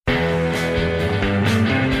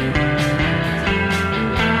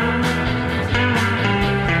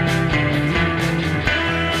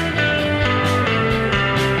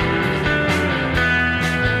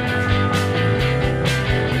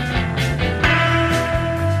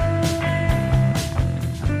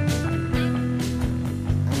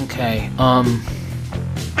I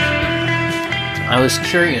was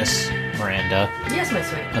curious, Miranda. Yes, my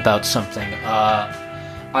sweet. About something.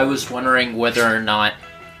 I was wondering whether or not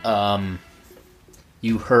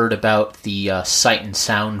you heard about the Sight and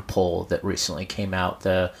Sound poll that recently came out.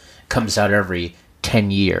 Comes out every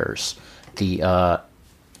 10 years.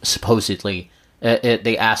 Supposedly,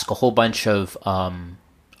 they ask a whole bunch of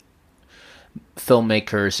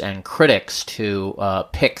filmmakers and critics to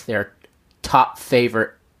pick their top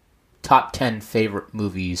 10 favorite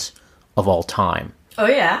movies of all time. Oh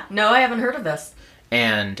yeah, no, I haven't heard of this.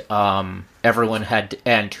 And everyone had,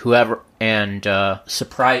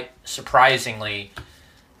 surprisingly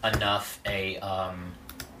enough, a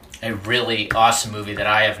really awesome movie that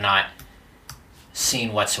I have not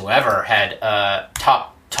seen whatsoever had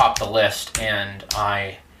topped the list, and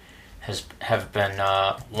I have been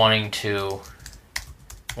wanting to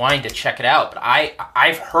check it out. But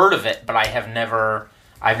I've heard of it, but I've never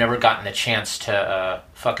gotten the chance to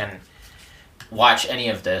fucking watch any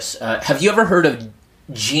of this. Have you ever heard of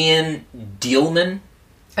Jeanne Dielman?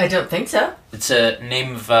 I don't think so. It's a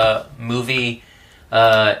name of a movie,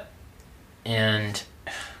 and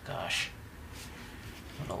gosh,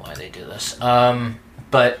 I don't know why they do this.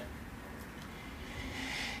 But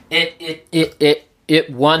it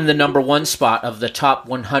won the number one spot of the top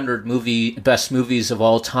 100 best movies of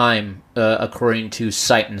all time, according to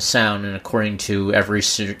Sight and Sound, and according to every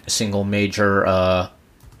single major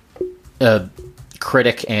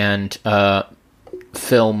critic and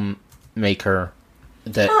filmmaker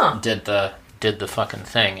that did the fucking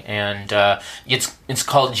thing. And it's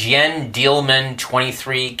called Jeanne Dielman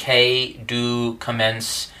 23K du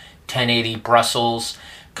Commence 1080 Brussels,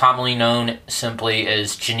 commonly known simply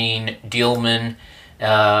as Janine Dielman.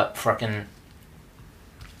 It's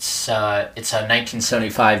a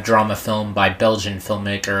 1975 drama film by Belgian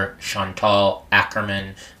filmmaker Chantal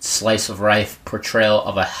Akerman. Slice of life portrayal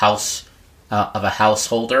of a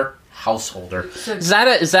householder. So is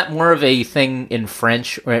that more of a thing in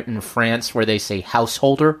French or in France where they say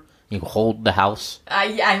householder? You hold the house.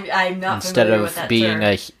 I'm not familiar with that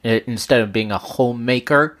term. Instead of being a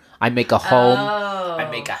homemaker, I make a home. Oh.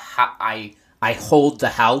 I hold the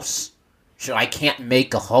house. So I can't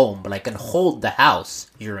make a home, but I can hold the house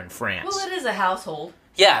here in France. Well, it is a household.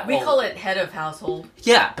 Yeah. We call it head of household.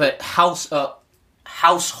 Yeah, but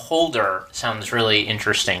householder sounds really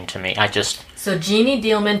interesting to me. So Jeannie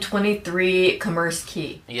Dielman 23 Commerce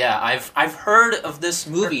Key. Yeah, I've heard of this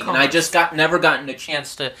movie, and I just never gotten a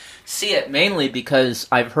chance to see it, mainly because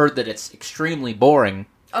I've heard that it's extremely boring.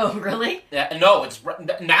 Oh, really? Yeah, no,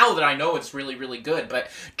 now that I know it's really, really good. But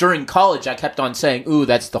during college, I kept on saying, "Ooh,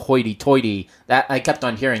 that's the hoity-toity." That I kept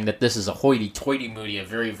on hearing that this is a hoity-toity movie, a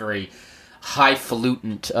very, very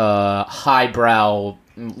highfalutin, highbrow.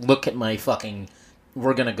 Look at my fucking.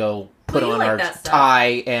 We're gonna go put on our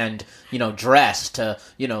tie and dress to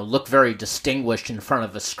look very distinguished in front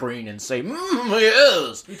of a screen and say,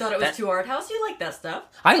 yes. You thought it was too art house? You like that stuff?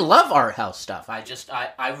 I love art house stuff.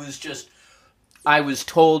 I was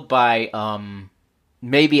told by,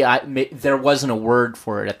 there wasn't a word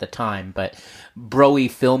for it at the time, but broy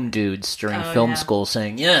film dudes during film school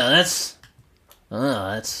saying, yeah, that's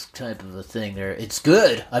type of a thing there. It's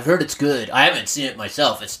good. I've heard it's good. I haven't seen it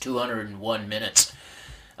myself. It's 201 minutes.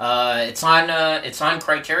 It's on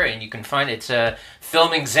Criterion. You can find it.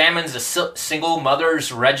 Film examines a single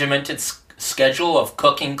mother's regimented schedule of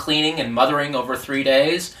cooking, cleaning, and mothering over 3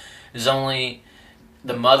 days. There's only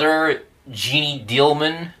the mother, Jeannie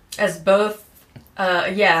Dielman, as both,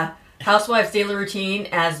 housewife's daily routine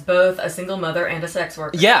as both a single mother and a sex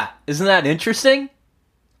worker. Yeah, isn't that interesting?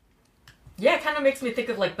 Yeah, it kind of makes me think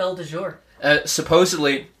of like Belle de Jour.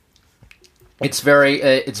 Supposedly, it's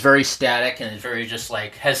very static and it's very just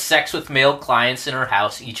like has sex with male clients in her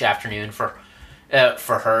house each afternoon for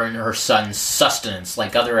her and her son's sustenance.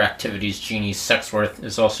 Like other activities, Jeannie's sex work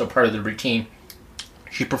is also part of the routine.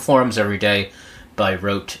 She performs every day by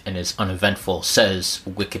rote and is uneventful, says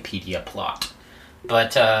Wikipedia plot.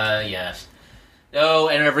 But, yes. Oh,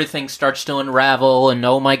 and everything starts to unravel, and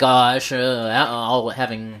oh my gosh, doing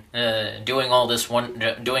all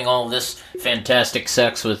this fantastic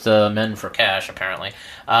sex with men for cash, apparently.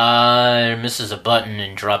 Misses a button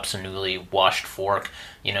and drops a newly washed fork,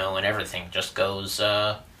 and everything just goes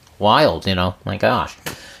wild, my gosh.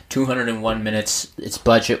 201 minutes. Its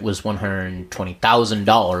budget was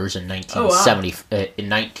 $120,000 in 1970. In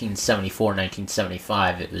 1974,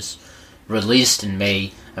 1975. It was released in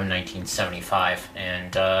May of 1975,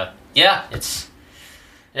 and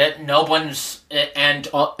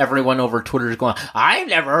everyone over Twitter is going, "I've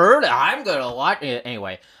never heard it. I'm gonna watch it."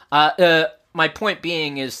 Anyway, my point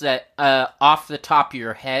being is that off the top of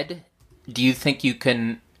your head, do you think you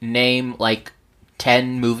can name, like,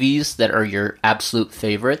 10 movies that are your absolute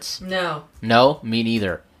favorites? No. No? Me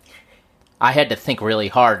neither. I had to think really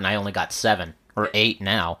hard, and I only got 7 or 8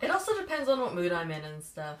 now. It also depends on what mood I'm in and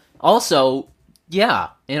stuff. Also, yeah,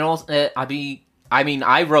 and also, I mean,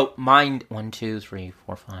 I wrote mine 1, 2, 3,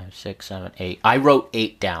 4, 5, 6, 7, 8. I wrote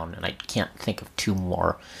 8 down, and I can't think of 2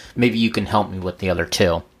 more. Maybe you can help me with the other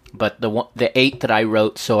 2. But the 8 that I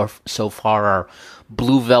wrote so far are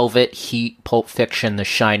Blue Velvet, Heat, Pulp Fiction, The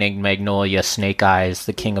Shining, Magnolia, Snake Eyes,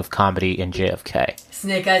 The King of Comedy, and JFK.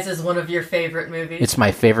 Snake Eyes is one of your favorite movies. It's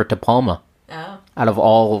my favorite diploma. Oh. Out of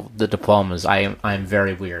all the diplomas, I'm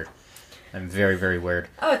very weird. I'm very, very weird.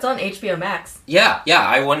 Oh, it's on HBO Max. Yeah,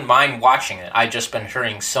 I wouldn't mind watching it. I've just been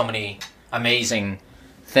hearing so many amazing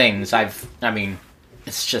things.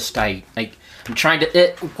 It's just I'm trying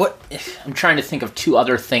to think of 2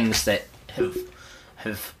 other things that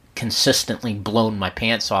have consistently blown my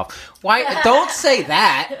pants off. Why? Don't say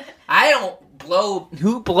that. I don't blow.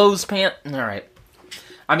 Who blows pants? All right.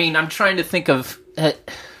 I mean, I'm trying to think of.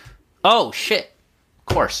 Oh shit! Of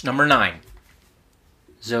course, number 9,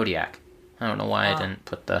 Zodiac. I don't know why I didn't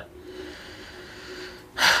put the.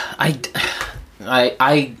 I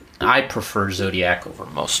prefer Zodiac over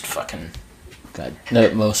most fucking. God,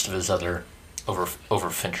 no, most of his other over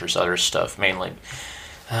Fincher's other stuff, mainly.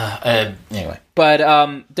 Anyway,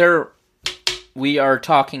 but we are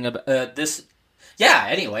talking about this. Yeah.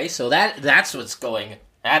 Anyway, so that's what's going.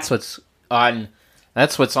 That's what's on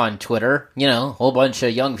Twitter. You know, a whole bunch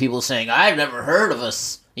of young people saying, "I've never heard of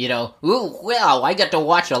us." You know, ooh, well, I get to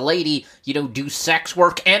watch a lady, do sex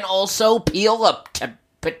work and also peel a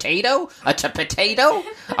potato. Were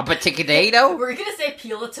you gonna say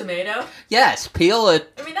peel a tomato? Yes, peel a.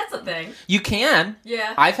 I mean, that's a thing. You can.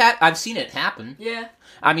 Yeah. I've seen it happen. Yeah.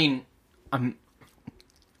 I mean, I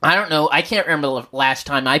don't know. I can't remember the last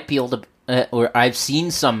time I peeled or I've seen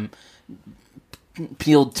some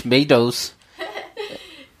peeled tomatoes.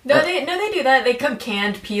 No, they do that. They come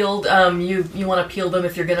canned, peeled. You want to peel them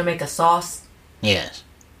if you're gonna make a sauce. Yes,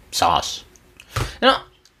 sauce. No,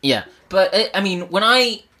 yeah, but I mean, when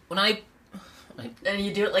I and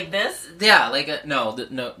you do it like this. Yeah, like no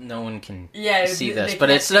one can see this, but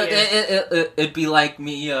it'd be like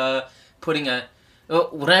me putting a.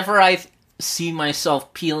 Whenever I see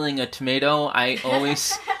myself peeling a tomato, I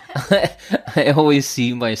always I always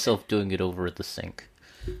see myself doing it over at the sink.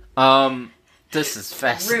 This is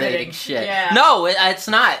fascinating Riveting. shit. Yeah. No, it's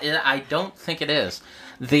not. I don't think it is.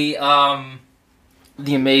 The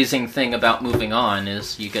amazing thing about moving on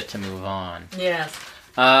is you get to move on. Yes.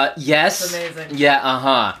 Yes. It's amazing.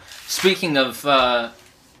 Yeah. Speaking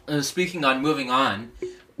on moving on,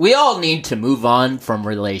 we all need to move on from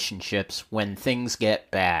relationships when things get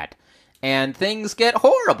bad. And things get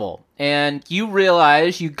horrible, and you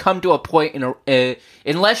realize you come to a point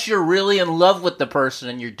unless you're really in love with the person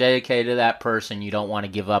and you're dedicated to that person, you don't want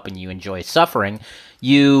to give up and you enjoy suffering,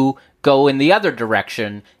 you go in the other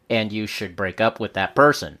direction and you should break up with that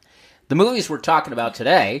person. The movies we're talking about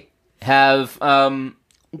today have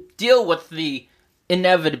deal with the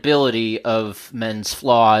inevitability of men's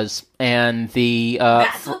flaws and the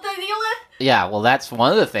that's what they deal with? Yeah, well, that's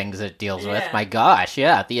one of the things it deals with. My gosh,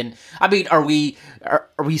 yeah. I mean, are we? I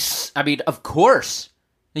mean, of course.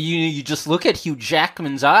 You just look at Hugh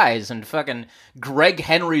Jackman's eyes and fucking Greg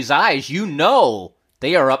Henry's eyes. You know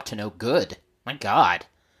they are up to no good. My God,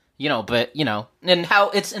 and how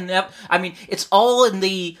it's I mean, it's all in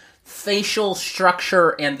the facial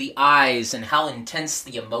structure and the eyes and how intense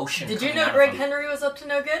the emotion. Did you know Greg Henry was up to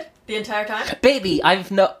no good the entire time? Baby,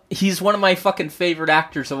 he's one of my fucking favorite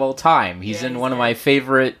actors of all time. He's in one of my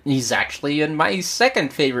favorite. He's actually in my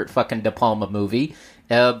second favorite fucking diploma movie,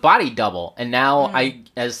 Body Double, and now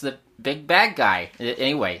as the big bad guy.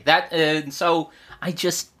 Anyway, so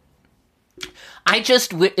the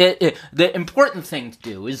important thing to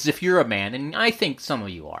do is if you're a man, and I think some of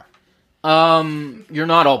you are. You're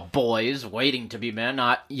not all boys waiting to be men.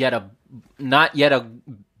 Not yet a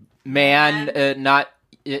man. Not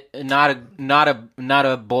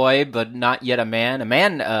a boy, but not yet a man. A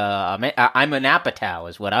man. I'm an Apatow,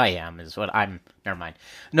 is what I am. Is what I'm. Never mind.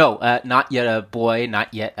 No, not yet a boy.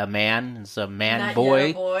 Not yet a man. It's a man not boy.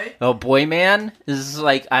 Yet a boy. A boy man is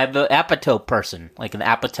like I'm an Apatow person, like an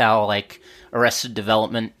Apatow, like Arrested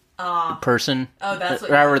Development. Person. Oh, that's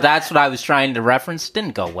what. Or that's what I was trying to reference.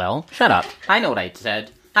 Didn't go well. Shut up. I know what I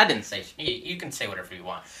said. I didn't say. You can say whatever you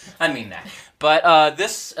want. I mean that. But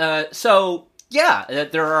this. So yeah,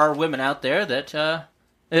 there are women out there that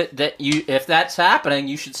if that's happening,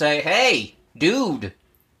 you should say, "Hey, dude,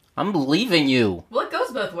 I'm leaving you." Well, it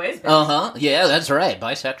goes both ways. Yeah, that's right.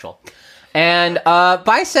 Bisexual. And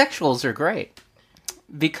bisexuals are great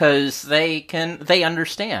because they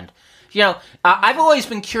understand. You know, I've always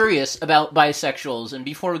been curious about bisexuals, and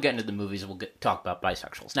before we get into the movies, we'll talk about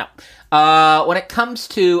bisexuals. Now, when it comes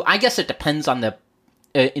to, I guess it depends on the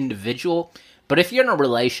individual, but if you're in a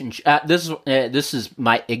relationship, this is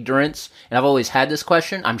my ignorance, and I've always had this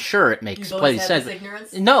question. I'm sure it makes plenty of sense.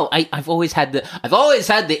 Ignorance? No, I've always had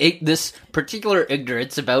this particular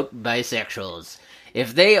ignorance about bisexuals.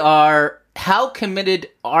 If they are, how committed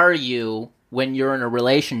are you when you're in a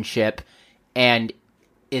relationship and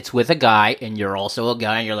it's with a guy, and you're also a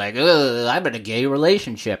guy, and you're like, ugh, I'm in a gay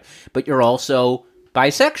relationship, but you're also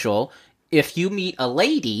bisexual. If you meet a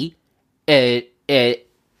lady, and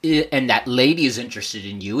that lady is interested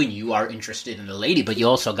in you, and you are interested in the lady, but you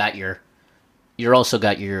also got your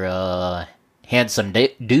handsome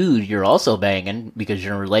dude you're also banging because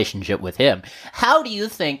you're in a relationship with him. How do you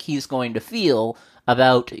think he's going to feel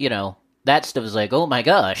about, you know, that stuff is like, oh my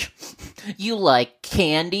gosh, you like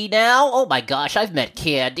Candy now? Oh my gosh, I've met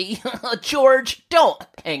Candy. George, don't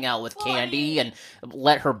hang out with Candy and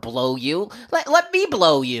let her blow you. Let me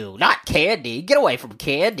blow you, not Candy. Get away from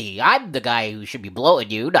Candy. I'm the guy who should be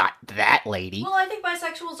blowing you, not that lady. Well, I think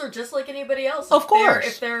bisexuals are just like anybody else. Of course.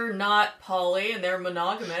 If they're not poly and they're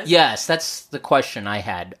monogamous. Yes, that's the question I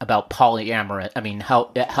had about polyamorous. I mean,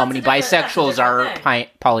 how many bisexuals are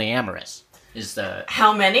polyamorous?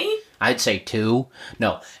 How many? I'd say 2.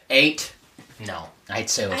 No, 8. No, I'd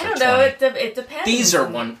say over 20. I don't know. It depends. These are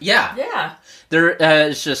one. Yeah. Yeah. There.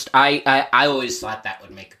 It's just I always thought that would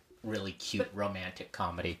make really cute romantic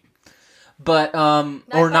comedy, but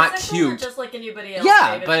or not cute. Just like anybody else.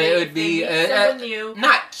 Yeah, David. but it would be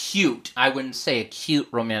not cute. I wouldn't say a cute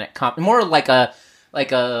romantic comedy. More like a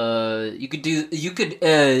you could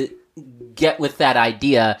get with that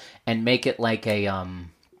idea and make it like a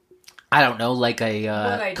I don't know, like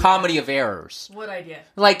a comedy of errors. What idea?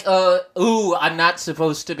 Like, I'm not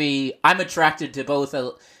supposed to be... I'm attracted to both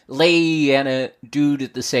a lady and a dude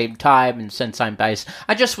at the same time, and since I'm I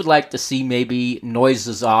just would like to see maybe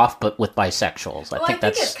Noises Off, but with bisexuals. I think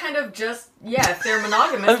it's kind of just... Yeah, if they're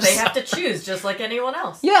monogamous, they have to choose, just like anyone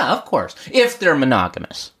else. Yeah, of course. If they're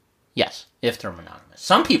monogamous. Yes, if they're monogamous.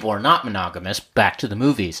 Some people are not monogamous. Back to the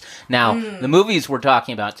movies. Now, the movies we're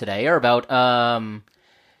talking about today are about...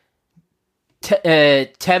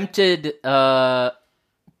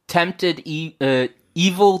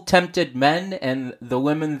 evil tempted men and the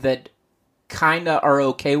women that kinda are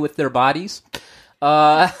okay with their bodies.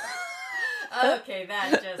 Okay,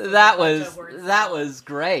 that was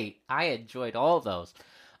great. I enjoyed all of those.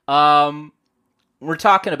 We're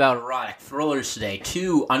talking about erotic thrillers today.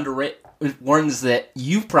 2 underrated ones that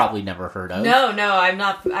you've probably never heard of. No, I'm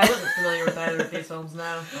not. I wasn't familiar with either of these films.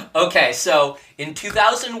 No. Okay, so in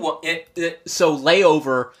 2001, so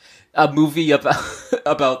Layover, a movie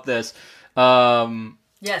about this.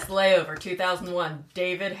 Yes, Layover, 2001.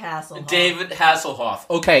 David Hasselhoff.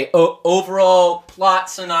 Okay, overall plot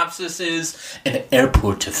synopsis is... An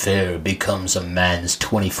airport affair becomes a man's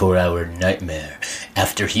 24-hour nightmare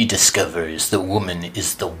after he discovers the woman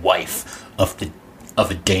is the wife of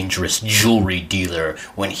a dangerous jewelry dealer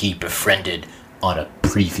when he befriended on a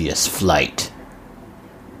previous flight.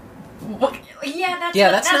 What? Yeah,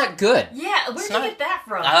 that's not good. Yeah, where'd you get that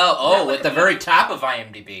from? At the very top of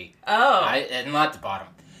IMDb. And not the bottom.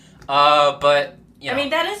 But you know, I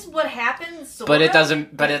mean, that is what happens. Sorta, but it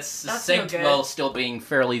doesn't. But it's synced while still being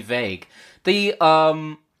fairly vague. They're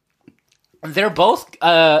both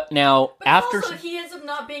now but after. Also, he ends up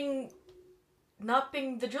not being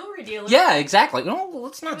the jewelry dealer. Yeah, exactly. No,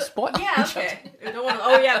 let's not spoil. Yeah, okay. We don't want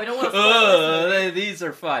to spoil. These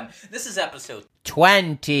are fun. This is episode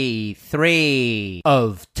 23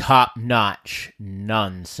 of Top Notch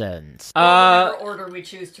Nonsense. Whatever order we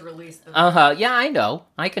choose to release them. Yeah, I know.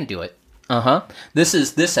 I can do it. This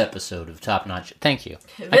is this episode of Top Notch. Thank you.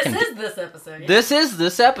 This episode. Yeah. This is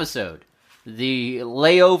this episode. The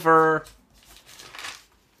Layover.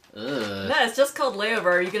 No, it's just called Layover.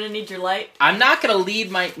 Are you gonna need your light? I'm not gonna need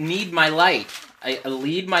my light.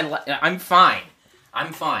 I'm fine.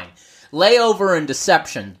 Layover and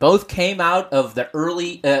Deception both came out of the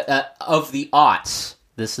early of the aughts.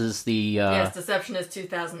 This is the yes, Deception is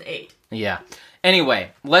 2008. Yeah.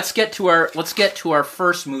 Anyway, let's get to our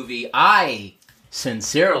first movie. I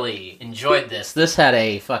sincerely enjoyed this. This had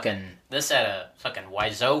a fucking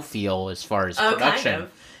Wiseau feel as far as production. Kind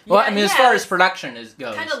of. Well, I mean, as far as production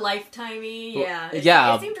goes. Kind of Lifetimey, yeah.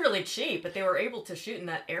 It seemed really cheap, but they were able to shoot in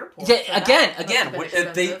that airport. Yeah,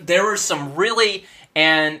 so there were some really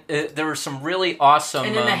awesome.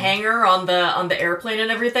 And in the hangar on the airplane and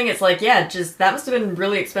everything, it's like, that must have been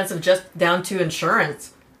really expensive just down to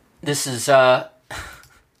insurance. This is and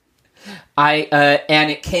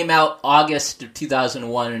it came out August of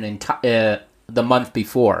 2001, and the month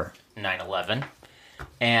before 9/11,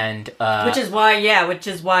 and which is why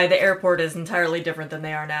the airport is entirely different than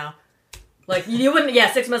they are now. Like, you wouldn't,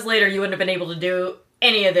 6 months later, you wouldn't have been able to do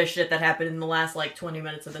any of this shit that happened in the last, 20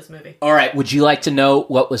 minutes of this movie. All right, would you like to know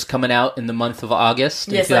what was coming out in the month of August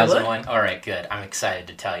in Yes, 2001? I would. All right, good. I'm excited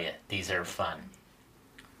to tell you. These are fun.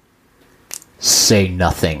 Say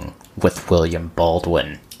Nothing with William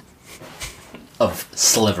Baldwin of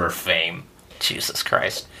Sliver fame. Jesus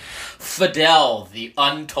Christ. Fidel, The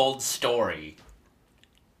Untold Story.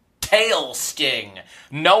 Tail Sting.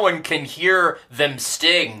 No one can hear them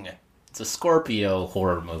sting. It's a Scorpio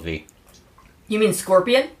horror movie. You mean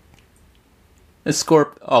Scorpion?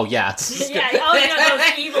 Oh, yeah. It's those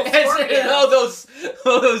evil Scorpions.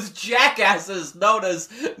 those jackasses known as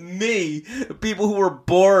me. People who were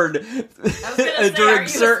born during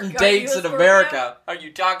certain dates in America. Are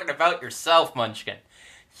you talking about yourself, Munchkin?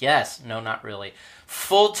 Yes. No, not really.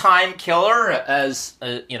 Full-time killer, as,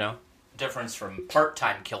 difference from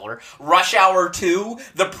part-time killer. Rush Hour 2,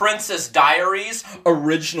 The Princess Diaries,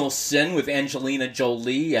 Original Sin with Angelina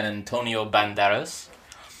Jolie and Antonio Banderas.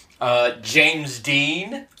 James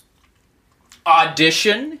Dean,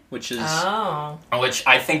 Audition, which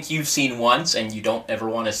I think you've seen once and you don't ever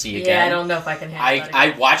want to see again. Yeah, I don't know if I can handle that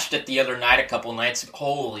I watched it the other night, a couple nights.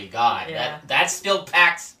 Holy God, that still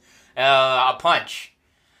packs a punch.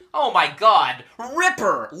 Oh my God,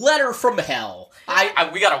 Ripper, Letter from Hell.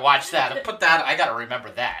 We gotta watch that. I gotta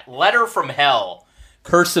remember that. Letter from Hell.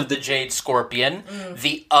 Curse of the Jade Scorpion.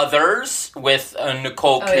 The Others with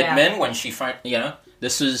Nicole Kidman when she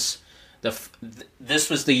This was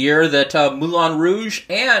the year that Moulin Rouge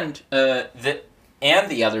and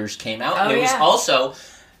The Others came out. And it was also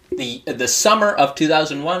the summer of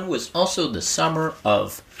 2001 was also the summer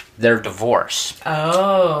of their divorce.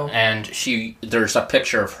 Oh. And there's a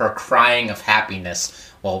picture of her crying of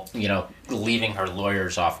happiness while, leaving her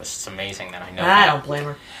lawyer's office. It's amazing that I know that. I don't blame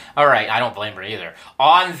her. All right, I don't blame her either.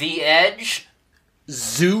 On the Edge,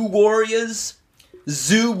 Zoo Warriors.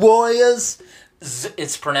 It's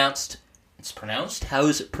pronounced. How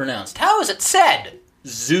is it pronounced? How is it said?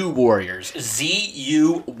 Zoo Warriors.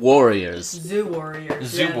 Z-U Warriors. Zoo Warriors.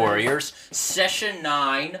 Zoo Warriors. Session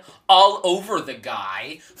 9. All Over the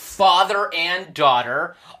Guy. Father and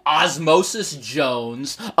Daughter. Osmosis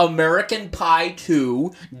Jones. American Pie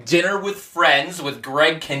 2. Dinner with Friends with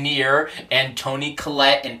Greg Kinnear and Toni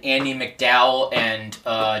Collette and Andie MacDowell and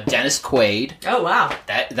Dennis Quaid. Oh, wow.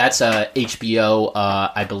 That's a HBO,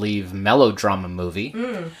 I believe, melodrama movie.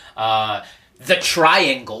 The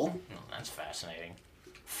Triangle. Oh, that's fascinating.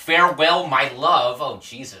 Farewell, My Love. Oh,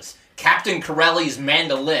 Jesus. Captain Corelli's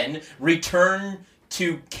Mandolin. Return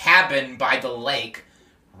to Cabin by the Lake.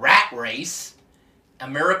 Rat Race.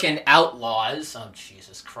 American Outlaws. Oh,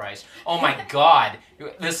 Jesus Christ. Oh, my God.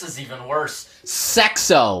 This is even worse.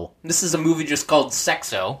 Sexo. This is a movie just called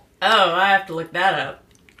Sexo. Oh, I have to look that up.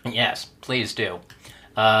 Yes, please do.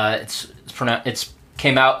 It's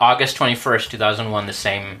came out August 21st, 2001, the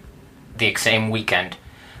same weekend.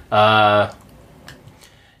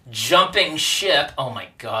 Jumping Ship. Oh, my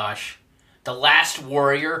gosh. The Last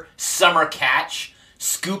Warrior. Summer Catch.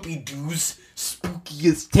 Scooby-Doo's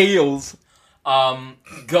Spookiest Tales.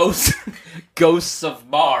 Ghosts of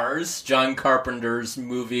Mars, John Carpenter's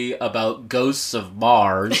movie about ghosts of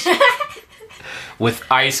Mars, with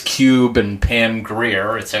Ice Cube and Pam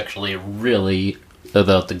Grier. It's actually really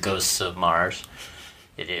about the ghosts of Mars.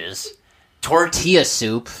 It is. Tortilla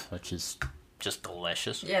Soup, which is just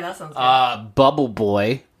delicious. Yeah, that sounds good. Bubble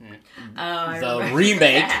Boy, the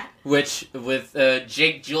remake, which with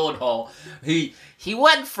Jake Gyllenhaal, he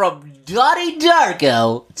went from Donnie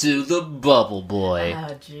Darko to the Bubble Boy.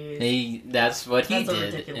 Oh, jeez. That's what he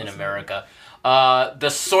did in America. The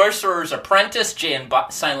Sorcerer's Apprentice, Jay and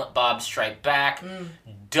Silent Bob Strike Back.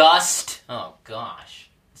 Dust. Oh,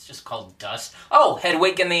 gosh. It's just called Dust. Oh,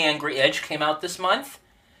 Hedwig and the Angry Inch came out this month.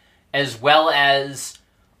 As well as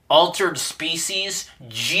Altered Species,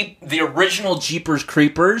 the original Jeepers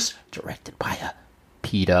Creepers, directed by a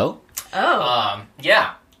pedo. Oh.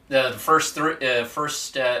 Yeah. The first three,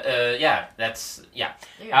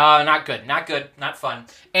 not good, not fun.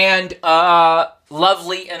 And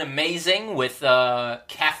Lovely and Amazing with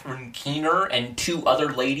Catherine Keener and two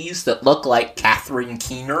other ladies that look like Catherine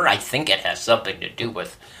Keener. I think it has something to do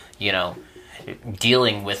with,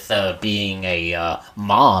 dealing with being a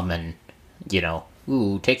mom and,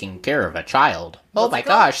 taking care of a child. Oh my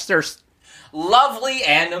gosh, there's Lovely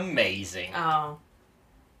and Amazing. Oh.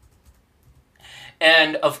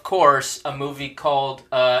 And, of course, a movie called,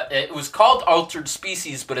 it was called Altered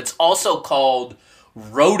Species, but it's also called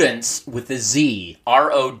Rodents with a Z.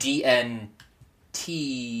 Rodentdentz.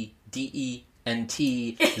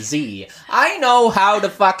 I know how to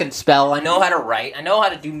fucking spell, I know how to write, I know how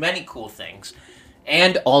to do many cool things.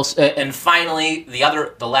 And also, and finally,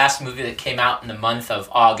 the last movie that came out in the month of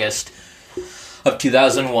August of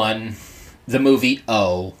 2001, the movie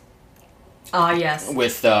O. Ah, yes.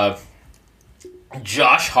 With,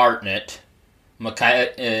 Josh Hartnett,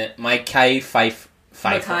 Mekhi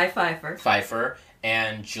Phifer,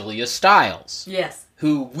 and Julia Stiles. Yes.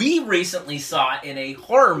 Who we recently saw in a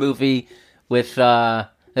horror movie with,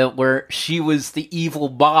 where she was the evil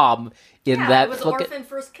mom in that. It was Orphan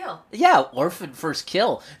First Kill. Yeah, Orphan First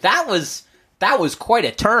Kill. That was quite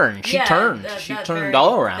a turn. She turned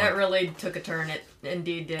all around. That really took a turn. It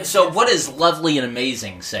indeed did. So what does lovely and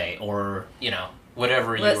amazing say? Or,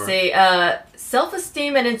 whatever you were... Let's see.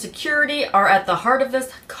 Self-esteem and insecurity are at the heart of this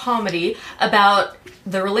comedy about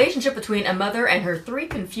the relationship between a mother and her 3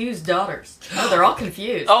 confused daughters. Oh, they're all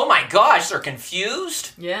confused. Oh my gosh, they're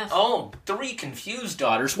confused? Yeah. Oh, 3 confused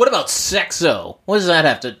daughters. What about Sexo? What does that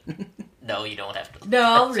have to... No, you don't have to. No,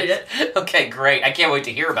 I'll read it. Okay, great. I can't wait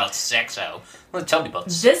to hear about Sexo. Tell me about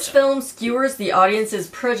Sexo. This film skewers the audience's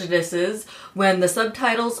prejudices when the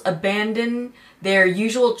subtitles abandon their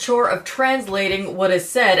usual chore of translating what is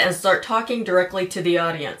said and start talking directly to the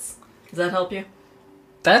audience. Does that help you?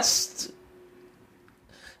 That's...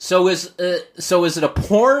 So is it a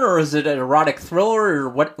porn or is it an erotic thriller or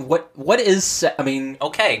what is... I mean,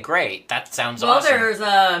 okay, great. That sounds awesome. Well,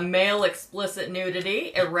 there's male explicit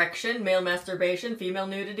nudity, erection, male masturbation, female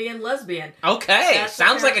nudity, and lesbian. Okay,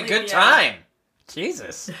 sounds like a good time.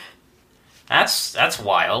 Jesus. That's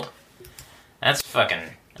wild.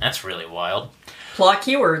 That's really wild. Plot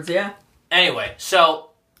keywords, yeah. Anyway, so...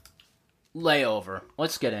 Layover.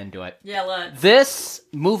 Let's get into it. Yeah, let's. This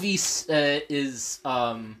movie this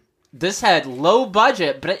had low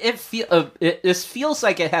budget, but this feels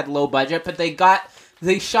like it had low budget, but they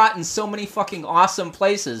shot in so many fucking awesome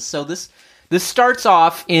places. So this starts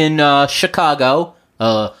off in Chicago.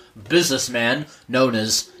 A businessman known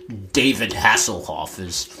as David Hasselhoff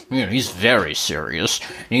he's very serious.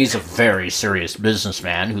 He's a very serious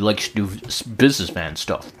businessman who likes to do businessman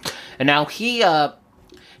stuff. And now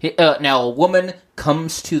now a woman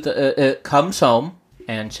comes home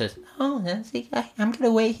and says, "Oh, I'm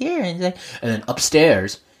gonna wait here." And then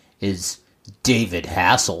upstairs is David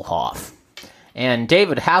Hasselhoff, and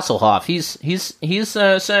David Hasselhoff, he's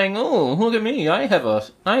saying, "Oh, look at me! I have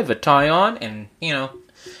a tie on," and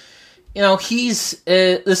he's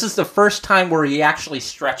this is the first time where he actually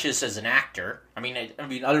stretches as an actor. I mean,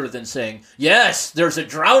 other than saying, "Yes, there's a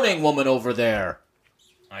drowning woman over there.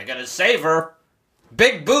 I gotta save her.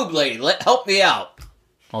 Big boob lady, help me out."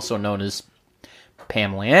 Also known as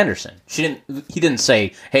Pamela Anderson. He didn't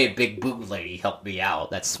say, "Hey, big boob lady, help me out."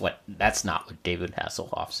 That's not what David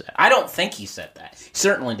Hasselhoff said. I don't think he said that. He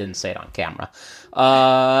certainly didn't say it on camera.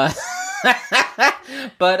 But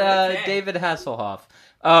okay. David Hasselhoff.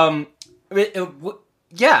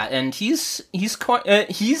 Yeah, and he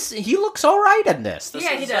looks all right in this.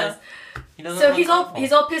 Yeah, he does. So he's all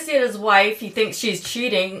pissy at his wife. He thinks she's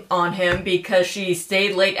cheating on him because she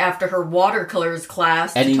stayed late after her watercolors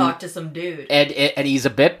class to talk to some dude. And he's a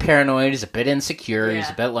bit paranoid. He's a bit insecure. Yeah. He's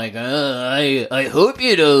a bit like, I hope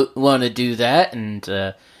you don't want to do that.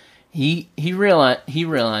 And he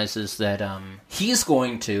realizes that he's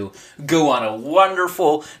going to go on a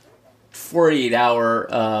wonderful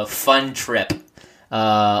 48-hour fun trip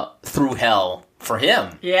through hell for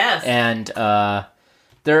him. Yes. And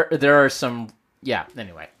there are some... Yeah,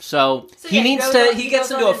 anyway. So he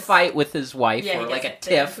gets into a fight with his wife, or like a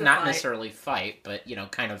tiff, not necessarily fight, but,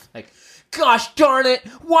 kind of like, "Gosh darn it,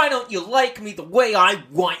 why don't you like me the way I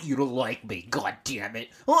want you to like me? God damn it,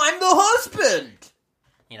 I'm the husband!"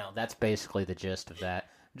 That's basically the gist of that.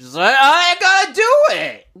 Just like, I gotta do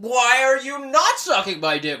it! Why are you not sucking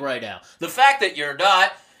my dick right now? The fact that you're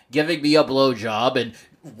not giving me a blowjob and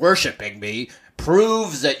worshipping me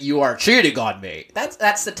proves that you are cheating on me.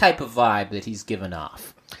 That's the type of vibe that he's given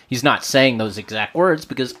off. He's not saying those exact words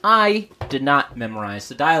because I did not memorize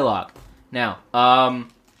the dialogue. Now,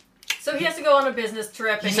 so he has to go on a business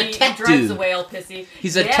trip and he drives dude. Away all pissy.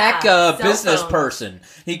 He's a tech business person.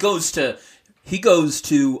 He goes to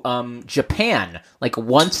Japan like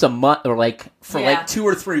once a month, or like for like 2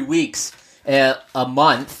 or 3 weeks a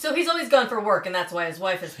month. So he's always gone for work, and that's why his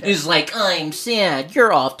wife is pissed. He's like, "I'm sad.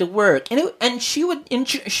 You're off to work," and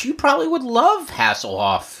she probably would love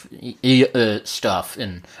Hasselhoff stuff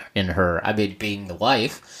in her. I mean, being the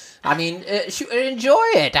wife. I mean, enjoy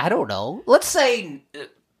it. I don't know. Let's say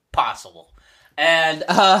possible. And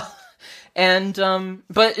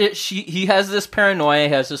but he has this paranoia,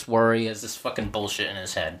 has this worry, has this fucking bullshit in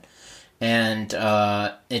his head, and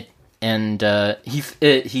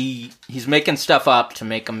he's making stuff up to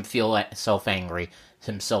make him feel himself angry.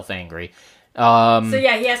 So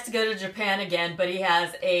yeah, he has to go to Japan again, but he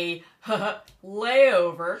has a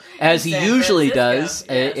layover, as he usually does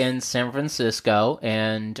yes. in San Francisco,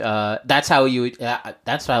 and that's how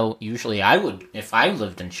usually I would if I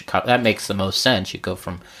lived in Chicago. That makes the most sense. You go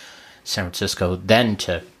from San Francisco then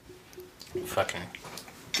to fucking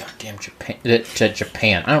goddamn Japan to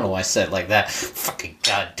Japan. I don't know why I said it like that. Fucking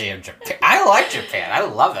goddamn Japan. I like Japan. I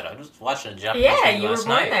love it. I was watching a Japanese movie you were last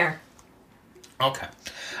born night. there. Okay.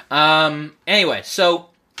 Anyway, so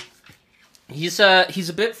he's a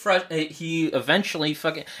bit he eventually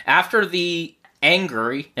fucking after the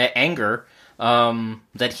anger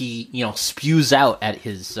that he spews out at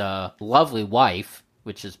his lovely wife,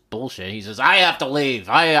 which is bullshit. He says, "I have to leave.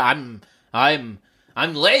 I'm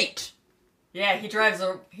late." Yeah, he drives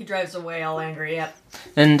away all angry. Yep.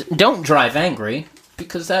 And don't drive angry,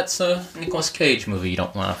 because that's a Nicolas Cage movie you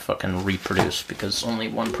don't want to fucking reproduce, because only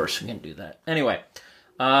one person can do that. Anyway.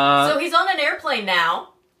 So he's on an airplane now.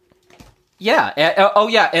 Yeah.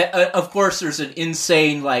 Of course, there's an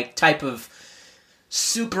insane type of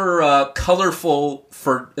super colorful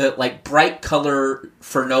for bright color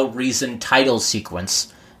for no reason title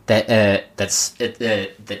sequence that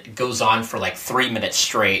goes on for 3 minutes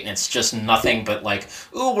straight, and it's just nothing but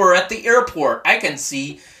ooh, we're at the airport. I can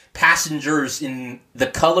see passengers in the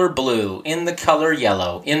color blue, in the color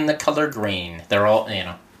yellow, in the color green. They're all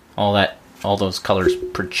all those colors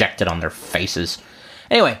projected on their faces.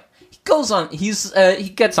 Anyway, he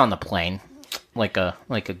gets on the plane like a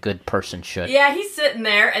good person should. Yeah, he's sitting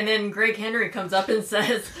there, and then Greg Henry comes up and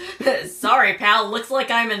says, "Sorry, pal, looks like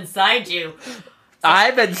I'm inside you."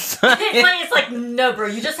 I'm inside. It's like, no, bro,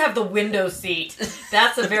 you just have the window seat.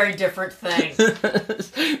 That's a very different thing.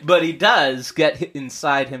 But he does get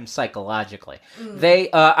inside him psychologically.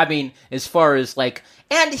 As far as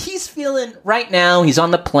and he's feeling, right now, he's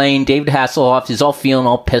on the plane, David Hasselhoff, he's all feeling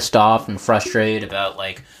all pissed off and frustrated about,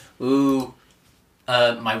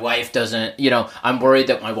 my wife doesn't, I'm worried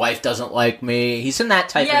that my wife doesn't like me. He's in that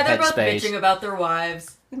type of headspace. Yeah, they're both bitching about their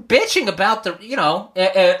wives. Bitching about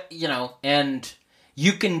and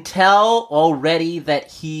you can tell already that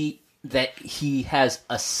he has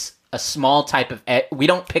a small type of edge. We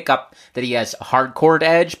don't pick up that he has a hardcore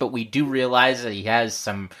edge, but we do realize that he has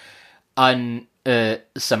some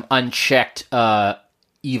unchecked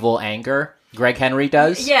evil anger. Greg Henry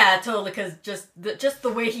does. Yeah, totally. Because just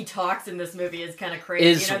the way he talks in this movie is kind of crazy.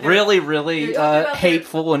 Is really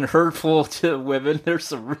hateful and hurtful to women. There's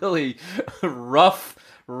some really rough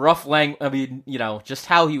language. I mean, just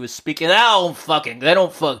how he was speaking.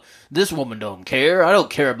 This woman don't care. I don't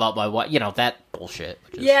care about my wife. That bullshit.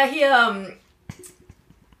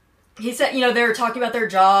 He said, they were talking about their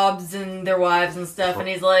jobs and their wives and stuff, and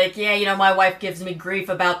he's like, yeah, my wife gives me grief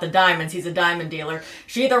about the diamonds. He's a diamond dealer.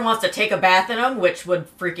 She either wants to take a bath in them, which would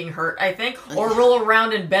freaking hurt, I think, or roll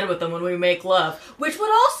around in bed with them when we make love, which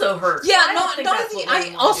would also hurt. Yeah, I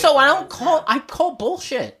call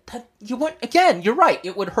bullshit. You're right.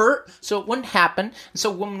 It would hurt, so it wouldn't happen, so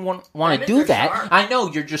women wouldn't want to do that. Sharp. I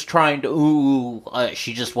know you're just trying to,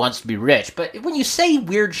 she just wants to be rich, but when you say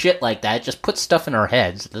weird shit like that, it just puts stuff in our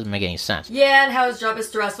heads. It doesn't make any sense. Yeah, and how his job is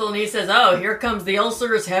stressful, and he says, oh, here comes the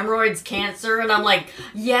ulcers, hemorrhoids, cancer, and I'm like,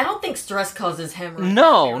 yeah, I don't think stress causes hemorrhoids.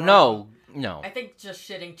 No. I think just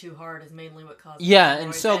shitting too hard is mainly what causes. Yeah,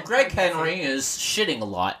 and so Greg Henry is shitting a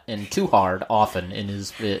lot and too hard, often in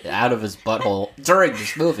his out of his butthole during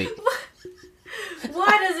this movie.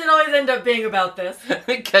 Why does it always end up being about this?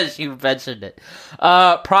 Because you mentioned it.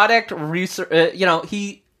 Product research.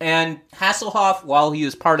 He and Hasselhoff, while he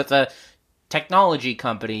was part of the technology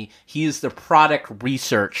company, he is the product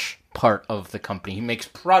research part of the company. He makes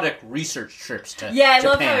product research trips to Japan. I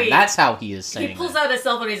love how that's how he is saying. He pulls out his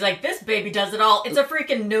cell phone. He's like, "This baby does it all. It's a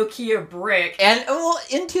freaking Nokia brick." And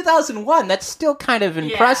in 2001, that's still kind of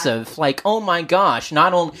impressive. Yeah. Oh my gosh!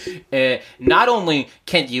 Not only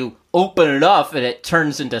can you open it up and it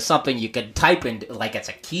turns into something you can type in, it's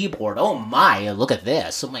a keyboard. Oh my! Look at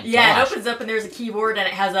this! Oh my gosh! Yeah, it opens up and there's a keyboard and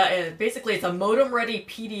it has basically it's a modem-ready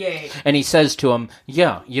PDA. And he says to him,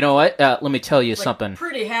 "Yeah, you know what? Let me tell you something.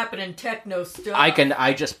 Pretty happening techno stuff.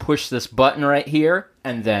 I just push this button right here,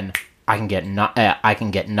 and then I can get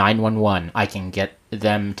 911. I can get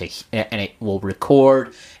them to, and it will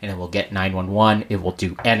record, and it will get 911. It will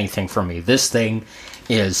do anything for me. This thing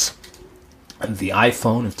is The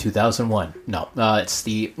iPhone of 2001. No,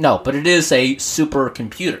 but it is a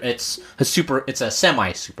supercomputer. It's a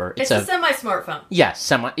semi-super. It's a semi-smartphone. Yeah,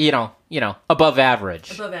 above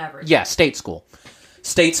average. Above average. Yeah, state school.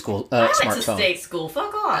 Smartphone. I went to state school.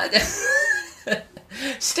 Fuck off.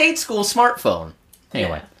 State school smartphone.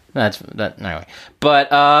 Anyway, Yeah. Anyway, but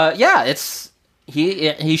it's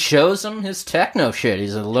he shows him his techno shit.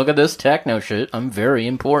 He's like, look at this techno shit. I'm very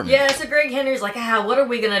important. Yeah, so Greg Henry's like, what are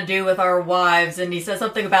we gonna do with our wives? And he says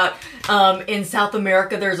something about in South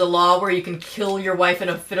America there's a law where you can kill your wife in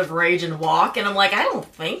a fit of rage and walk. And I'm like, I don't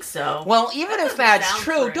think so. Well, even if that's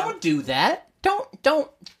true, don't do that. Don't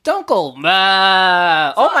go.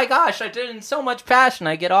 Oh my gosh! I did it in so much passion.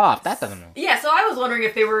 I get off. That doesn't. Yeah, so I was wondering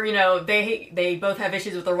if they were, they both have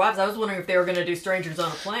issues with their wives. I was wondering if they were going to do Strangers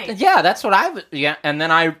on a Plane. Yeah, that's what I would. Yeah, and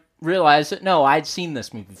then I realized that no, I'd seen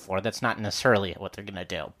this movie before. That's not necessarily what they're gonna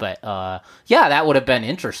do. But yeah, that would have been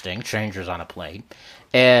interesting. Strangers on a Plane,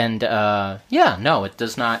 and no, it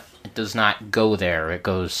does not. It does not go there. It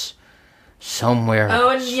goes somewhere else. Oh,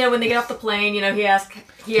 and when they get off the plane, he asks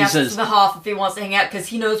says, the Hoff if he wants to hang out because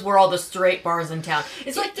he knows where all the straight bars in town.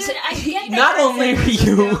 It's like, dude, I get that. Not only are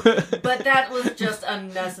you, but that was just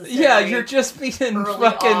unnecessary. Yeah, you're just being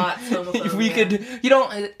fucking. We could,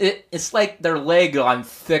 it's like they're laying on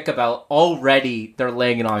thick about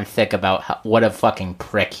what a fucking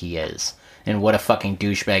prick he is and what a fucking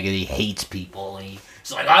douchebag. He hates people. And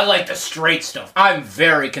he's like, I like the straight stuff. I'm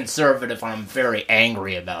very conservative and I'm very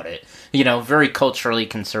angry about it. Very culturally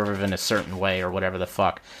conservative in a certain way or whatever the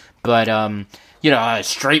fuck. But,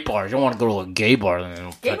 straight bars. You don't want to go to a gay bar.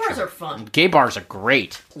 Gay bars are fun. Gay bars are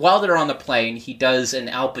great. While they're on the plane, he does an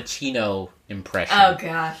Al Pacino impression. Oh,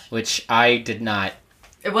 gosh. Which I did not.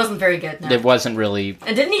 It wasn't very good, no. It wasn't really.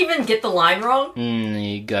 And didn't he even get the line wrong?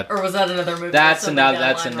 He got. Or was that another movie? That's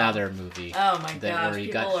another movie. Oh my gosh.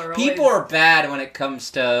 People are bad when it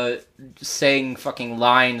comes to saying fucking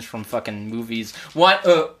lines from fucking movies.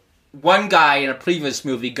 One guy in a previous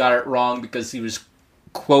movie got it wrong because he was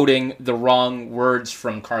quoting the wrong words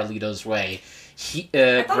from Carlito's Way.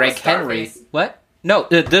 Greg Henry. What? No,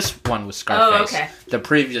 this one was Scarface. Oh, okay. The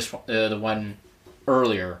previous one, the one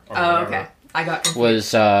earlier. Okay. I got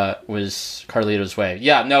confused. Was Carlito's Way.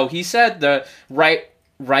 Yeah, no, he said the right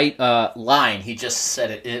line. He just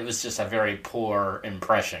said it. It was just a very poor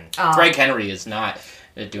impression. Oh. Greg Henry is not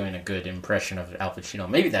doing a good impression of Al Pacino.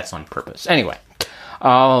 Maybe that's on purpose. Anyway,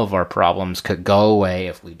 all of our problems could go away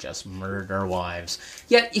if we just murdered our wives.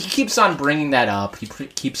 Yet he keeps on bringing that up. He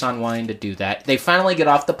keeps on wanting to do that. They finally get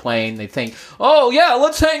off the plane. They think, oh yeah,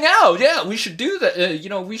 let's hang out. Yeah, we should do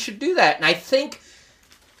that. We should do that. And I think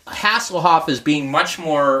Hasselhoff is being much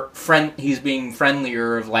more he's being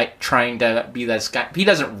friendlier of like trying to be this guy. He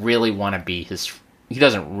doesn't really want to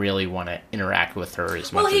interact with her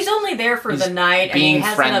as much. Well, he's only there for the night and he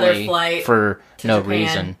has another flight for no Japan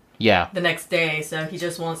reason. Yeah. The next day, so he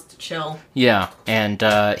just wants to chill. Yeah, and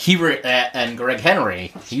and Greg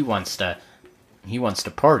Henry, he wants to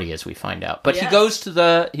party, as we find out. But yes. he goes to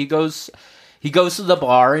the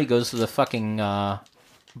bar. He goes to the fucking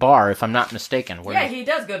bar, if I'm not mistaken. He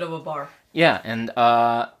does go to a bar. Yeah, and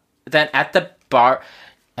then at the bar,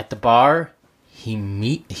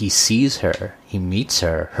 he sees her. He meets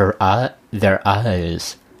her. Their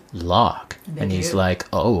eyes lock, and he's like,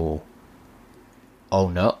 oh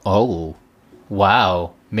no, oh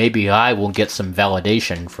wow, maybe I will get some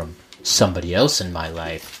validation from somebody else in my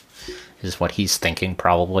life, is what he's thinking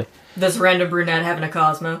probably. This random brunette having a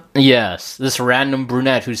Cosmo. Yes, this random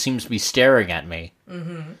brunette who seems to be staring at me.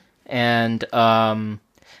 Mm-hmm. And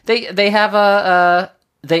they have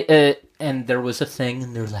and there was a thing,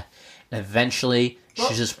 and they're like, and she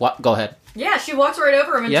just go ahead. Yeah, she walks right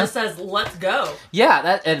over him and just says, "Let's go." Yeah,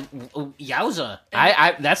 that and yowza.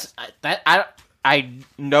 I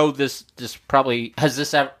know this probably has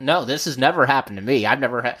this ever. No, this has never happened to me. I've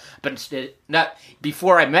never had, but not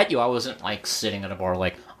before I met you. I wasn't like sitting at a bar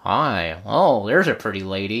like, hi, oh, there's a pretty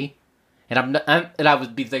lady, and I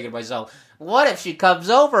would be thinking to myself, what if she comes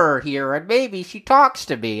over here and maybe she talks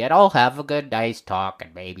to me and I'll have a good nice talk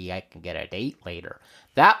and maybe I can get a date later.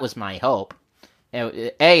 That was my hope.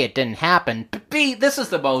 A, it didn't happen. But B, this is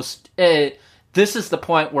the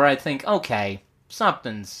point where I think, okay,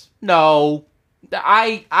 no.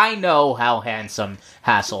 I know how handsome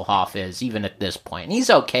Hasselhoff is, even at this point. He's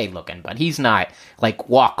okay looking, but he's not, like,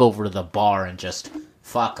 walk over to the bar and just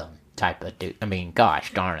fuck him type of dude. I mean,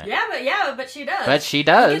 gosh darn it. But she does. But she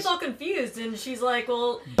does. She gets all confused, and she's like,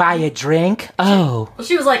 well... Buy a drink? Oh. Well,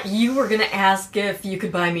 she was like, you were going to ask if you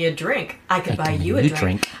could buy me a drink. I could buy you a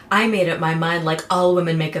drink. I made up my mind like all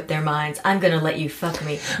women make up their minds. I'm going to let you fuck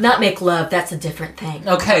me. Not make love. That's a different thing.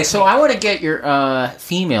 Okay, so I want to get your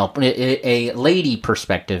female, a lady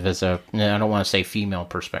perspective as a... I don't want to say female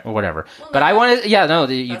perspective, whatever. Well, no, but I want to... Yeah, no,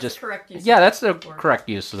 you just... Correct use. Yeah, that's the correct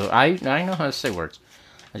use. I know how to say words.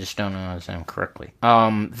 I just don't know how to say them correctly. Or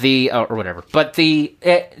whatever. But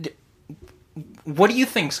what do you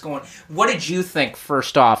think's going... What did you think,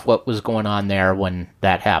 first off, what was going on there when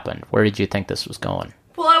that happened? Where did you think this was going?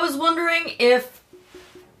 Well, I was wondering if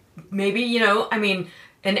maybe,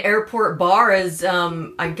 an airport bar is,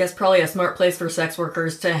 I guess, probably a smart place for sex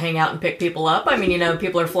workers to hang out and pick people up. I mean,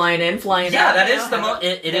 people are flying in, flying out. Yeah, that is the most...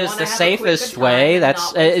 It is the safest way.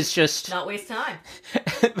 It's just... Not waste time.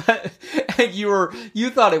 You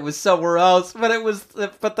thought it was somewhere else,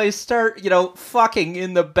 but they start, fucking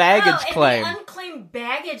in the baggage claim. In the unclaimed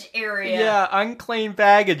baggage area. Yeah, unclaimed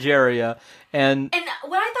baggage area. And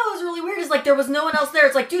what I thought was really weird is, there was no one else there.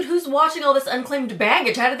 It's like, dude, who's watching all this unclaimed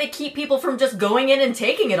baggage? How did they keep people from just going in and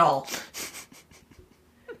taking it all?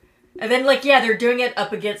 And then, they're doing it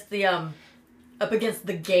up against the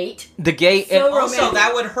gate. The gate, so and also romantic.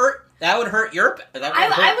 that would hurt. That would hurt your...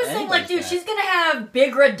 I was saying, dude, she's gonna have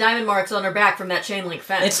big red diamond marks on her back from that chain link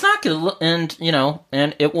fence. It's not gonna,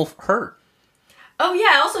 and it will hurt. Oh yeah,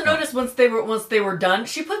 I also noticed once they were done,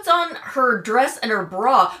 she puts on her dress and her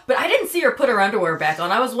bra, but I didn't see her put her underwear back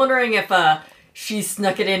on. I was wondering if she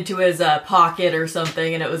snuck it into his pocket or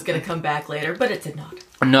something, and it was gonna come back later, but it did not.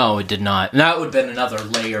 No, it did not. That would have been another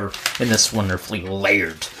layer in this wonderfully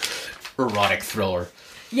layered erotic thriller.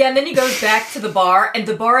 Yeah, and then he goes back to the bar, and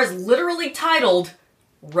the bar is literally titled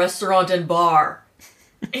Restaurant and Bar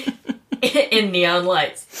in neon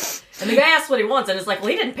lights. And the guy asks what he wants, and it's like, well,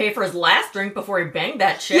 he didn't pay for his last drink before he banged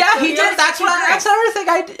that chick. Yeah, so he did. That's another thing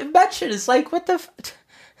I mentioned. It's like, what the...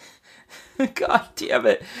 God damn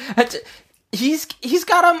it. He's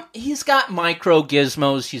got micro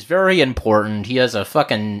gizmos. He's very important. He has a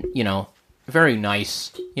fucking, very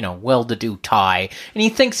nice, well-to-do tie, and he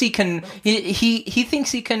thinks he can. He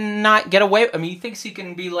thinks he can not get away. I mean, he thinks he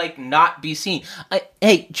can be not be seen.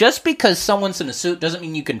 Hey, just because someone's in a suit doesn't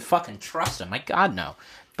mean you can fucking trust him. My God, no.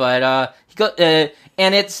 But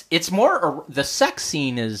and it's more. The sex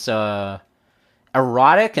scene is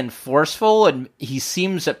erotic and forceful, and he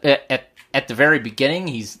seems at the very beginning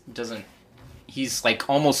he's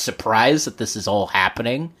almost surprised that this is all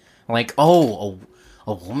happening.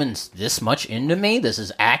 A woman's this much into me? This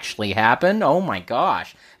has actually happened? Oh my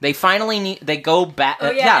gosh. They finally they go back. Oh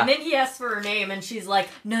yeah, and then he asks for her name, and she's like,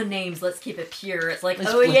 no names, let's keep it pure. It's like,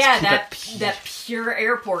 that pure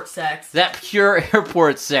airport sex. That pure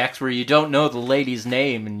airport sex where you don't know the lady's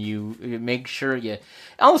name, and you make sure you...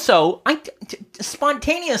 Also,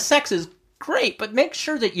 spontaneous sex is great, but make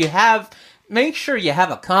sure you have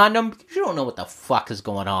a condom, because you don't know what the fuck is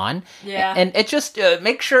going on. Yeah. And it just,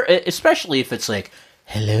 make sure, especially if it's like,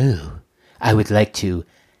 hello, I would like to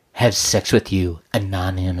have sex with you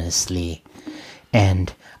anonymously,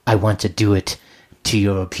 and I want to do it to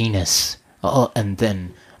your penis, and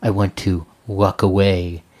then I want to walk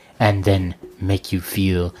away, and then make you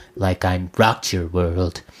feel like I'm rocked your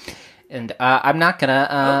world. And I'm not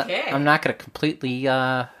gonna completely...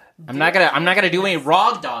 I'm not gonna do any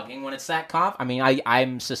raw dogging when it's that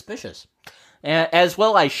I'm suspicious, as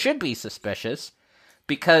well. I should be suspicious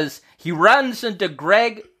because he runs into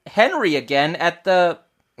Greg Henry again at the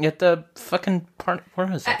fucking part.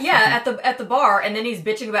 Where is it? At the bar, and then he's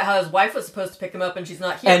bitching about how his wife was supposed to pick him up and she's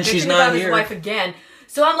not here. And she's not here. His wife again.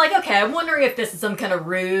 So I'm like, okay, I'm wondering if this is some kind of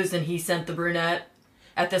ruse, and he sent the brunette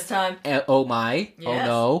at this time. Oh my! Yes.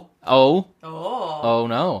 Oh no! Oh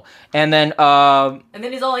no! And then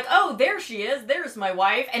he's all like, "Oh, there she is. There's my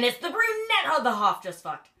wife, and it's the brunette the Hoff just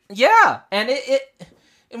fucked." Yeah, and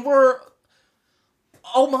and we're...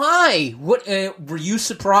 Oh my! What were you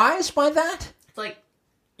surprised by that? It's like,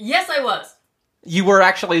 yes, I was. You were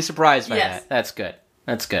actually surprised by Yes. that. That's good.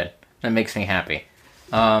 That's good. That makes me happy.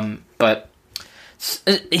 But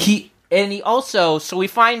he also... So we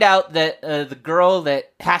find out that the girl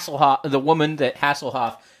that the woman that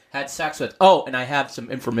Hasselhoff had sex with... Oh, and I have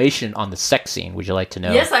some information on the sex scene. Would you like to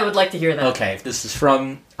know? Yes, I would like to hear that. Okay, this is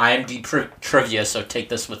from IMDb trivia, so take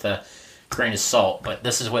this with a grain of salt. But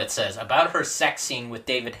this is what it says. About her sex scene with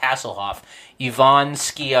David Hasselhoff, Yvonne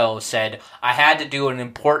Skio said, I had to do an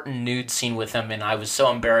important nude scene with him, and I was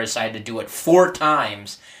so embarrassed I had to do it 4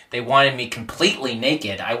 times. They wanted me completely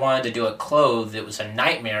naked. I wanted to do it clothed. It was a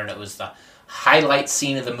nightmare, and it was the highlight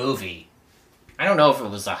scene of the movie. I don't know if it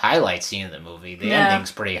was a highlight scene of the movie. The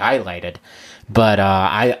ending's pretty highlighted, but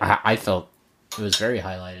I felt it was very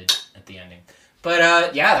highlighted at the ending.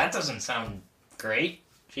 But yeah, that doesn't sound great.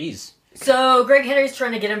 Jeez. So Greg Henry's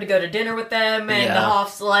trying to get him to go to dinner with them, and the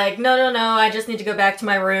Hoff's like, no, I just need to go back to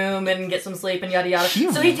my room and get some sleep and yada yada.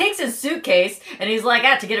 So he takes his suitcase, and he's like,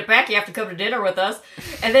 to get it back, you have to come to dinner with us.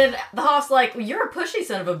 And then the Hoff's like, well, you're a pushy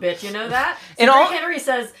son of a bitch, you know that? So Greg Henry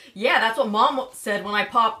says, yeah, that's what Mom said when I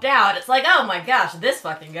popped out. It's like, oh my gosh, this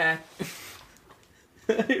fucking guy.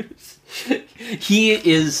 He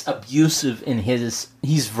is abusive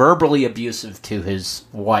he's verbally abusive to his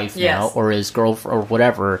wife now, or his girlfriend, or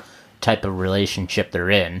whatever type of relationship they're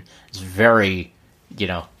in. It's very,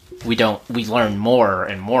 we learn more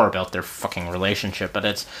and more about their fucking relationship,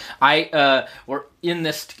 but we're in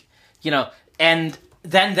this, and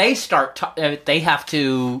then they start,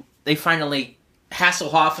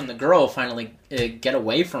 Hasselhoff and the girl finally get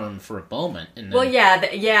away from him for a moment. And then,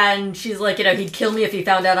 and she's like, he'd kill me if he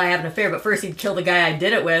found out I have an affair, but first he'd kill the guy I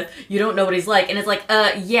did it with. You don't know what he's like. And it's like,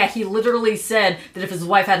 he literally said that if his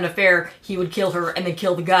wife had an affair, he would kill her and then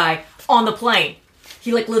kill the guy on the plane.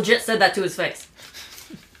 He, legit said that to his face.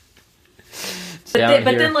 But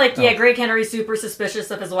then, Greg Henry's super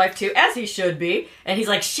suspicious of his wife, too, as he should be. And he's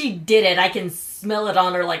like, she did it. I can smell it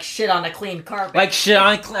on her like shit on a clean carpet.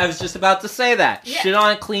 I was just about to say that. Yeah. Shit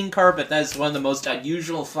on a clean carpet. That is one of the most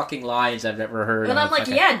unusual fucking lines I've ever heard. And I'm like,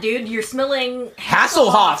 dude, you're smelling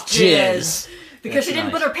Hasselhoff jizz. Because she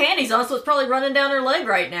didn't put her panties on, so it's probably running down her leg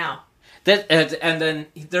right now. And then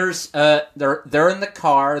there's they're in the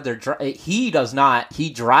car. He does not. He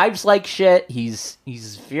drives like shit. He's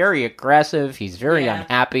very aggressive. He's very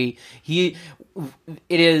unhappy. It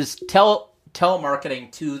is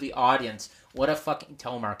telemarketing to the audience. What a fucking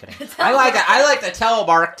telemarketing! I like the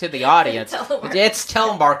telemark to the audience. It's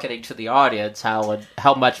telemarketing to the audience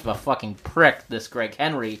how much of a fucking prick this Greg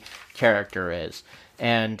Henry character is.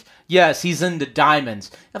 And yes, he's into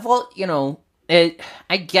diamonds. Well,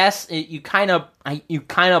 I guess you kind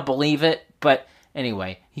of believe it, but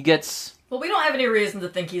anyway, he gets. Well, we don't have any reason to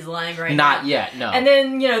think he's lying now. Not yet, no. And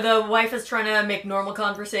then the wife is trying to make normal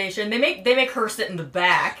conversation. They make her sit in the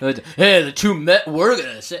back. Hey, the two men, we're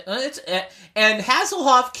gonna sit. And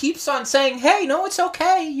Hasselhoff keeps on saying, "Hey, no, it's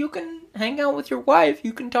okay. You can hang out with your wife.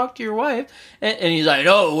 You can talk to your wife." And he's like,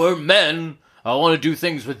 "No, we're men. I want to do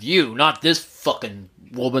things with you, not this fucking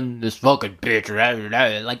woman, this fucking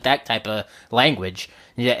bitch," like that type of language.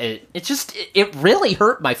 Yeah, it really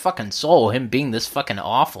hurt my fucking soul, him being this fucking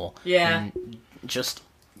awful. Yeah. And just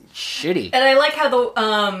shitty. And I like how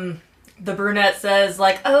the brunette says,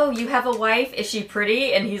 oh, you have a wife? Is she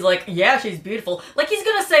pretty? And he's like, yeah, she's beautiful. Like, he's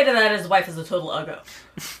gonna say to that his wife is a total uggo.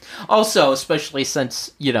 Also, especially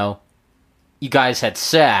since, you guys had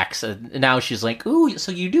sex, and now she's like, ooh,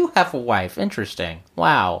 so you do have a wife. Interesting.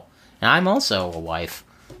 Wow. And I'm also a wife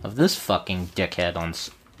of this fucking dickhead on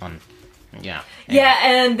yeah. Yeah,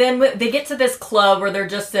 and then they get to this club where they're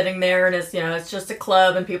just sitting there, and it's, it's just a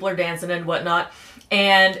club, and people are dancing and whatnot,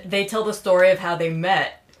 and they tell the story of how they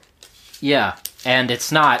met. Yeah, and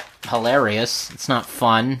it's not hilarious, it's not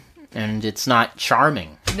fun, and it's not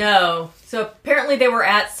charming. No. So apparently they were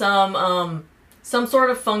at some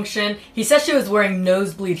sort of function. He said she was wearing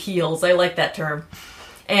nosebleed heels. I like that term.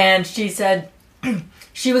 And she said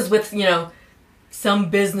she was with, some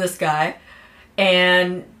business guy,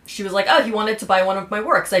 and she was like, oh, he wanted to buy one of my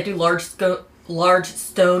works. I do large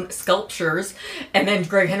stone sculptures. And then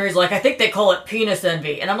Greg Henry's like, I think they call it penis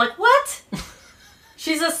envy. And I'm like, what?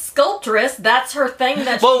 She's a sculptress. That's her thing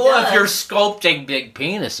that she does. Well, if you're sculpting big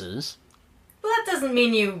penises. Well, that doesn't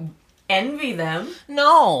mean you envy them.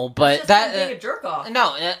 No, but that's just being a jerk off.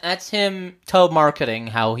 No, that's him telemarketing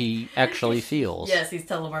how he actually feels. Yes, he's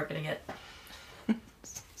telemarketing it.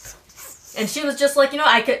 And she was just like,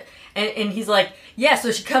 I could... And he's like, yeah,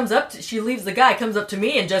 so she leaves the guy, comes up to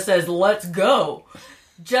me and just says, let's go.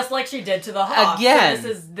 Just like she did to the Hawk. Again.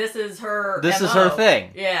 So this is her This MO. is her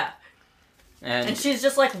thing. Yeah. And she's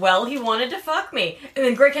just like, well, he wanted to fuck me. And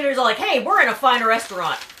then Greg Henry's all like, hey, we're in a fine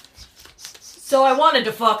restaurant. So I wanted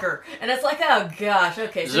to fuck her. And it's like, oh gosh,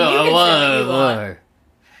 okay, so you can say what you want.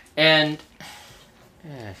 And,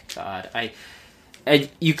 God,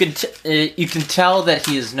 you can tell that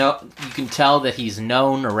he's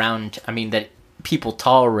known around. I mean, that people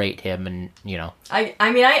tolerate him, and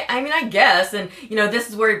I guess, and this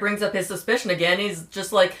is where he brings up his suspicion again. He's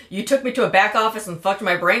just like, you took me to a back office and fucked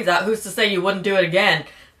my brains out. Who's to say you wouldn't do it again?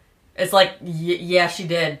 It's like, yeah, she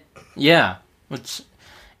did. Yeah,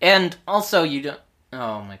 and also you don't.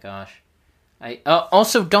 Oh my gosh, I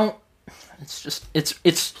also don't. It's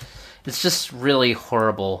just really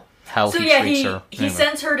horrible how he treats her. He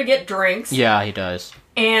sends her to get drinks. Yeah, he does.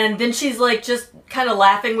 And then she's like just kind of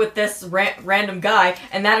laughing with this random guy,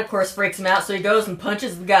 and that of course freaks him out, so he goes and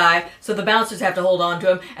punches the guy, so the bouncers have to hold on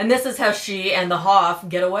to him, and this is how she and the Hoff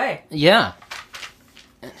get away. Yeah.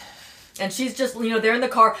 And she's just, they're in the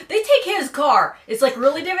car. They take his car. It's like,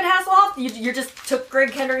 really, David Hasselhoff? You just took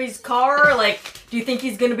Greg Henry's car? Like, do you think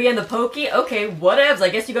he's going to be in the pokey? Okay, whatevs. I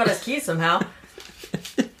guess you got his keys somehow.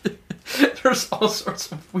 There's all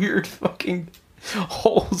sorts of weird fucking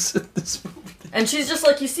holes in this movie. And she's just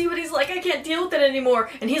like, you see what he's like? I can't deal with it anymore.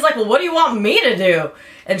 And he's like, well, what do you want me to do?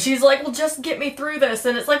 And she's like, well, just get me through this.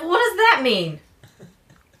 And it's like, what does that mean?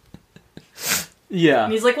 Yeah.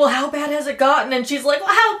 And he's like, well, how bad has it gotten? And she's like,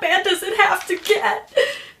 well, how bad does it have to get?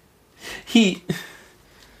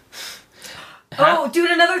 Oh,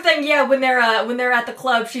 dude, another thing, yeah, when they're at the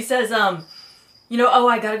club, she says, oh,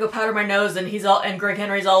 I gotta go powder my nose, and Greg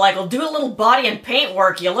Henry's all like, well, do a little body and paint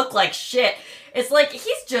work, you look like shit. It's like,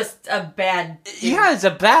 he's just a bad dude. Yeah, he's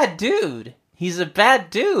a bad dude. He's a bad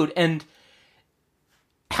dude, and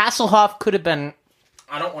Hasselhoff could have been,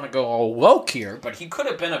 I don't want to go all woke here, but he could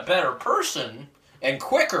have been a better person and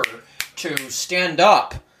quicker to stand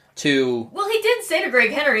up to... Well, he did say to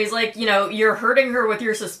Greg Henry, he's like, you're hurting her with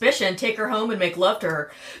your suspicion, take her home and make love to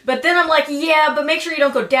her. But then I'm like, yeah, but make sure you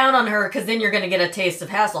don't go down on her, because then you're going to get a taste of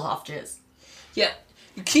Hasselhoff jizz. Yeah,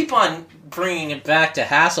 you keep on bringing it back to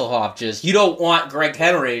Hasselhoff jizz. You don't want Greg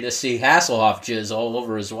Henry to see Hasselhoff jizz all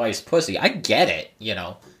over his wife's pussy. I get it,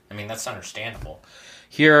 I mean, that's understandable.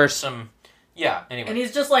 Here are some... Yeah, anyway. And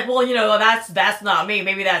he's just like, well, that's not me.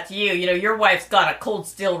 Maybe that's you. Your wife's got a cold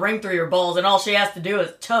steel ring through your balls, and all she has to do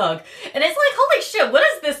is tug. And it's like, holy shit, what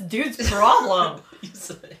is this dude's problem?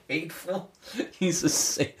 He's a hateful...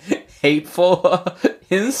 He's a hateful...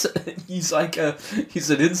 He's an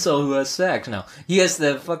incel who has sex. No, he has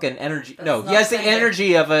the fucking energy... No, he has the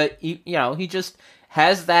energy of he just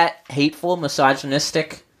has that hateful,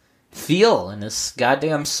 misogynistic feel in his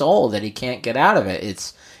goddamn soul that he can't get out of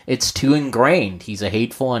it. It's too ingrained. He's a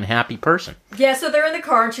hateful, unhappy person. Yeah, so they're in the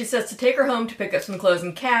car, and she says to take her home to pick up some clothes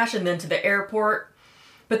and cash, and then to the airport.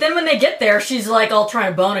 But then when they get there, she's like, I'll try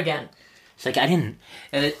and bone again. It's like, I didn't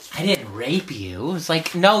rape you. It's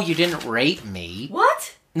like, no, you didn't rape me.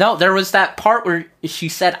 What? No, there was that part where she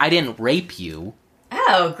said, I didn't rape you.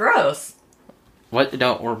 Oh, gross. What?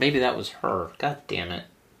 No, or maybe that was her. God damn it.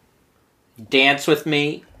 Dance with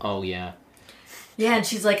me? Oh, yeah. Yeah, and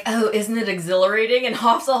she's like, oh, isn't it exhilarating? And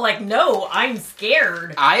Hoff's all like, no, I'm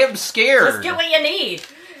scared. I am scared. Just get what you need.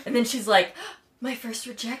 And then she's like, my first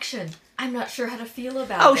rejection. I'm not sure how to feel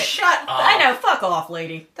about it. Oh, shut up. I know, fuck off,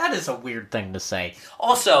 lady. That is a weird thing to say.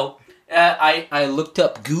 Also, I looked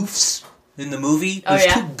up goofs in the movie. There's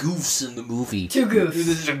two goofs in the movie. Two goofs.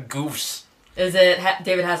 These are goofs. Is it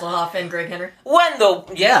David Hasselhoff and Greg Henry?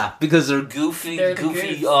 Yeah, because they're goofy,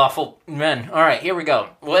 goofy, awful men. All right, here we go.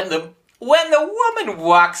 When the woman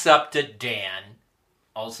walks up to Dan,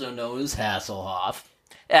 also known as Hasselhoff,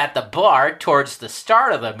 at the bar towards the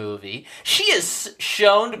start of the movie, she is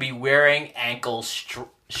shown to be wearing ankle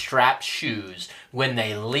strap shoes. When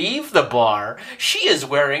they leave the bar, she is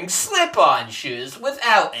wearing slip-on shoes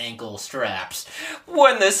without ankle straps.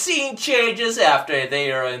 When the scene changes after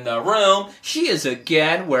they are in the room, she is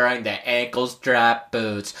again wearing the ankle strap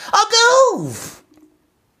boots. A goof!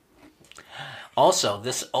 Also,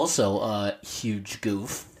 a huge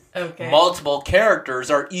goof. Okay. Multiple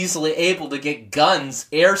characters are easily able to get guns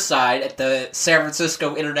airside at the San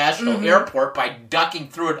Francisco International Airport by ducking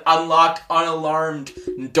through an unlocked,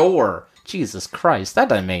 unalarmed door. Jesus Christ, that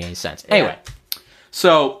doesn't make any sense. Yeah. Anyway,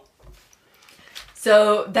 so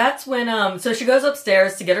that's when, so she goes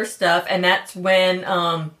upstairs to get her stuff, and that's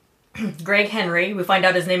when Greg Henry, we find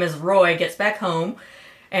out his name is Roy, gets back home,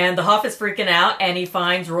 and the Hoff is freaking out, and he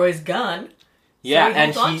finds Roy's gun. Yeah, so he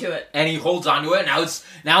holds onto it. And he holds onto it.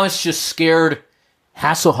 Now it's just scared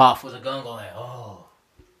Hasselhoff with a gun going, oh.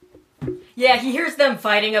 Yeah, he hears them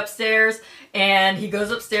fighting upstairs, and he goes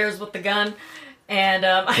upstairs with the gun, and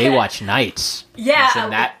Baywatch Nights. Yeah, he's in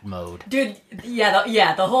that mode, dude.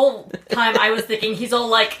 Yeah, the whole time I was thinking he's all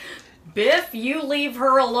like, Biff, you leave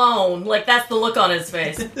her alone. Like, that's the look on his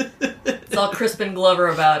face. It's all Crispin Glover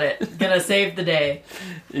about it. Gonna save the day.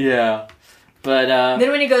 Yeah. But,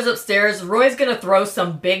 then when he goes upstairs, Roy's gonna throw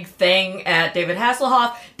some big thing at David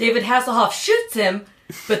Hasselhoff. David Hasselhoff shoots him,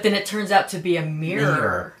 but then it turns out to be a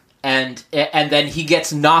mirror. And then he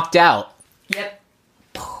gets knocked out. Yep.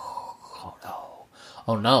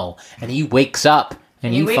 Oh no. And he wakes up.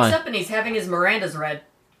 And he wakes up and he's having his Miranda's read.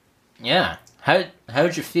 Yeah.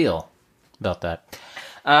 How'd you feel about that?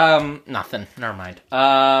 Nothing. Never mind.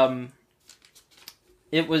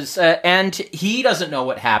 It was, and he doesn't know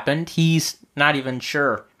what happened. He's not even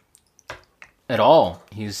sure at all.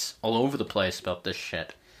 He's all over the place about this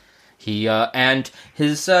shit. And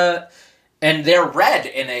they're read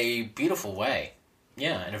in a beautiful way.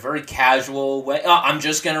 Yeah, in a very casual way. Oh, I'm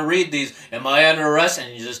just gonna read these. Am I under arrest?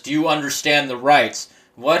 And do you understand the rights?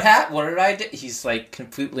 What did I do? He's like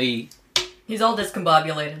completely... He's all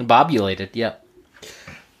discombobulated. Bobulated, yep.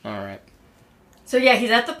 Alright. So yeah,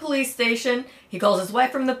 he's at the police station. He calls his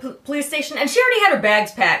wife from the police station, and she already had her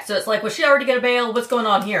bags packed. So it's like, was she already going to bail? What's going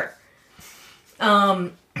on here?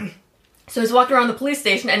 So he's walking around the police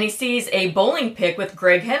station, and he sees a bowling pin with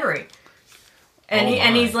Greg Henry.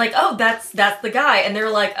 And he's like, oh, that's the guy. And they're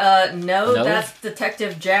like, no, that's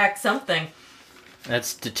Detective Jack something.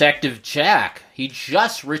 That's Detective Jack. He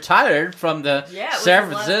just retired from the San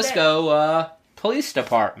Francisco police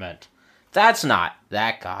department. That's not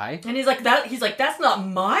that guy. And he's like, that's not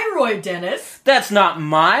my Roy Dennis. That's not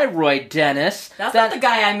my Roy Dennis. That's not the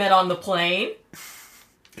guy I met on the plane.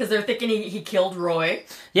 Because they're thinking he killed Roy.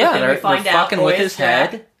 Yeah, they're fucking with his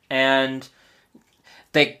head, and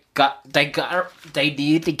they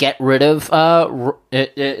need to get rid of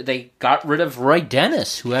they got rid of Roy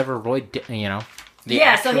Dennis, whoever Roy,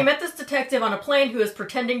 So he met this detective on a plane who is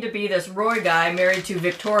pretending to be this Roy guy married to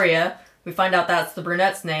Victoria. We find out that's the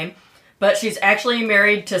brunette's name. But she's actually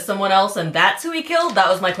married to someone else, and that's who he killed? That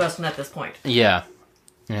was my question at this point. Yeah.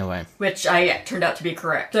 Anyway. Which turned out to be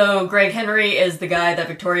correct. So Greg Henry is the guy that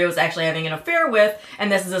Victoria was actually having an affair with,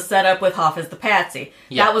 and this is a setup with Hoff as the patsy.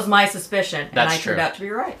 Yeah. That was my suspicion, and I turned out to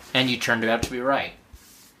be right. And you turned out to be right.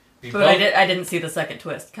 But I didn't see the second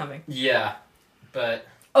twist coming. Yeah, but...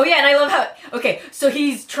 Oh yeah, and I love how... Okay, so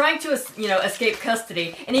he's trying to, escape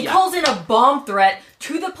custody, and he calls in a bomb threat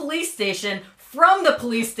to the police station from the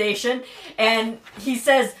police station, and he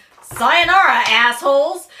says, "Sayonara,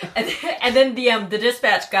 assholes!" And then the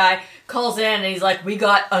dispatch guy calls in, and he's like, "We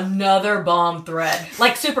got another bomb threat."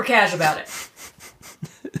 Like, super cash about it.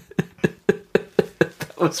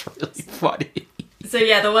 That was really funny. So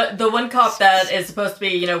yeah, the one cop that is supposed to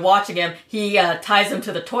be, watching him, he ties him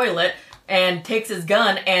to the toilet and takes his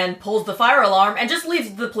gun and pulls the fire alarm and just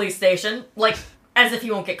leaves the police station, like, as if he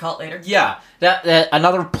won't get caught later. Yeah, that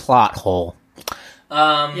another plot hole.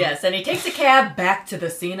 Yes, and he takes a cab back to the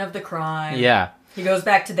scene of the crime. Yeah. He goes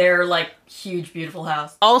back to their, huge, beautiful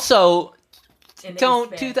house. Also,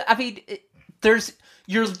 don't do that. I mean,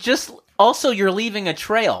 you're leaving a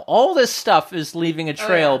trail. All this stuff is leaving a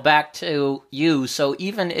trail back to you, so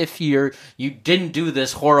even if you didn't do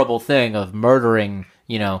this horrible thing of murdering,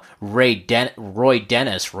 Roy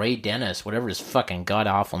Dennis, whatever his fucking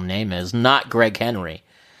god-awful name is, not Greg Henry,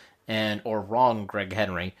 or wrong Greg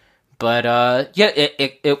Henry. But,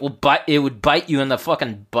 it would bite you in the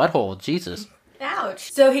fucking butthole. Jesus.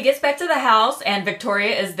 Ouch. So he gets back to the house, and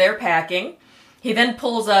Victoria is there packing. He then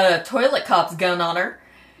pulls a toilet cop's gun on her,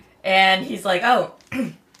 and he's like, "Oh,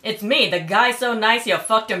 it's me, the guy so nice you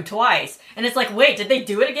fucked him twice." And it's like, wait, did they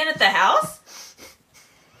do it again at the house?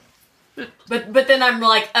 But then I'm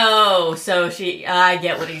like, oh, so I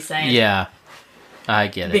get what he's saying. Yeah, I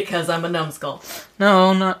get it. Because I'm a numbskull.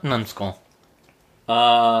 No, not numbskull.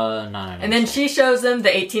 And then she shows him the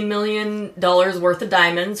 $18 million worth of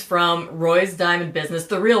diamonds from Roy's diamond business,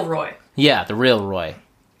 the real Roy. Yeah, the real Roy.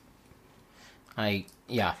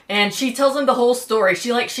 And she tells him the whole story.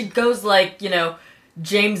 She goes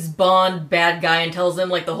James Bond bad guy and tells him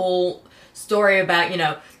the whole story about,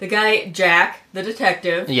 the guy, Jack, the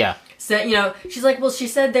detective. Yeah. Said, she's like, well, she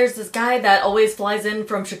said there's this guy that always flies in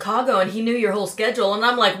from Chicago and he knew your whole schedule. And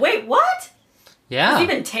I'm like, wait, what? Yeah. Has he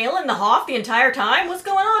been tailing the Hoff the entire time? What's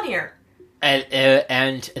going on here?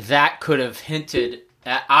 And that could have hinted...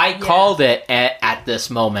 I called it at this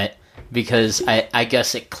moment because I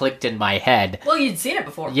guess it clicked in my head. Well, you'd seen it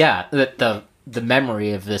before. Yeah, the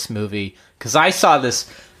memory of this movie. Because I saw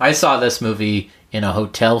this movie in a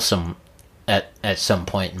hotel at some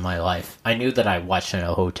point in my life. I knew that I watched it in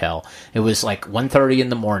a hotel. It was 1:30 in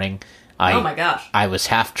the morning. Oh my gosh. I was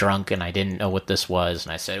half drunk and I didn't know what this was.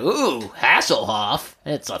 And I said, ooh, Hasselhoff.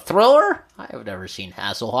 It's a thriller? I've never seen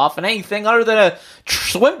Hasselhoff in anything other than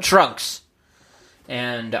swim trunks.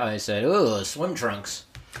 And I said, ooh, swim trunks.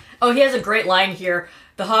 Oh, he has a great line here.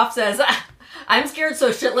 The Hoff says, "I'm scared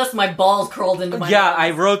so shitless my balls crawled into my lungs."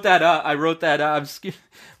 I wrote that up. I'm scared.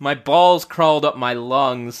 My balls crawled up my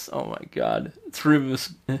lungs. Oh my god. Through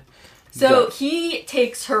this... So he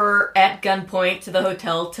takes her at gunpoint to the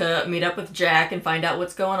hotel to meet up with Jack and find out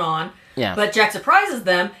what's going on. Yeah. But Jack surprises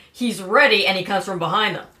them. He's ready, and he comes from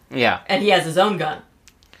behind them. Yeah. And he has his own gun.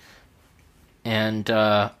 And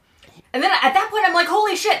then at that point, I'm like,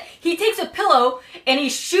 holy shit. He takes a pillow, and he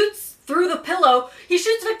shoots through the pillow, he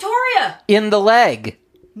shoots Victoria in the leg.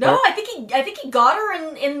 No, I think he got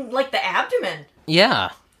her in like the abdomen. Yeah.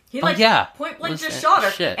 He point blank just shot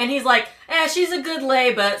her. Shit. And he's like, she's a good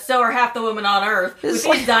lay, but so are half the women on Earth. With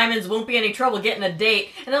these diamonds, won't be any trouble getting a date.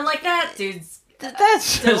 And I'm like, that dude's that's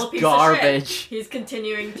still just a piece garbage. Of shit. He's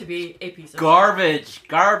continuing to be a piece of shit.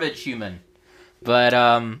 Garbage human. But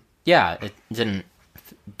it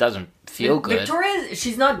doesn't feel good. Victoria,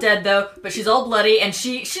 she's not dead though, but she's all bloody, and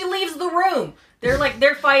she leaves the room.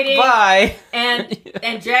 They're fighting. Bye. And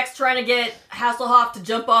Jack's trying to get Hasselhoff to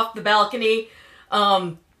jump off the balcony,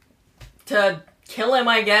 to kill him,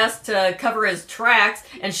 I guess, to cover his tracks,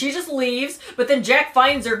 and she just leaves, but then Jack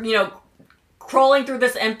finds her, crawling through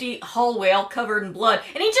this empty hallway all covered in blood,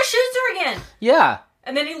 and he just shoots her again. Yeah.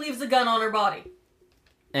 And then he leaves the gun on her body.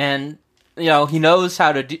 And, he knows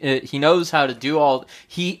how to do all,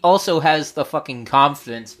 he also has the fucking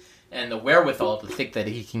confidence and the wherewithal to think that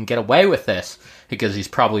he can get away with this, because he's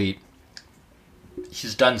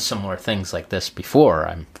done similar things like this before,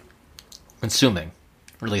 I'm assuming.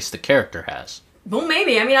 Or at least the character has. Well,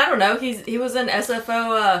 maybe. I mean, I don't know. He was an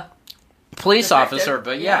SFO police detective. officer,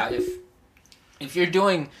 but yeah, if you're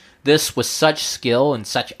doing this with such skill and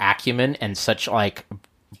such acumen and such like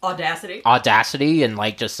audacity and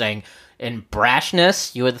like just saying and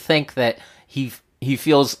brashness, you would think that he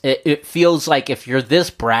feels it feels like if you're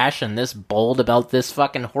this brash and this bold about this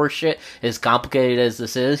fucking horseshit, as complicated as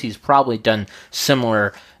this is, he's probably done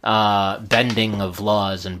similar bending of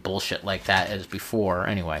laws and bullshit like that as before.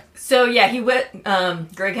 Anyway, so yeah,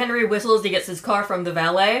 Greg Henry whistles. He gets his car from the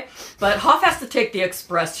valet, but Hoff has to take the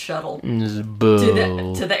express shuttle to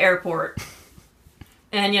the airport,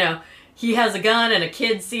 and he has a gun, and a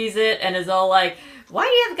kid sees it and is all like, why do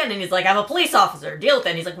you have a gun? And he's like, I'm a police officer. Deal with it.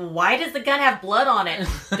 And he's like, well, why does the gun have blood on it?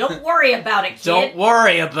 Don't worry about it, kid. Don't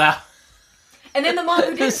worry about it. And then the mom,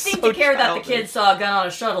 who didn't seem to care that the kid saw a gun on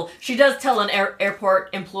a shuttle, she does tell an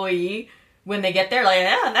airport employee when they get there, like,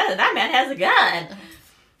 that man has a gun.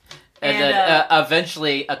 And then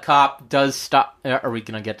eventually a cop does stop. Are we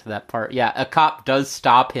going to get to that part? Yeah, a cop does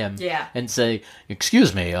stop him and say,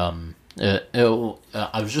 excuse me, I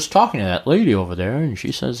was just talking to that lady over there, and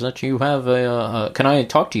she says that you have can I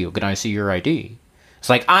talk to you? Can I see your ID? It's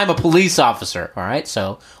like, I'm a police officer, all right?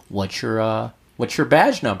 So what's your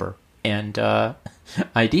badge number and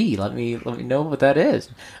ID? Let me know what that is.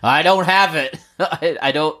 I don't have it.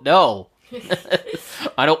 I don't know.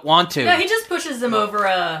 I don't want to. No, he just pushes him over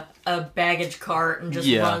a baggage cart and just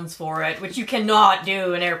runs for it, which you cannot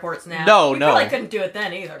do in airports now. No. You probably couldn't do it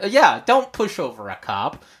then either. Yeah, don't push over a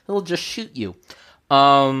cop. He'll just shoot you.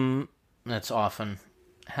 That's what often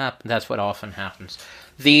happens.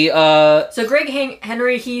 So Greg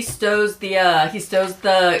Henry, he stows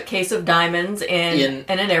the case of diamonds in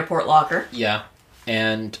an airport locker. Yeah,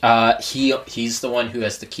 and he's the one who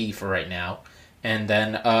has the key for right now. And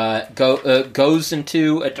then goes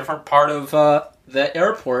into a different part of the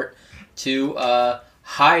airport to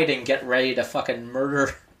hide and get ready to fucking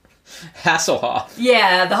murder Hasselhoff.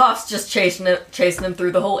 Yeah, the Hoff's just chasing him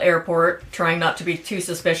through the whole airport, trying not to be too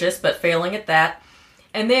suspicious, but failing at that.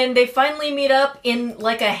 And then they finally meet up in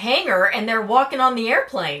like a hangar, and they're walking on the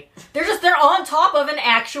airplane. They're on top of an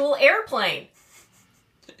actual airplane.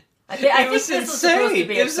 I think this was supposed to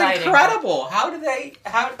be exciting. It was incredible. How do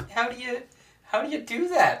you do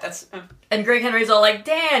that? And Greg Henry's all like,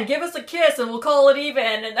 Dan, give us a kiss and we'll call it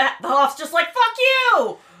even. And the Hoff's just like, fuck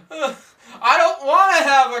you! I don't want to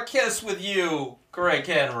have a kiss with you, Greg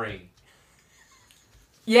Henry.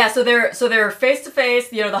 Yeah, so they're face to face.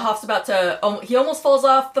 The Hoff's about to. He almost falls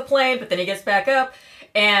off the plane, but then he gets back up,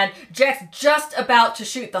 and Jack's just about to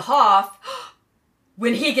shoot the Hoff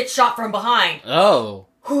when he gets shot from behind. Oh,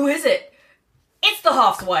 who is it? It's the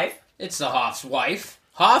Hoff's wife. It's the Hoff's wife.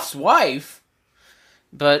 Hoff's wife.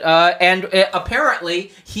 But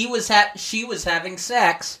apparently she was having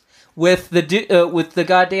sex with the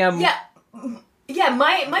goddamn. Yeah. Yeah,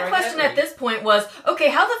 my question at this point was, okay,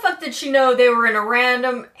 how the fuck did she know they were in a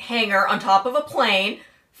random hangar on top of a plane?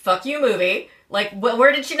 Fuck you, movie. Like,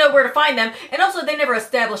 where did she know where to find them? And also, they never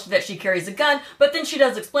established that she carries a gun, but then she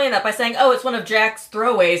does explain that by saying, oh, it's one of Jack's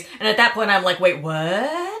throwaways. And at that point, I'm like, wait,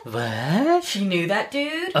 what? What? She knew that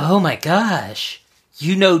dude? Oh my gosh.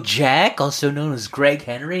 You know Jack, also known as Greg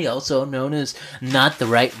Henry, also known as Not the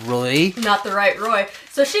Right Roy? Not the Right Roy.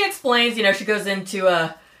 So she explains, she goes into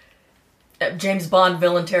James Bond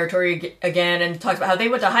villain territory again and talks about how they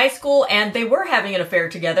went to high school and they were having an affair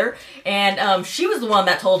together. And she was the one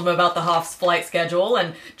that told him about the Hoff's flight schedule,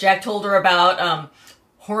 and Jack told her about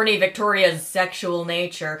horny Victoria's sexual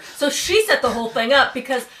nature. So she set the whole thing up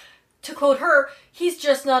because to quote her, he's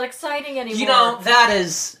just not exciting anymore. You know, that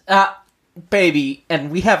is, baby,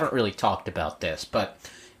 and we haven't really talked about this, but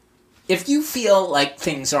if you feel like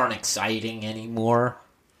things aren't exciting anymore,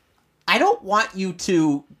 I don't want you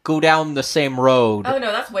to go down the same road. Oh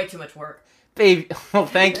no, that's way too much work. Baby, well,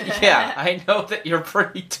 thank you. Yeah, I know that you're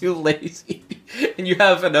pretty too lazy, and you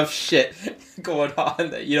have enough shit going on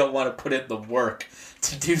that you don't want to put in the work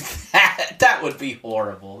to do that. That would be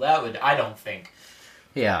horrible. I don't think.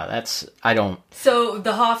 Yeah, I don't. So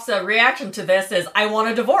the Hoff's reaction to this is, I want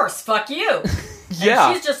a divorce, fuck you. Yeah.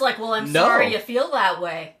 And she's just like, well, I'm sorry you feel that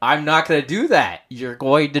way. I'm not going to do that. You're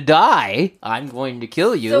going to die. I'm going to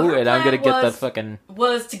kill you, So and I'm going to get the fucking...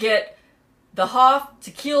 was to get the Hoff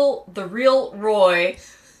to kill the real Roy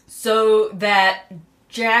so that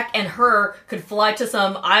Jack and her could fly to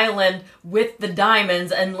some island with the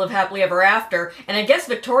diamonds and live happily ever after. And I guess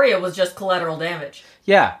Victoria was just collateral damage.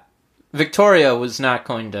 Yeah. Victoria was not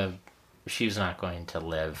going to... She was not going to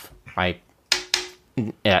live.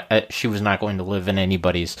 She was not going to live in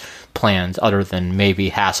anybody's plans other than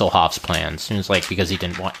maybe Hasselhoff's plans. It was like, because he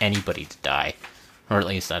didn't want anybody to die. Or at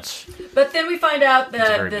least that's... But then we find out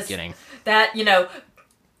that beginning. That, you know,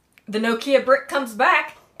 the Nokia brick comes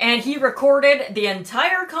back, and he recorded the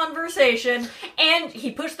entire conversation, and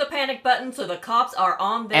he pushed the panic button so the cops are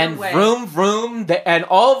on their way. And vroom, and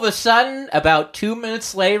all of a sudden, about 2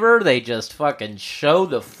 minutes later, they just fucking show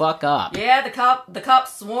the fuck up. Yeah, the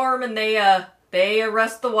cops swarm, and they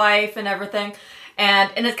arrest the wife and everything.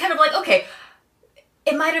 And it's kind of like, okay,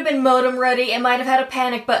 it might have been modem ready, it might have had a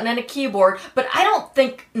panic button and a keyboard, but I don't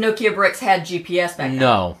think Nokia bricks had GPS back then.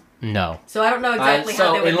 No. So I don't know exactly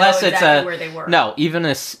how they would know exactly where they were. No, even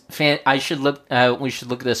this I should look. We should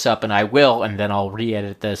look this up, and I will, and then I'll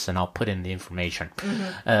re-edit this, and I'll put in the information.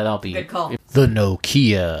 Mm-hmm. That'll be good call. The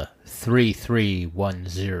Nokia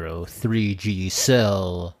 3310 3G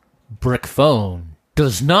cell brick phone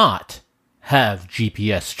does not have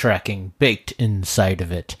GPS tracking baked inside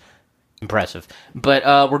of it. Impressive. But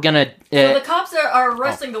we're gonna... so the cops are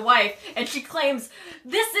arresting the wife, and she claims,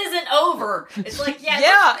 this isn't over. It's like,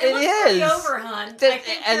 it looks pretty over, hon. I think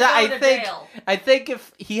you're going to jail. I think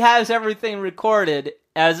if he has everything recorded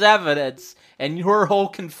as evidence, and your whole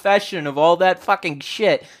confession of all that fucking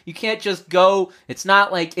shit, you can't just go... It's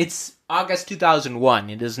not like... It's August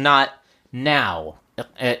 2001. It is not now.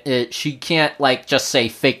 She can't, like, just say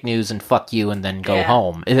fake news and fuck you and then go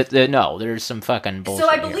home. No, there's some fucking bullshit. So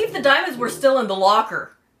I believe the diamonds were still in the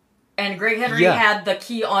locker, and Greg Henry had the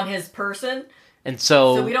key on his person. And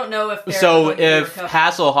so we don't know if they're if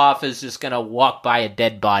Hasselhoff is just gonna walk by a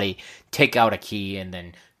dead body, take out a key, and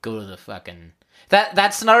then go to the fucking...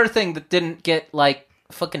 That's another thing that didn't get, like,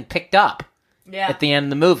 fucking picked up at the end of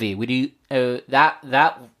the movie.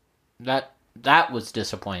 That was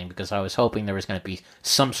disappointing because I was hoping there was going to be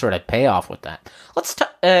some sort of payoff with that.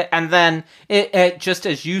 And then, just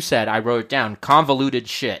as you said, I wrote down convoluted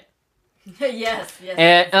shit. yes.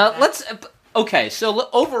 Okay, so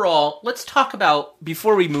overall, let's talk about,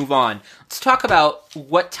 before we move on, let's talk about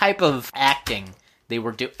what type of acting they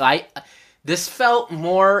were doing. This felt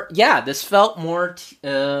more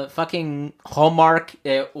fucking Hallmark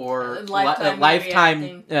or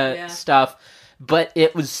Lifetime stuff. But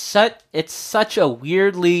it's such a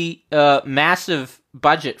weirdly massive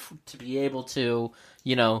budget to be able to,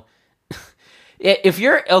 you know, if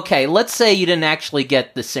you're, okay, let's say you didn't actually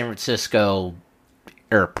get the San Francisco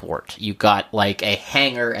airport. You got like a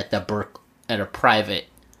hangar at a private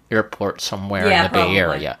airport somewhere in the Bay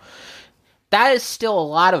Area. That is still a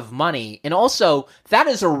lot of money, and also that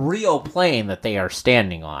is a real plane that they are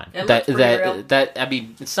standing on. That I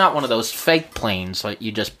mean, it's not one of those fake planes that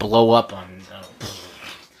you just blow up on,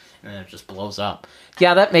 and it just blows up.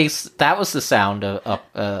 Yeah, that was the sound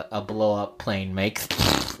a blow up plane makes.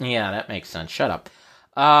 Yeah, that makes sense. Shut up.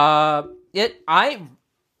 I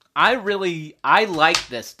like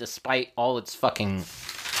this despite all its fucking.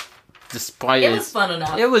 It was fun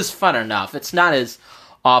enough. It was fun enough. It's not as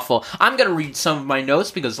awful. I'm going to read some of my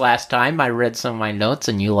notes because last time I read some of my notes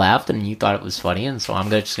and you laughed and you thought it was funny, and so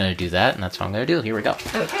I'm just going to do that, and that's what I'm going to do. Here we go.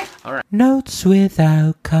 Okay. All right. Notes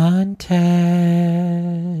without context.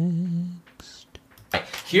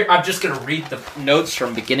 Here, I'm just going to read the notes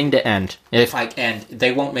from beginning to end. And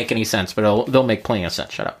they won't make any sense, but they'll make plenty of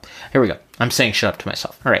sense. Shut up. Here we go. I'm saying shut up to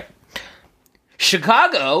myself. All right.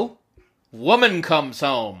 Chicago. Woman comes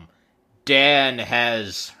home. Dan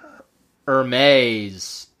has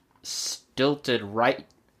Hermes stilted right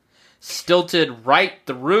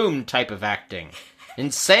the room type of acting.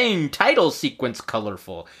 Insane title sequence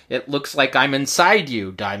colorful. It looks like I'm inside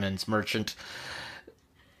you, Diamonds Merchant.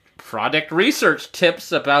 Product research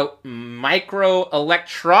tips about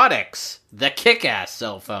microelectronics. The kick-ass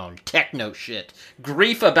cell phone. Techno shit.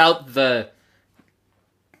 Grief about the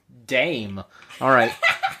dame. All right.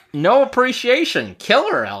 No appreciation.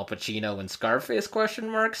 Killer Al Pacino and Scarface ?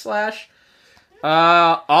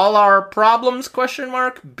 All our problems ?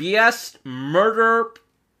 BS murder.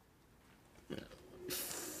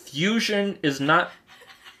 Fusion is not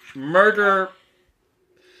murder.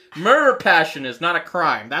 Murder passion is not a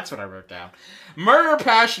crime. That's what I wrote down. Murder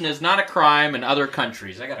passion is not a crime in other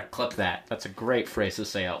countries. I gotta clip that. That's a great phrase to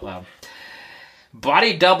say out loud.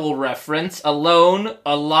 Body double reference. Alone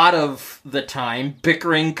a lot of the time.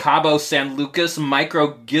 Bickering Cabo San Lucas.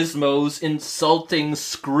 Micro gizmos. Insulting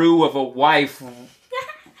screw of a wife.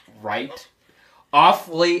 Right?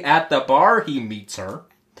 Awfully at the bar he meets her.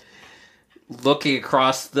 Looking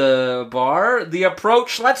across the bar, the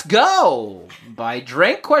approach, let's go! Buy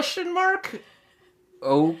drink, ?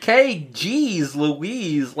 Okay, geez,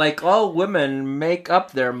 Louise, like all women make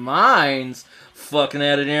up their minds. Fucking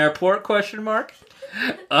at an airport, ?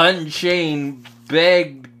 Unchained,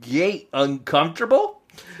 begged, gate, uncomfortable?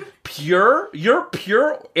 You're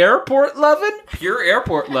pure airport loving? Pure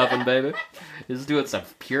airport loving, baby. He's doing some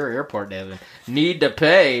pure airport loving. Need to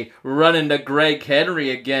pay. Run into Greg Henry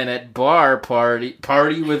again at bar party.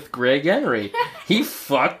 Party with Greg Henry. He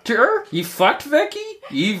fucked her? He fucked Vicky?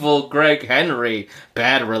 Evil Greg Henry.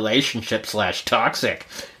 Bad relationship / toxic.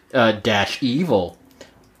 Dash evil.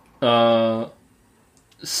 South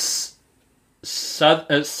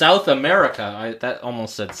America. That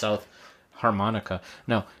almost said South Harmonica.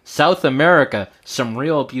 No. South America. Some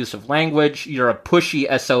real abusive language. You're a pushy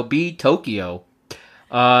SOB. Tokyo.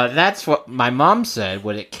 That's what my mom said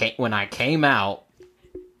when I came out.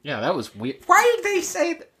 Yeah, that was weird. Why did they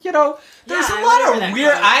say that? You know, there's a lot of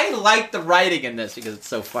weird... I like the writing in this because it's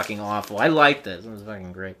so fucking awful. I like this. It was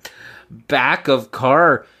fucking great. Back of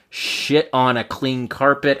car. Shit on a clean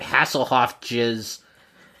carpet. Hasselhoff jizz.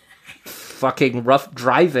 Fucking rough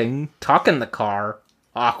driving. Talk in the car.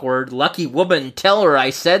 Awkward. Lucky woman. Tell her I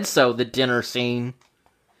said so. The dinner scene.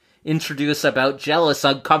 Introduce about jealous,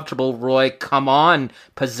 uncomfortable Roy. Come on.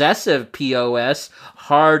 Possessive POS.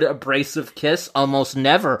 Hard, abrasive kiss. Almost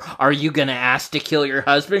never. Are you gonna ask to kill your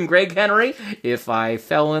husband, Greg Henry? If I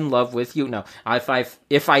fell in love with you. No.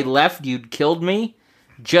 If I left, you'd killed me.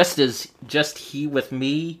 Just he with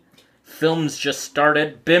me. Films just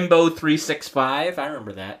started. Bimbo 365. I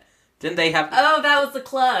remember that. Didn't they have... Oh, that was the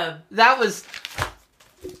club. That was...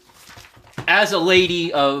 As a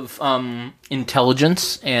lady of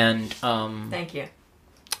intelligence and thank you,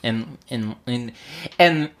 and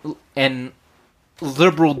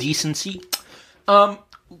liberal decency,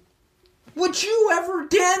 would you ever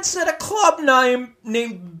dance at a club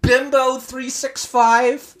named Bimbo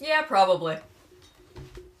 365? Yeah, probably.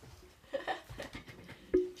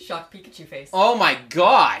 Shocked Pikachu face. Oh my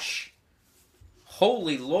gosh!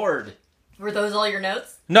 Holy Lord! Were those all your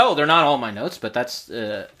notes? No, they're not all my notes, but that's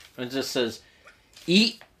it just says,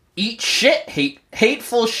 eat shit,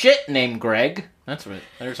 hateful shit named Greg. That's what,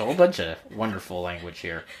 there's a whole bunch of wonderful language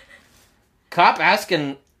here. Cop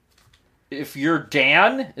asking if you're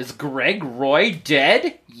Dan, is Greg Roy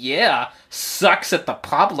dead? Yeah. Sucks at the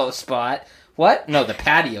Pablo spot. What? No, the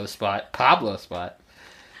patio spot. Pablo spot.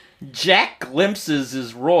 Jack glimpses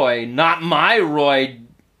is Roy, not my Roy.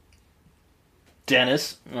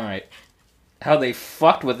 Dennis. Alright. How they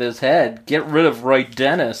fucked with his head. Get rid of Roy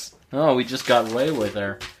Dennis. Oh, we just got Roy with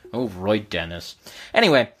her. Oh, Roy Dennis.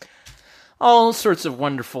 Anyway, all sorts of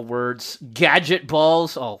wonderful words. Gadget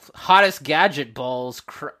balls. Oh, hottest gadget balls.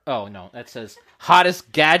 Oh, no, that says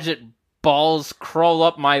hottest gadget balls crawl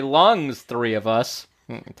up my lungs, three of us.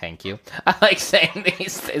 Thank you. I like saying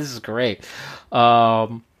these. This is great.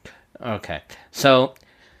 Okay, so...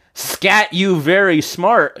 Scat you very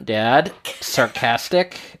smart, Dad.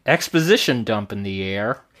 Sarcastic. Exposition dump in the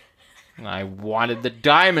air. I wanted the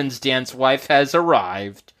diamonds dance wife has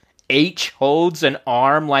arrived. H holds an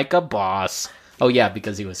arm like a boss. Oh yeah,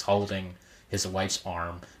 because he was holding his wife's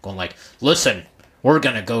arm. Going like, listen, we're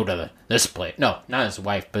gonna go to this place. No, not his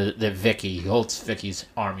wife, but the Vicky. He holds Vicky's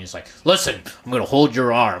arm. He's like, listen, I'm gonna hold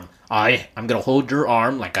your arm. I'm gonna hold your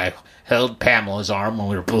arm like I held Pamela's arm when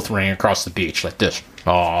we were both running across the beach like this.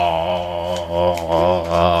 Oh,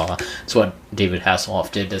 that's what David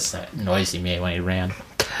Hasselhoff did. That's that noise he made when he ran.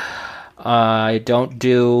 I don't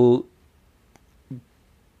do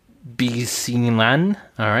BC-lan.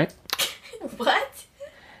 All right. What?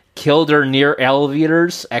 Killed her near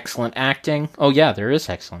elevators. Excellent acting. Oh yeah, there is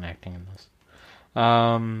excellent acting in this.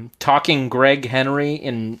 Talking Greg Henry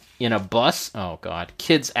in a bus. Oh god,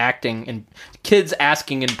 kids asking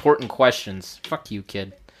important questions. Fuck you,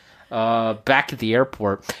 kid. back at the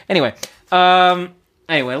airport. Anyway,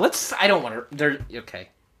 let's. I don't want to. There. Okay.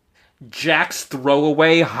 Jack's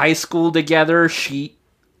throwaway high school together. She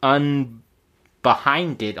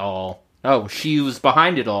behind it all. Oh, she was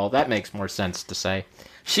behind it all. That makes more sense to say.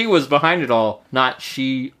 She was behind it all, not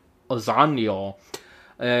she was on the all.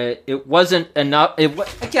 It wasn't enough.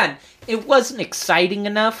 It wasn't exciting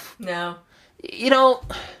enough. No.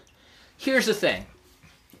 Here's the thing.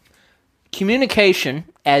 Communication,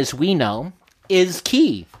 as we know, is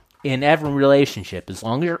key in every relationship. As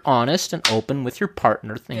long as you're honest and open with your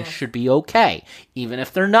partner, things should be okay. Even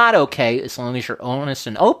if they're not okay, as long as you're honest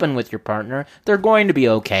and open with your partner, they're going to be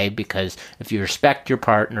okay, because if you respect your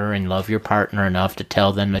partner and love your partner enough to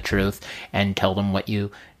tell them the truth and tell them what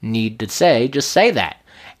you need to say, just say that.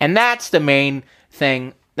 And that's the main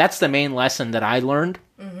thing. That's the main lesson that I learned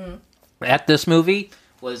at this movie,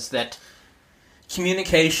 was that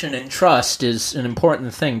communication and trust is an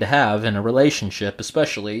important thing to have in a relationship,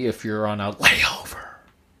 especially if you're on a layover.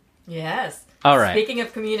 Yes. All right. Speaking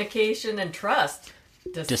of communication and trust,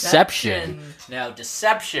 Deception. Now,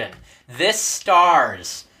 Deception. This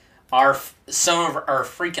stars some of our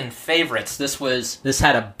freaking favorites. This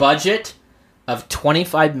had a budget of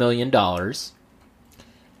 $25 million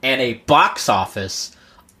and a box office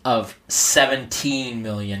of $17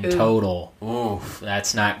 million total. Oof,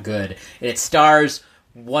 that's not good. It stars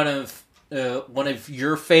one of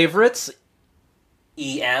your favorites,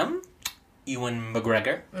 Ewan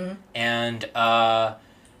McGregor, and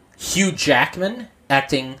Hugh Jackman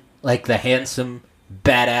acting like the handsome,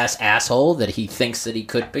 badass asshole that he thinks that he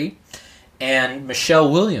could be, and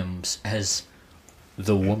Michelle Williams as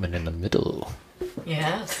the woman in the middle.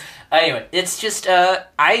 Yes. Anyway, it's just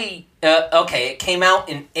okay. It came out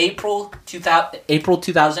in April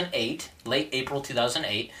 2008, late April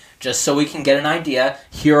 2008. Just so we can get an idea,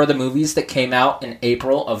 here are the movies that came out in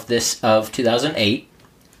April of 2008.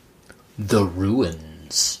 The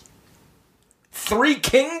Ruins, Three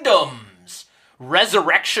Kingdoms,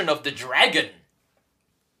 Resurrection of the Dragon,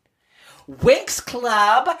 Winx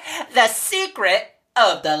Club, The Secret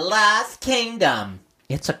of the Lost Kingdom.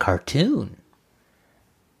 It's a cartoon.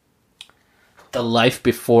 The Life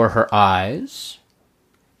Before Her Eyes,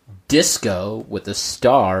 Disco with a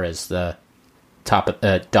star as the top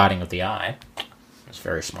dotting of the eye. That's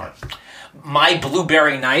very smart. My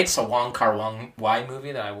Blueberry Nights, a Wong Kar-wai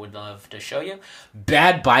movie that I would love to show you.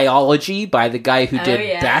 Bad Biology by the guy who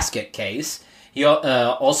did Basket Case. He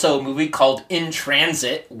also a movie called In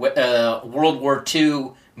Transit, World War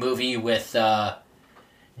II movie with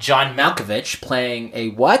John Malkovich playing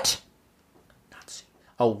a what? Nazi.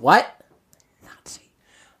 A what?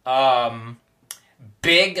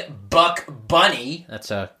 Big Buck Bunny. That's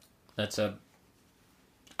a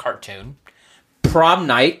cartoon. Prom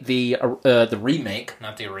Night, the remake,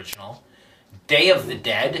 not the original. Day of the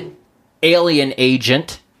Dead. Alien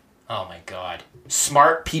Agent. Oh my god.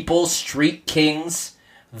 Smart People, Street Kings.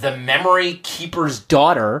 The Memory Keeper's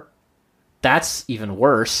Daughter. That's even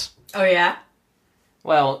worse. Oh yeah.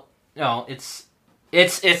 Well, no, it's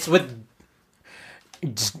with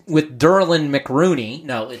Derlin McRooney.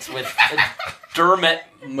 No, it's with Dermot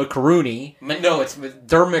McRooney. No, it's with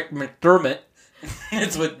Dermot McDermott.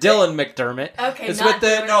 It's with Dylan McDermott. Okay, it's not with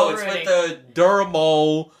Dermot it's with the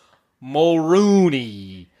Dermo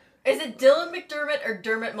Mulrooney. Is it Dylan McDermott or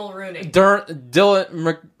Dermot Mulrooney?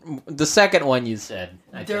 The second one you said.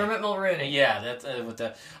 Dermot Mulrooney. Yeah, that's with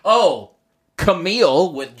the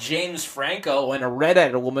Camille with James Franco and a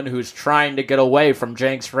redheaded woman who's trying to get away from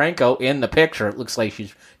James Franco in the picture. It looks like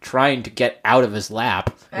she's trying to get out of his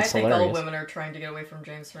lap. I think hilarious. all women are trying to get away from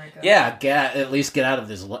James Franco. Yeah, at least get out of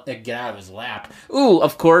his lap. Ooh,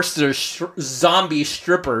 of course, there's zombie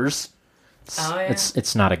strippers. Oh yeah.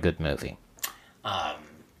 It's not a good movie.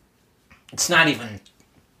 It's not even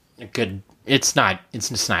good. It's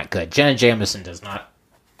just not good. Jenna Jameson she's not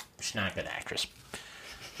a good actress.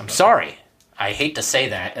 I'm sorry. I hate to say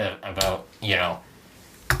that about,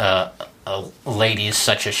 ladies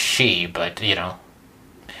such as she, but,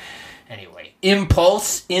 Anyway.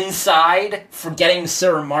 Impulse, Inside, Forgetting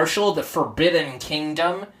Sarah Marshall, The Forbidden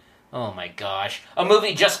Kingdom. Oh my gosh. A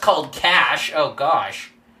movie just called Cash. Oh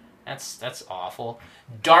gosh. That's awful.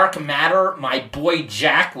 Dark Matter, My Boy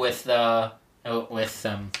Jack with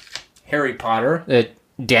Harry Potter.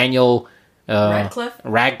 Daniel Radcliffe.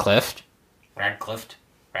 Ratcliffe.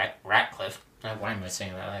 Why am I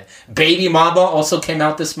saying that? Baby Mama also came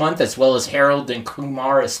out this month, as well as Harold and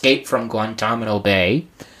Kumar Escape from Guantanamo Bay.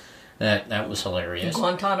 That was hilarious.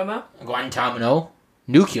 Guantanamo.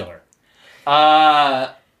 Nuclear.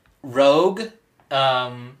 Rogue.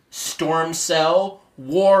 Storm Cell.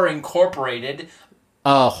 War Incorporated.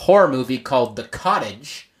 a horror movie called The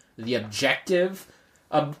Cottage, The Objective.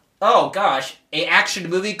 A action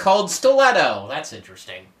movie called Stiletto. That's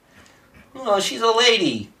interesting. Oh, she's a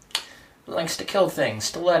lady who likes to kill things.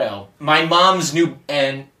 Stiletto. My Mom's New...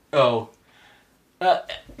 And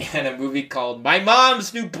a movie called My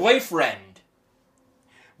Mom's New Boyfriend,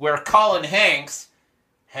 where Colin Hanks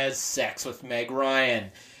has sex with Meg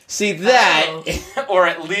Ryan. See that, or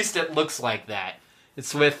at least it looks like that.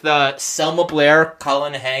 It's with Selma Blair,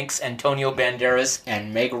 Colin Hanks, Antonio Banderas,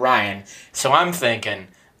 and Meg Ryan. So I'm thinking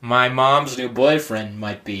My Mom's New Boyfriend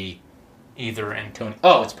might be either Antonio...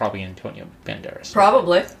 Oh, it's probably Antonio Banderas.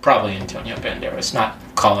 Probably. Probably Antonio Banderas, not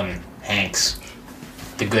Colin Hanks.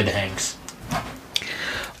 The good Hanks.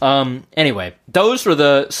 Anyway, those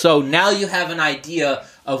were so now you have an idea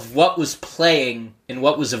of what was playing and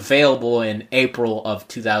what was available in April of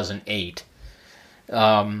 2008.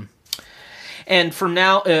 And from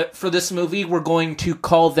now, for this movie, we're going to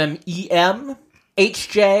call them EM,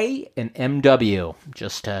 HJ, and MW,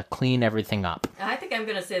 just to clean everything up. I think I'm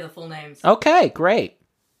going to say the full names. Okay, great.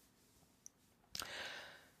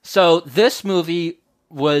 So this movie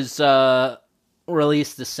was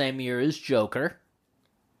released the same year as Joker.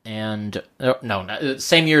 And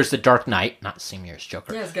same year as The Dark Knight, not same year as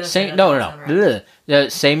Joker. Yeah, I was gonna say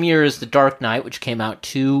right. Same year as The Dark Knight, which came out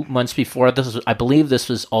 2 months before. I believe this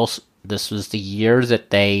was the year that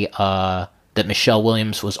that Michelle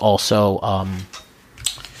Williams was also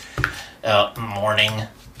mourning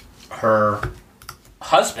her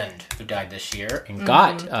husband who died this year and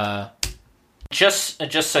got just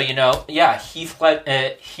so you know, Heath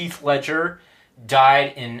Ledger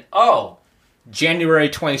died in January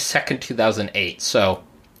 22nd, 2008. So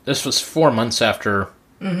this was 4 months after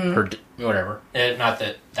her, whatever. Not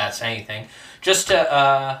that that's anything. Just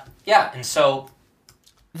to, and so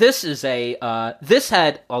this is this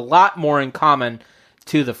had a lot more in common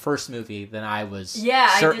to the first movie than I was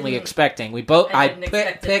certainly expecting. I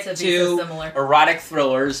picked two erotic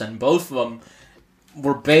thrillers, and both of them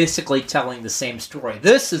were basically telling the same story.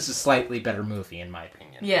 This is a slightly better movie, in my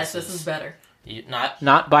opinion. Yes, this is better.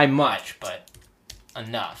 Not by much, but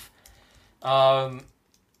enough.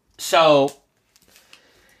 So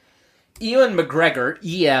Ewan McGregor,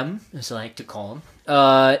 EM, as I like to call him,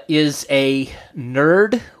 is a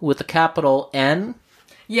nerd with a capital N.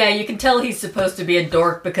 Yeah, you can tell he's supposed to be a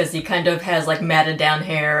dork because he kind of has like matted down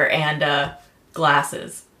hair and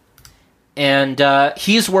glasses. And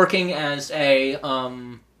he's working as an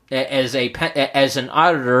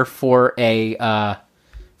auditor for a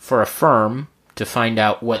firm to find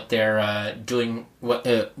out what they're doing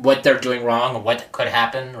wrong, or what could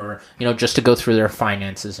happen, or just to go through their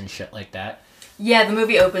finances and shit like that. Yeah, the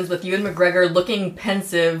movie opens with Ewan McGregor looking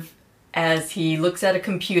pensive as he looks at a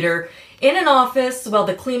computer in an office while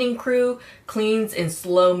the cleaning crew cleans in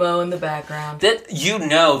slow-mo in the background. That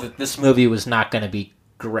that this movie was not going to be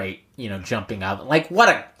great, jumping out. Like,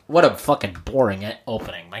 what a fucking boring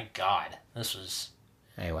opening. My God. This was...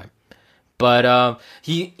 Anyway. But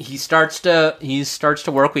he starts to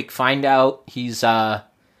work. We find out he's they're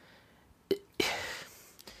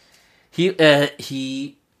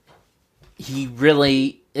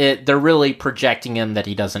really projecting him that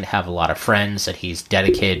he doesn't have a lot of friends, that he's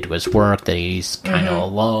dedicated to his work, that he's kind of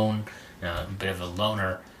alone, a bit of a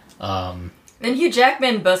loner. Then Hugh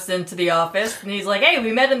Jackman busts into the office, and he's like, "Hey,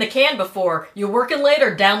 we met in the can before. You working late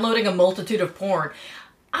or downloading a multitude of porn?"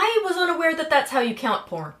 I was unaware that that's how you count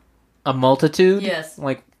porn. A multitude? Yes.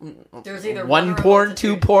 Like, there's either one porn,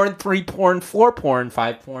 2 porn, 3 porn, 4 porn,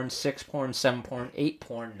 5 porn, 6 porn, 7 porn, 8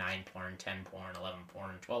 porn, 9 porn, 10 porn, 11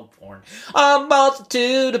 porn, 12 porn. A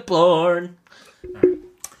multitude of porn.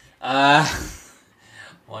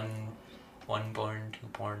 One porn, 2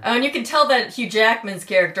 porn. Oh, and you can tell that Hugh Jackman's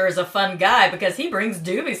character is a fun guy because he brings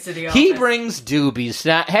doobies to the office. He brings doobies.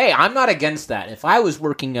 Now, hey, I'm not against that. If I was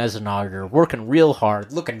working as an auditor, working real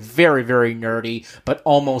hard, looking very, very nerdy, but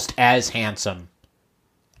almost as handsome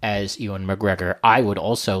as Ewan McGregor, I would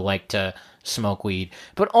also like to smoke weed,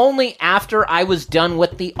 but only after I was done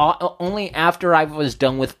with the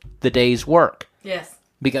day's work. Yes.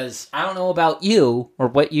 Because I don't know about you or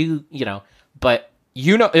what but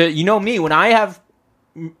you know me, when I have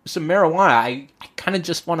some marijuana, I kind of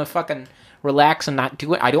just want to fucking relax and not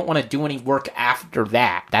do it. I don't want to do any work after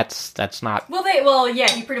that. That's not...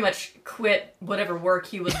 he pretty much quit whatever work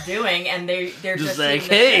he was doing, and they're just like,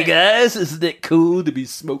 hey guys, isn't it cool to be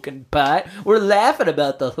smoking pot? We're laughing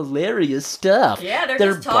about the hilarious stuff. Yeah, they're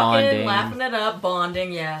just bonding. Talking, laughing it up,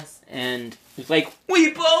 bonding, yes. And it's like,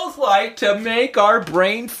 we both like to make our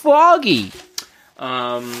brain foggy.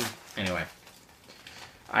 Anyway.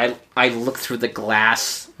 I look through the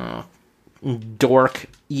glass. dork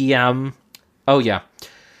EM. Oh yeah.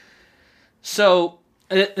 So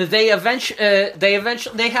they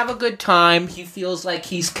eventually have a good time. He feels like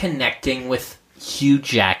he's connecting with Hugh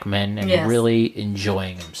Jackman and really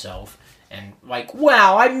enjoying himself. And like,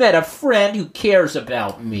 wow, I met a friend who cares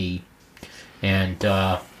about me. And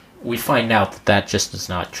we find out that just is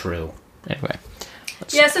not true. Anyway.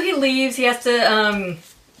 So he leaves. He has to,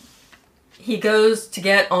 he goes to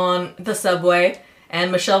get on the subway,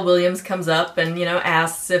 and Michelle Williams comes up and,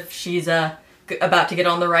 asks if she's about to get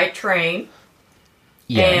on the right train.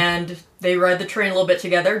 Yeah. And they ride the train a little bit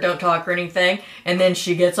together, don't talk or anything. And then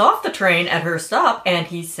she gets off the train at her stop, and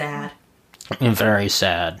he's sad. Very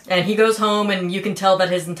sad. And he goes home, and you can tell that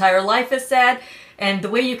his entire life is sad. And the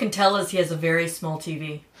way you can tell is he has a very small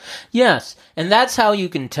TV. Yes, and that's how you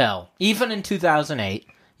can tell. Even in 2008,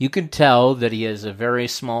 you can tell that he is a very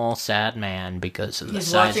small, sad man because of the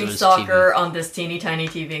size of his TV. He's watching soccer on this teeny tiny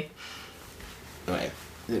TV. I'm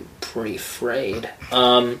pretty afraid.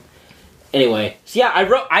 Anyway, so yeah,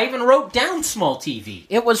 I even wrote down small TV.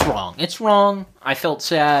 It was wrong. It's wrong. I felt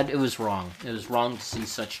sad. It was wrong. It was wrong to see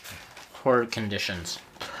such horrid conditions.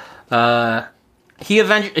 He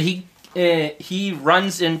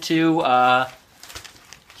runs into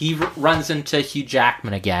Hugh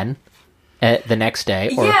Jackman again the next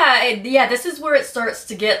day. This is where it starts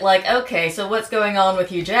to get like, okay, so what's going on with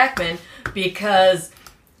Hugh Jackman? Because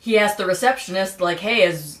he asked the receptionist, like, hey,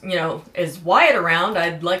 is Wyatt around?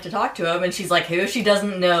 I'd like to talk to him. And she's like, who? She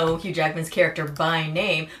doesn't know Hugh Jackman's character by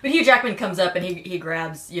name. But Hugh Jackman comes up and he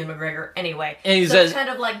grabs Ewan McGregor anyway. And he says, kind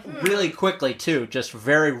of like, really quickly, too, just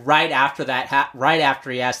right after that, right after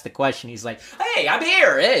he asked the question, he's like, hey, I'm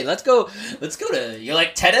here. Hey, let's go to, you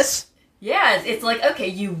like tennis? Yeah, it's like, okay,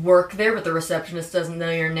 you work there, but the receptionist doesn't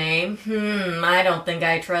know your name. I don't think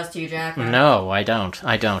I trust Hugh Jackman. No, I don't.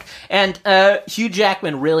 And Hugh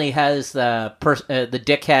Jackman really has the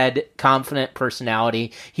dickhead, confident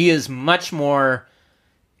personality. He is much more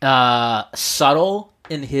subtle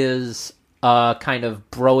in his kind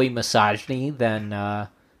of broy misogyny than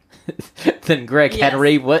Greg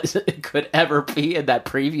Henry could ever be in that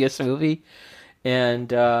previous movie. And,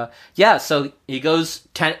 so he goes,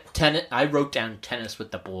 tennis. I wrote down tennis with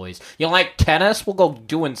the boys. You like tennis? We'll go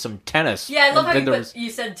doing some tennis. Yeah, I love how you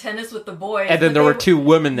said tennis with the boys. And then there were two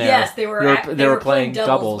women there. Yes, they were playing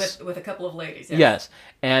doubles with a couple of ladies. Yes.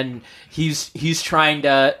 And he's trying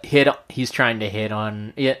to hit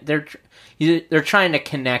on, they're trying to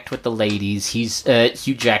connect with the ladies.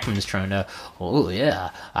 Hugh Jackman's trying to,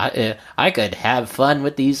 I could have fun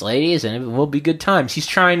with these ladies and it will be good times. He's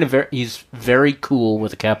he's very cool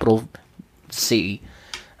with a capital C.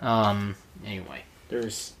 Anyway,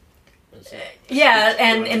 there's...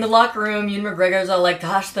 and in the locker room, Ewan McGregor's all like,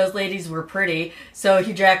 gosh, those ladies were pretty. So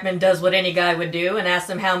Hugh Jackman does what any guy would do and asks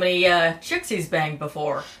him how many chicks he's banged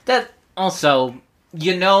before. That also,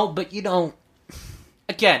 but you don't...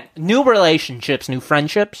 Again, new relationships, new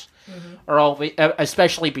friendships are always,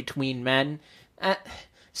 especially between men.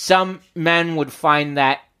 Some men would find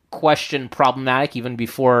that question problematic even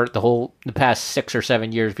before the past 6 or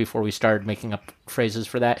 7 years before we started making up phrases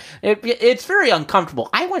for that. It's very uncomfortable.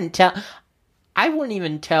 I wouldn't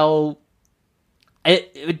even tell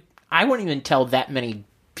that many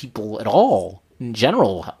people at all. In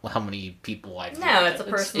general, how many people I've No, it's a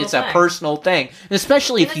personal thing. It's a personal thing.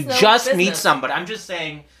 Especially if you just meet somebody. I'm just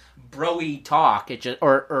saying bro-y talk,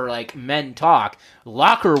 or like men talk.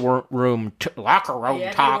 Locker room talk.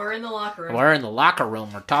 We're in the locker room. We're in the locker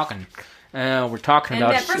room. We're talking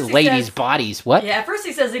about ladies' bodies. What? Yeah, at first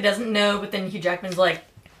he says he doesn't know, but then Hugh Jackman's like,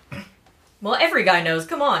 well, every guy knows.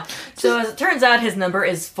 Come on. So as it turns out, his number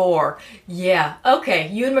is 4. Yeah. Okay.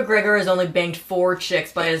 Ewan McGregor has only banged 4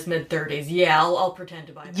 chicks by his mid-30s. Yeah, I'll pretend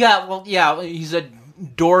to buy that. Yeah. Well, yeah. He's a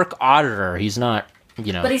dork auditor. He's not.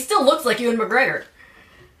 But he still looks like Ewan McGregor.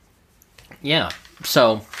 Yeah.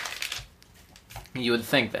 So you would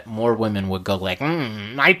think that more women would go like,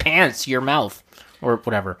 my pants, your mouth, or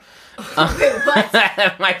whatever. Wait,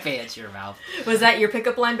 what? My pants, your mouth. Was that your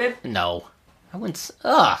pickup line, babe? No. I wouldn't...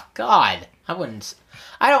 Oh, God. I wouldn't...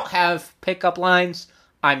 I don't have pickup lines.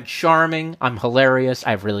 I'm charming. I'm hilarious.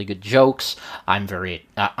 I have really good jokes. I'm very,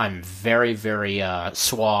 very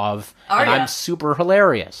suave. I'm super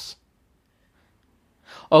hilarious.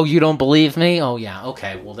 Oh, you don't believe me? Oh, yeah.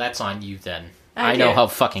 Okay, well, that's on you then. I know how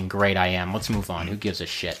fucking great I am. Let's move on. Who gives a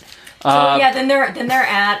shit? Then they're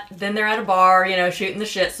at a bar, shooting the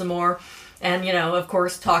shit some more. And, of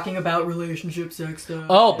course, talking about relationship sex stuff.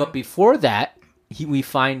 Oh, but before that, we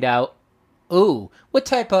find out, what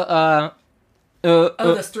type of,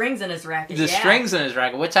 the strings in his racket. The strings in his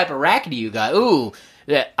racket. What type of racket do you got?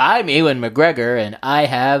 I'm Ewan McGregor, and I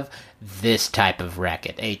have this type of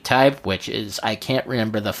racket. A type which is, I can't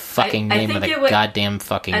remember the fucking name of the goddamn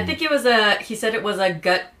fucking... I think he said it was a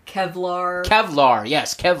gut Kevlar. Kevlar,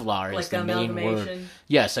 yes, Kevlar is the main word.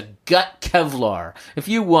 Yes, a gut Kevlar. If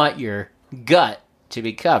you want your gut to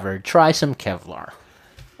be covered, try some Kevlar.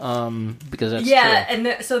 Because that's true.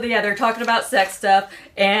 And so they're talking about sex stuff,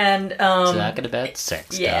 and talking about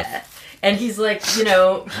sex stuff. And he's like,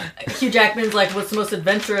 Hugh Jackman's like, "What's the most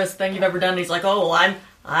adventurous thing you've ever done?" And he's like, "Oh, well,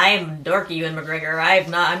 I'm dorky, Ewan McGregor.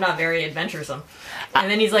 I'm not very adventuresome." And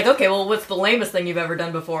then he's like, "Okay, well, what's the lamest thing you've ever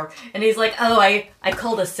done before?" And he's like, "Oh, I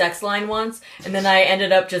called a sex line once, and then I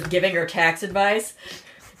ended up just giving her tax advice."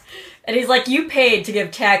 And he's like, "You paid to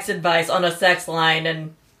give tax advice on a sex line,"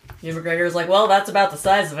 and Ewan McGregor's like, "Well, that's about the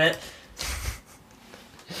size of it."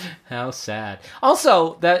 How sad.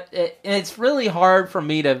 Also, it's really hard for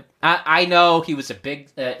me to... I know he was a big...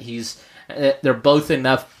 they're both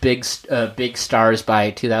enough big stars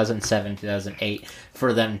by 2007, 2008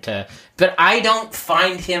 for them to... But I don't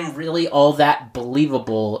find him really all that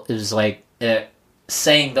believable as, like,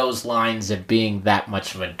 saying those lines of being that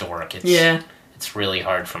much of a dork. It's really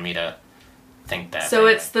hard for me to think that. So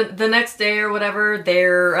it's the next day or whatever,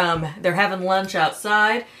 they're having lunch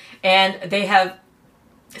outside, and they have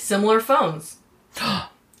similar phones.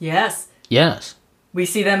 Yes. We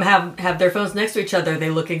see them have their phones next to each other. They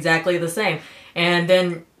look exactly the same. And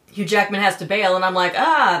then Hugh Jackman has to bail, and I'm like,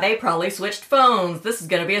 they probably switched phones. This is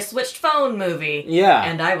going to be a switched phone movie. Yeah.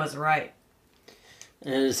 And I was right.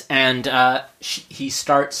 He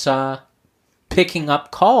starts picking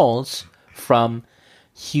up calls from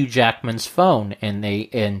Hugh Jackman's phone, and he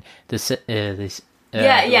lets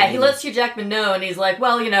Hugh Jackman know, and he's like,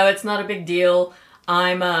 "Well, it's not a big deal.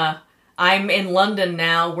 I'm in London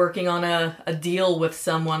now working on a deal with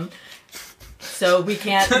someone. So we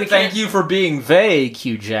can't Thank you for being vague,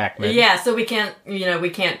 Hugh Jackman." Yeah, so we can't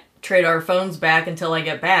trade our phones back until I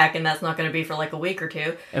get back, and that's not going to be for like a week or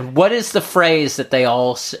two. And what is the phrase that they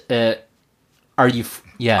all are you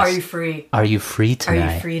free? Are you free tonight? Are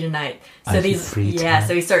you free tonight? So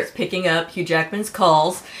so he starts picking up Hugh Jackman's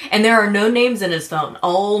calls, and there are no names in his phone.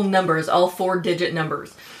 All numbers, all 4-digit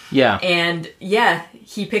numbers. Yeah. And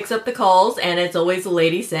he picks up the calls, and it's always a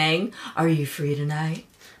lady saying, "Are you free tonight?"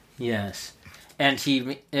 Yes. And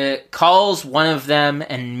he calls one of them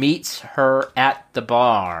and meets her at the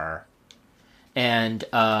bar. And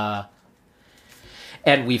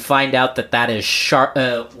we find out that is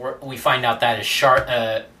Charlotte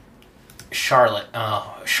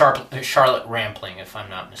Rampling, if I'm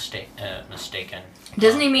not mistaken.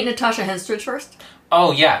 Doesn't he meet Natasha Henstridge first?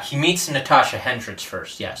 Oh yeah, he meets Natasha Henstridge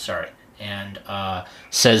first. Yeah, sorry. And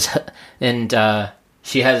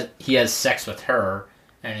he has sex with her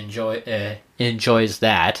and enjoys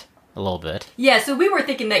that a little bit. Yeah, so we were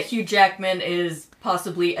thinking that Hugh Jackman is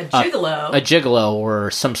possibly a gigolo. A gigolo or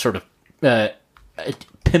some sort of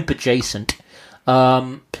pimp adjacent.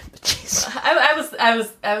 I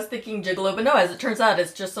was thinking gigolo, but no, as it turns out,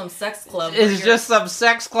 it's just some sex club. It's just some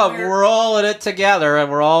sex club. We're all in it together,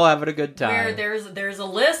 and we're all having a good time. Where there's a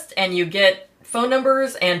list, and you get phone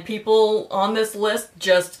numbers, and people on this list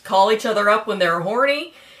just call each other up when they're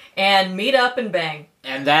horny, and meet up and bang.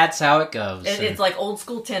 And that's how it goes. It's like old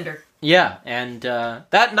school Tinder. Yeah, and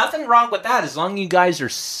that nothing wrong with that. As long as you guys are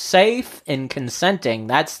safe and consenting,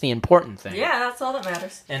 that's the important thing. Yeah, that's all that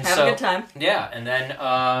matters. And Have a good time. Yeah, and then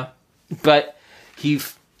but he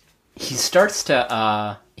starts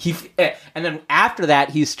to and then after that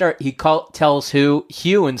he tells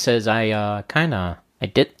Hugh and says, I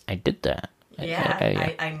did that.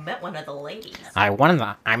 Yeah, I met one of the ladies. I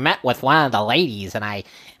met with one of the ladies, and I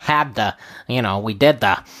had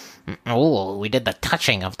we did the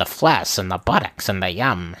touching of the flesh and the buttocks and the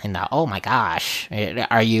yum and the, oh my gosh.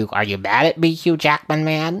 Are you mad at me, Hugh Jackman,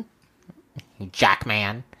 man?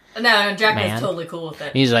 Jackman? No, Jackman's totally cool with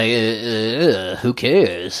it. He's like, who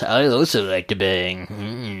cares? I also like to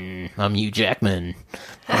bang. I'm Hugh Jackman.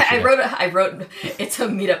 I wrote, it's a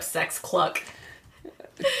meet-up sex cluck.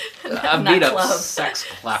 A meet-up sex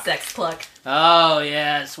cluck. Sex cluck. Oh,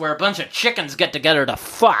 yes, where a bunch of chickens get together to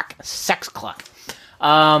fuck. Sex cluck.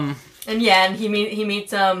 And he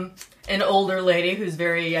meets an older lady who's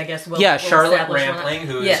very, I guess, Charlotte Rampling,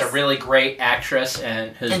 who is a really great actress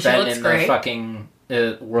and has been in the fucking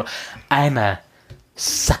world. I'm a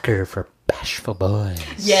sucker for bashful boys.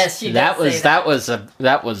 Yes, she does that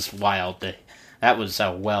was wild. That was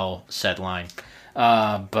a well said line.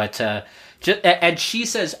 And she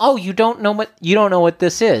says, "Oh, you don't know what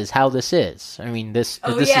this is. How this is. I mean, this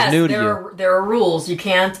is new to you." There are rules. You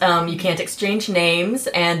can't exchange names,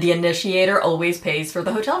 and the initiator always pays for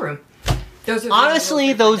the hotel room. Those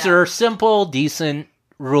are simple, decent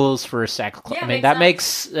rules for a sex club. Yeah, I mean,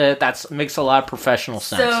 makes that makes a lot of professional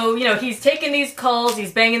sense. So, he's taking these calls,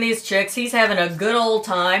 he's banging these chicks, he's having a good old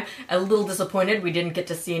time. A little disappointed we didn't get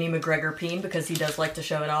to see any McGregor peen because he does like to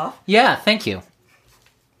show it off. Yeah, thank you.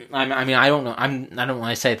 I mean, I don't know. I don't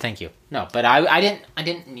want to say thank you. No, but I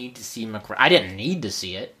didn't need to see McGregor. I didn't need to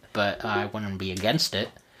see it, but I wouldn't be against it.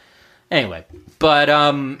 Anyway, but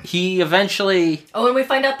he eventually... Oh, and we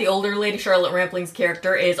find out the older lady, Charlotte Rampling's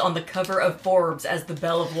character, is on the cover of Forbes as the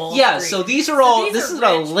Belle of Wall Street. Yeah, so these are all... These this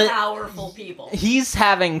are is rich, a powerful people. He's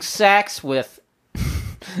having sex with...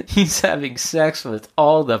 he's having sex with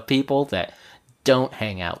all the people that don't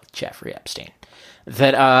hang out with Jeffrey Epstein.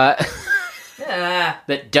 That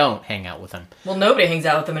don't hang out with him. Well, nobody hangs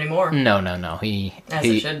out with him anymore. No.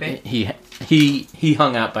 It should be. He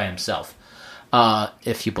hung out by himself.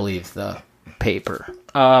 If you believe the paper.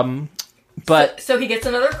 But so he gets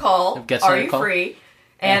another call. Are you call? free?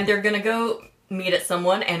 And they're gonna go meet at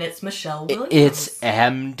someone, and it's Michelle Williams. It's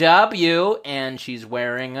MW, and she's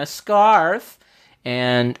wearing a scarf,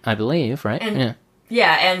 and I believe, right? And,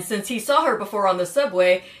 yeah, and since he saw her before on the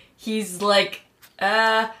subway, he's like,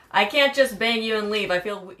 I can't just bang you and leave.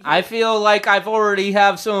 I feel like I've already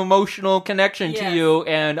have some emotional connection to you,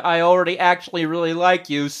 and I already actually really like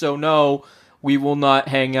you, so no, we will not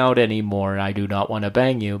hang out anymore. I do not want to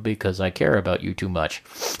bang you because I care about you too much.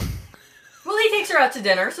 Well, he takes her out to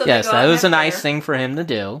dinner, so yes, they go that out was a and have nice dinner. thing for him to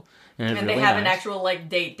do. And they really have an nice. actual,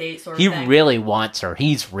 date sort of he thing. He really wants her.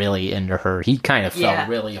 He's really into her. He kind of fell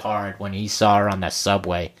really hard when he saw her on the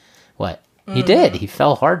subway. What? Mm-hmm. He did. He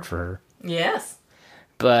fell hard for her. Yes.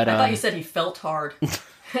 But I thought you said he felt hard. Well,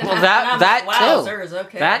 that wow, too. Sirs,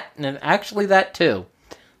 okay. That too.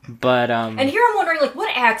 But And here I'm wondering,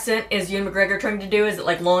 what accent is Ewan McGregor trying to do? Is it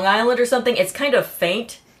like Long Island or something? It's kind of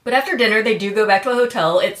faint. But after dinner, they do go back to a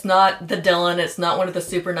hotel. It's not the Dillon. It's not one of the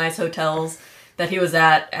super nice hotels that he was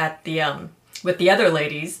at the with the other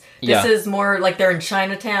ladies. This is more like they're in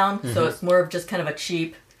Chinatown, so it's more of just kind of a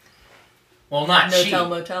cheap. Well, not cheap.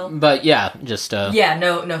 Motel. But yeah, just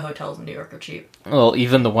no hotels in New York are cheap. Well,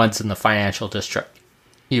 even the ones in the financial district,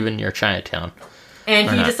 even near Chinatown. And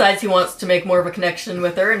he decides he wants to make more of a connection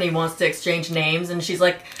with her, and he wants to exchange names. And she's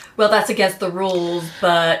like, "Well, that's against the rules,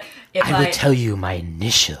 but if I would tell you my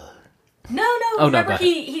initial." No. Remember,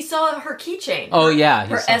 he saw her keychain. Oh yeah,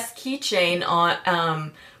 her S keychain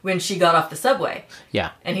on when she got off the subway.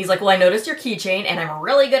 Yeah, and he's like, "Well, I noticed your keychain, and I'm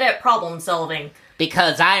really good at problem solving."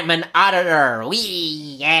 Because I'm an auditor.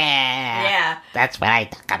 Yeah. That's what I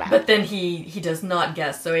talk about. But then he does not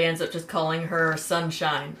guess, so he ends up just calling her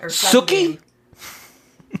Sunshine. Or Suki?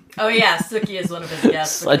 Oh yeah, Suki is one of his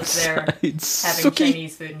guests because they're having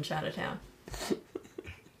Chinese food in Chinatown.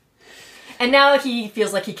 And now he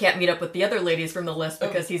feels like he can't meet up with the other ladies from the list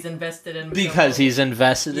because he's invested in... Because he's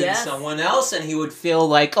invested in someone else, and he would feel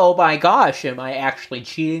like, oh my gosh, am I actually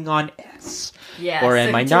cheating on S? Yeah, or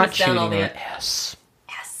am I not cheating on S?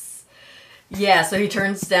 Yes. Yeah, so he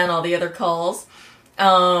turns down all the other calls.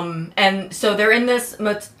 And so they're in this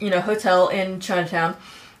hotel in Chinatown,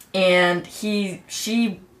 and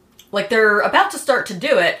they're about to start to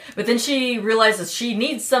do it, but then she realizes she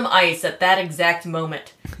needs some ice at that exact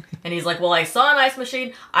moment. And he's like, well, I saw an ice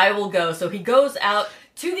machine, I will go. So he goes out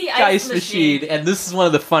to the ice machine. And this is one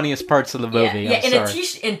of the funniest parts of the movie.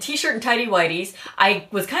 In t-shirt and tidy whities. I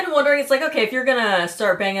was kind of wondering, it's like, okay, if you're gonna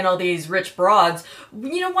start banging all these rich broads,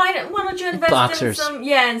 why don't you invest boxers.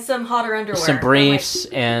 in some hotter underwear? Some briefs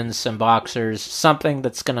and some boxers. Something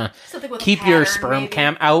that's gonna keep your sperm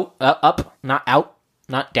count up, not out.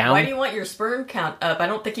 Not down. Why do you want your sperm count up? I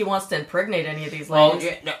don't think he wants to imprege any of these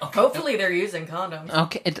ladies. Hopefully they're using condoms.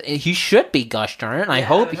 Okay, he should be, gosh darn it. I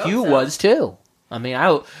hope you was too. I mean,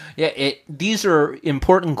 these are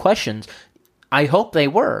important questions. I hope they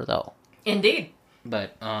were, though. Indeed.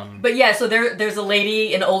 But yeah, so there's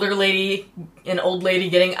an old lady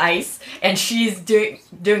getting ice, and she's doing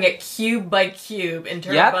it cube by cube into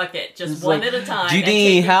her bucket, just one at a time. Do you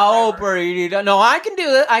need help, or you need? No, I can do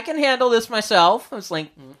it. I can handle this myself. It's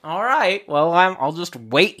like, all right, well, I'll just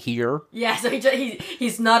wait here. Yeah, so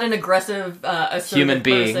he's not an aggressive, assertive human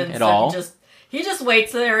being person, at all. He just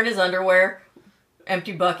waits there in his underwear,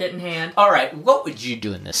 empty bucket in hand. All right, what would you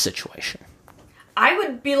do in this situation? I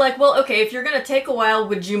would be like, well, okay, if you're going to take a while,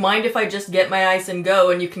 would you mind if I just get my ice and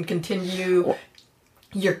go and you can continue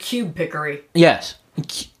your cube pickery? Yes.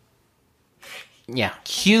 Yeah,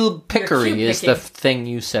 cube pickery is the thing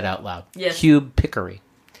you said out loud. Yes. Cube pickery.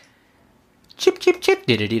 Chip, chip, chip.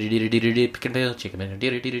 Do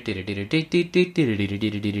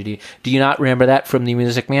you not remember that from The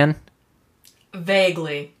Music Man?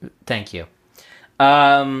 Vaguely. Thank you.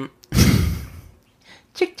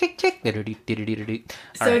 Chick, chick, chick.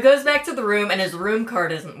 So he goes back to the room, and his room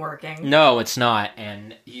card isn't working. No, it's not.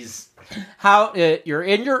 And he's... you're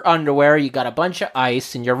in your underwear, you got a bunch of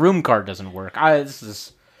ice, and your room card doesn't work. This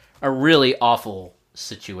is a really awful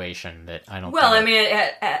situation that I don't Well, think...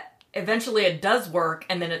 I mean, eventually it does work,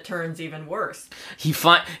 and then it turns even worse.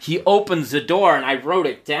 He opens the door, and I wrote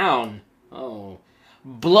it down. Oh.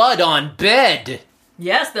 Blood on bed!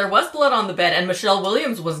 Yes, there was blood on the bed, and Michelle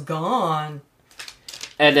Williams was gone.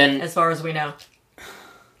 And then... As far as we know.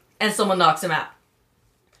 And someone knocks him out.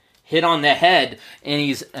 Hit on the head, and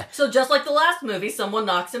he's... So just like the last movie, someone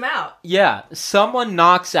knocks him out. Yeah, someone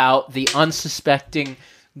knocks out the unsuspecting,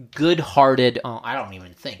 good-hearted... Oh, I don't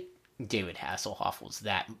even think David Hasselhoff was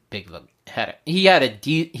that big of a... He had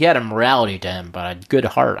a morality to him, but a good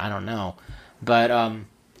heart, I don't know. But,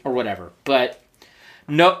 or whatever. But,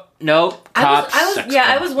 no, cops...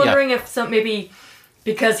 I was wondering if maybe...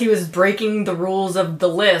 Because he was breaking the rules of the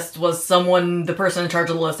list, was someone the person in charge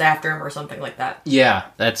of the list after him or something like that? Yeah,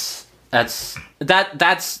 that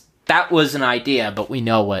was an idea, but we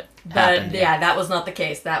know what happened. Yeah, that was not the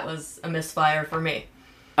case. That was a misfire for me.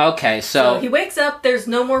 Okay, so he wakes up. There's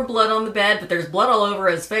no more blood on the bed, but there's blood all over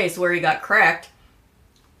his face where he got cracked.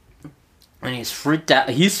 And he's freaked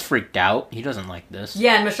out. He doesn't like this.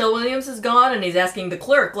 Yeah, and Michelle Williams is gone, and he's asking the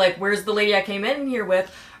clerk, like, "Where's the lady I came in here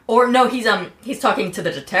with?" Or no, he's talking to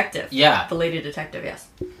the detective. Yeah. The lady detective, yes.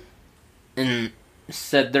 And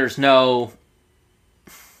said there's no...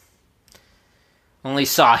 Only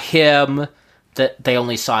saw him. That they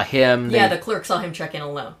only saw him. Yeah, the clerk saw him check in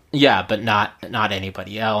alone. Yeah, but not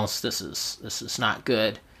anybody else. This is not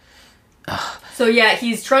good. So yeah,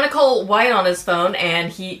 he's trying to call Wyatt on his phone,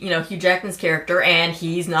 and Hugh Jackman's character, and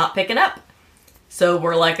he's not picking up. So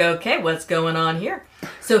we're like, okay, what's going on here?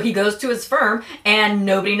 So he goes to his firm, and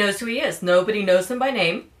nobody knows who he is. Nobody knows him by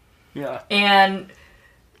name. Yeah. And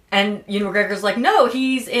Ewan McGregor's like, no,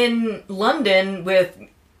 he's in London with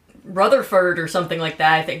Rutherford or something like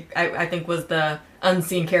that. I think was the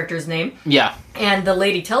unseen character's name. Yeah. And the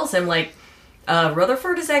lady tells him, like,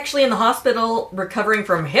 Rutherford is actually in the hospital recovering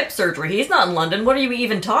from hip surgery. He's not in London. What are you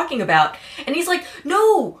even talking about? And he's like,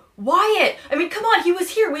 no, Wyatt. I mean, come on, he was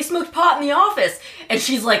here. We smoked pot in the office. And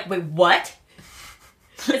she's like, wait, what?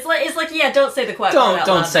 It's like, yeah, don't say the quiet part out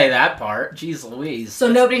Don't loud. say that part. Jeez Louise. So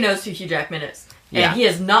nobody knows who Hugh Jackman is. And he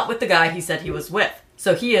is not with the guy he said he was with.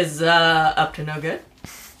 So he is up to no good.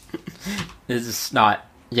 This is not...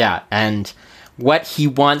 Yeah, and what he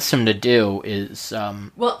wants him to do is...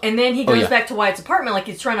 Well, and then he goes back to Wyatt's apartment, like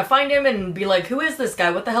he's trying to find him and be like, who is this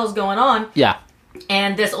guy? What the hell's going on? Yeah.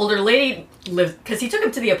 And this older lady lives... Because he took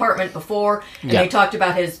him to the apartment before, and they talked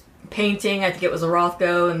about his painting. I think it was a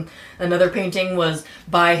Rothko, and another painting was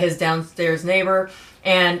by his downstairs neighbor.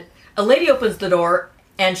 And a lady opens the door,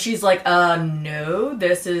 and she's like, no,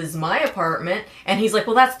 this is my apartment. And he's like,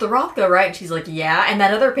 well, that's the Rothko, right? And she's like, yeah. And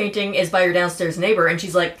that other painting is by your downstairs neighbor. And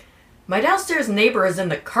she's like, my downstairs neighbor is in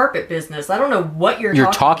the carpet business. I don't know what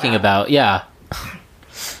you're talking about. Yeah.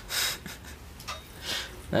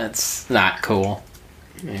 That's not cool.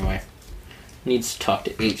 Anyway. Needs to talk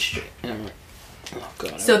to HJ. Oh,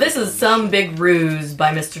 God. So this is some big ruse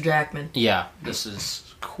by Mr. Jackman. Yeah, this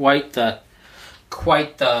is quite the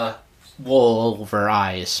wool over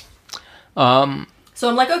eyes. So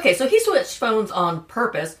I'm like, okay, so he switched phones on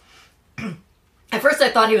purpose. At first I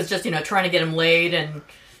thought he was just, trying to get him laid and,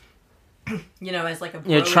 as like a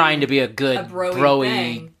bro-y, trying to be a good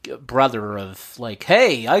bro-y brother of like,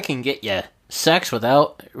 hey, I can get you sex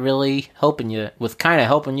without really helping you, with kind of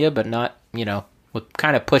helping you, but not, with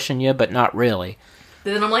kind of pushing you, but not really.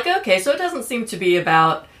 Then I'm like, okay, so it doesn't seem to be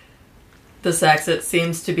about the sex. It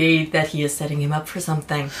seems to be that he is setting him up for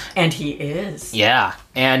something. And he is. Yeah,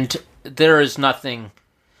 and there is nothing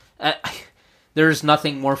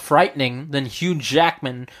more frightening than Hugh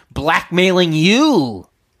Jackman blackmailing you.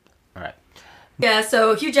 All right. Yeah,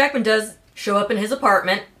 so Hugh Jackman does show up in his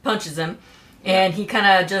apartment, punches him, and he kind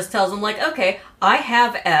of just tells him, like, okay, I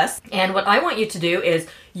have S, and what I want you to do is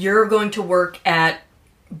you're going to work at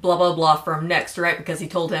blah, blah, blah firm next, right? Because he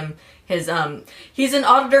told him his, he's an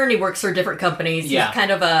auditor and he works for different companies. Yeah. He's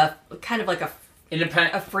kind of like a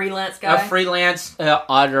independent, a freelance guy. A freelance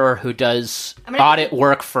auditor who does audit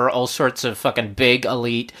work for all sorts of fucking big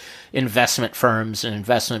elite investment firms and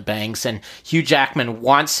investment banks. And Hugh Jackman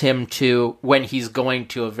wants him to, when he's going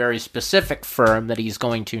to a very specific firm that he's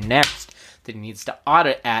going to next, that he needs to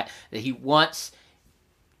audit at, that he wants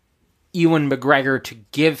Ewan McGregor to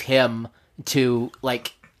give him to,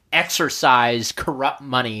 like, exercise corrupt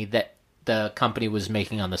money that the company was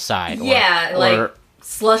making on the side. Yeah,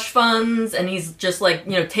 slush funds, and he's just like,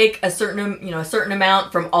 take a certain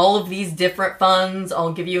amount from all of these different funds.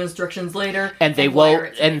 I'll give you instructions later. And they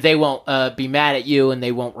won't be mad at you, and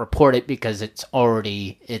they won't report it because it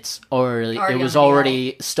was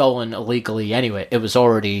already stolen illegally anyway. It was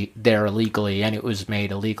already there illegally, and it was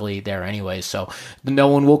made illegally there anyway. So no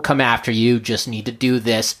one will come after you. Just need to do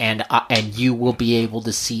this, and you will be able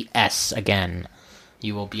to see S again.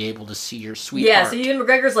 You will be able to see your sweetheart. Yeah, so Ewan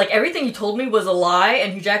McGregor's like, everything you told me was a lie,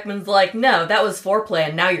 and Hugh Jackman's like, no, that was foreplay,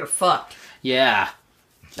 and now you're fucked. Yeah.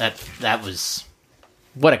 That was...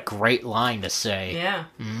 What a great line to say. Yeah.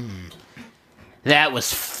 That was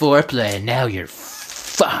foreplay, and now you're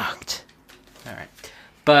fucked. Alright.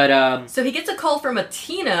 But, So he gets a call from a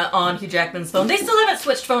Tina on Hugh Jackman's phone. They still haven't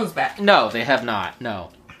switched phones back. No, they have not. No.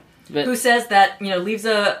 But, who says that, leaves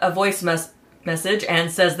a voice message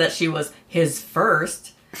and says that she was his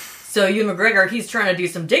first. So Ewan McGregor, he's trying to do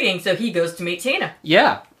some digging, so he goes to meet Tina.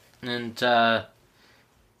 Yeah. And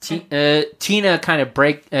Tina kind of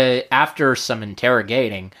after some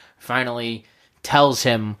interrogating, finally tells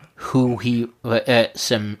him who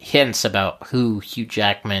some hints about who Hugh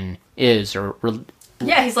Jackman is.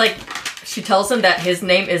 Yeah, he's like, she tells him that his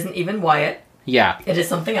name isn't even Wyatt. Yeah. It is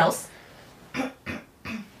something else.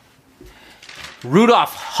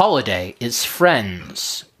 Rudolph Holiday is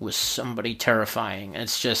friends with somebody terrifying.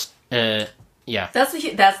 It's just, yeah. That's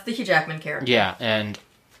the Hugh Jackman character. Yeah, and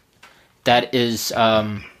that is,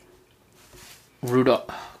 Rudolph,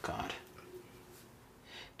 oh god.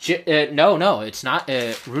 No, it's not,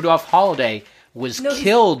 Rudolph Holiday was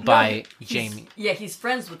killed by Jamie. Yeah, he's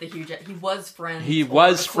friends with the Hugh Jackman. He was friends. He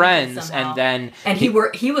was friends, somehow. and then... And he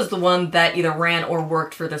was the one that either ran or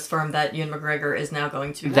worked for this firm that Ewan McGregor is now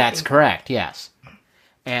going to be That's working correct, yes.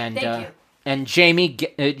 And Thank you. And Jamie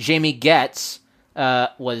Getz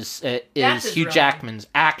is Hugh Jackman's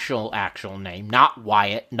actual name, not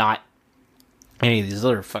Wyatt, not any of these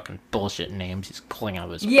other fucking bullshit names he's pulling out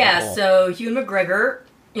of his hole. So Ewan McGregor,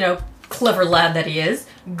 clever lad that he is,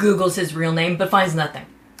 Googles his real name, but finds nothing.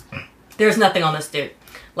 There's nothing on this dude.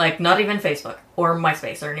 Like, not even Facebook or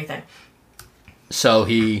MySpace or anything. So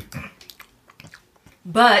he...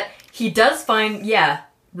 But he does find,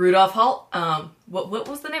 Rudolph what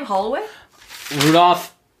was the name? Holloway?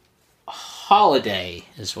 Rudolph Holiday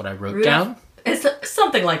is what I wrote down. It's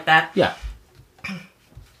something like that. Yeah.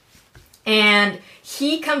 And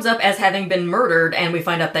he comes up as having been murdered, and we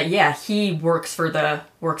find out that he works for the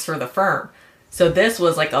firm. So this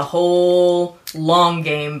was like a whole long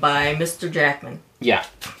game by Mr. Jackman. Yeah.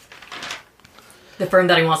 The firm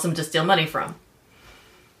that he wants him to steal money from.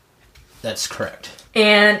 That's correct.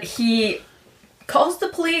 And he calls the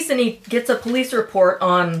police, and he gets a police report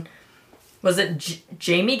on, was it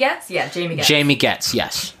Jamie Getz? Yeah, Jamie Getz. Jamie Getz,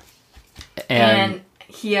 yes. And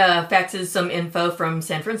he faxes some info from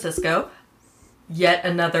San Francisco. Yet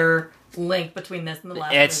another link between this and the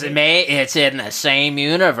last movie. It's in the same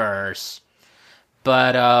universe.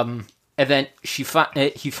 But, and then he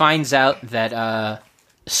finds out that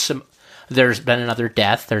there's been another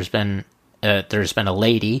death. There's been a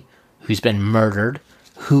lady who's been murdered,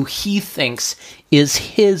 who he thinks is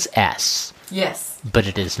his S. Yes. But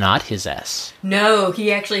it is not his S. No,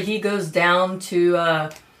 he goes down to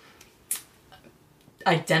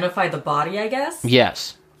identify the body, I guess?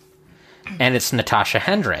 Yes. And it's Natasha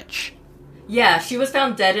Hendrich. Yeah, she was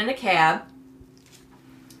found dead in a cab.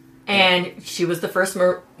 And she was the first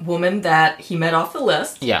woman that he met off the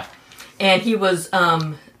list. Yeah. And he was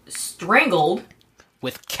strangled.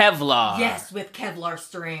 With Kevlar. Yes, with Kevlar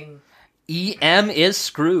string. EM is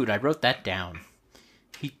screwed. I wrote that down.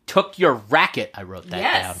 He took your racket. I wrote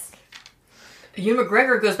that down. Ewan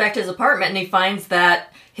McGregor goes back to his apartment and he finds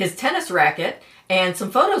that his tennis racket and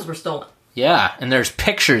some photos were stolen. Yeah, and there's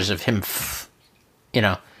pictures of him,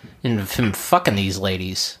 of him fucking these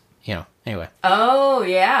ladies. Anyway. Oh,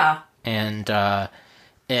 yeah. And I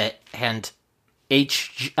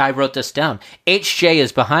wrote this down. HJ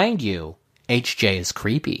is behind you. HJ is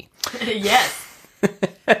creepy. Yes.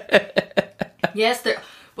 Yes.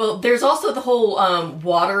 There's also the whole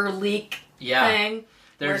water leak thing.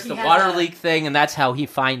 There's the water leak thing, and that's how he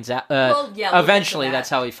finds out. Eventually, that's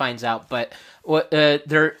how he finds out. But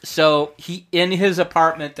so in his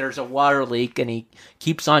apartment, there's a water leak, and he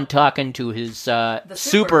keeps on talking to his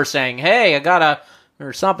super, saying, "Hey,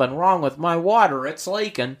 there's something wrong with my water. It's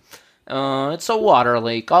leaking. It's a water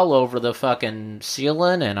leak all over the fucking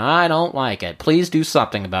ceiling, and I don't like it. Please do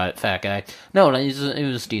something about it, fat guy." No, he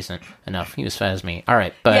was decent enough. He was fat as me. All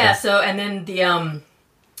right, but and then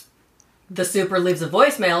the super leaves a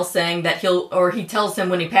voicemail saying that he tells him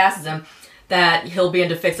when he passes him that he'll be in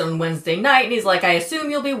to fix it on Wednesday night, and he's like, I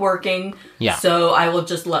assume you'll be working, so I will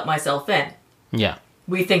just let myself in. Yeah.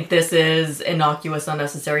 We think this is innocuous,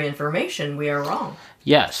 unnecessary information. We are wrong.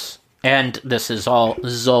 Yes. And this is all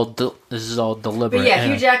deliberate. But yeah,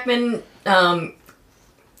 Hugh Jackman,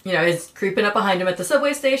 is creeping up behind him at the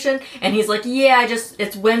subway station, and he's like, yeah,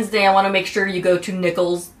 it's Wednesday, I want to make sure you go to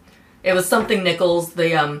Nichols. It was something Nichols,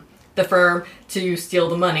 the firm, to steal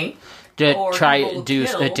the money.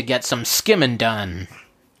 To get some skimming done.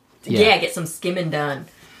 Yeah, get some skimming done.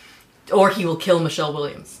 Or he will kill Michelle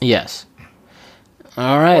Williams. Yes.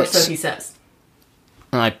 All right. Or so he says.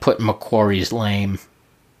 I put McQuarrie's lame.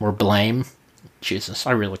 Or blame. Jesus,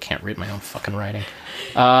 I really can't read my own fucking writing.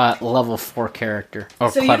 Level 4 character.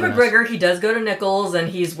 So Ewan McGregor, he does go to Nichols, and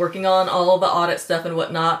he's working on all the audit stuff and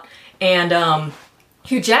whatnot. And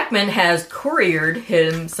Hugh Jackman has couriered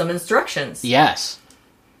him some instructions. Yes.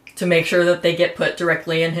 To make sure that they get put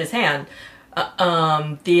directly in his hand.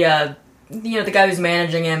 The guy who's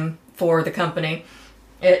managing him for the company,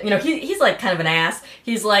 he's like kind of an ass.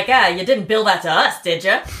 He's like, you didn't bill that to us, did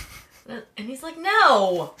you? And he's like,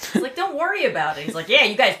 no. He's like, don't worry about it. He's like, yeah,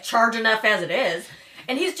 you guys charge enough as it is.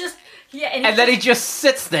 And he's just, and then he just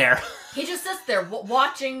sits there. He just sits there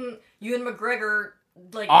watching Ewan McGregor,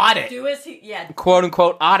 audit. Do his, quote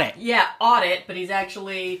unquote audit. Yeah, audit, but he's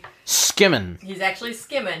actually skimming. He's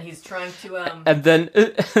trying to, And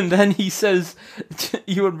then he says,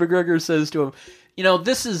 Ewan McGregor says to him,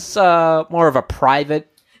 this is more of a private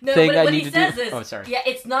thing I need to do. Oh, sorry. Yeah,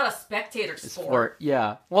 it's not a spectator sport.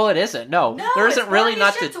 Yeah. Well, it isn't. No, there isn't really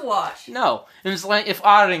not to watch. No, it was like if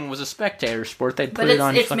auditing was a spectator sport, they'd put it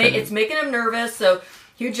on. It's making him nervous. So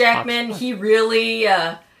Hugh Jackman, he really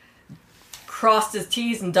crossed his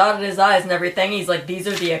T's and dotted his I's and everything. He's like, these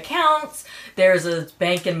are the accounts. There's a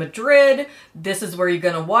bank in Madrid. This is where you're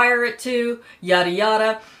gonna wire it to. Yada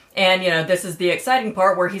yada. And this is the exciting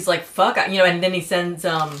part where he's like, fuck, and then he sends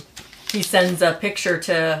a picture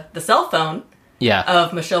to the cell phone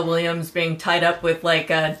of Michelle Williams being tied up with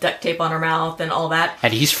duct tape on her mouth and all that.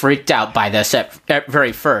 And he's freaked out by this at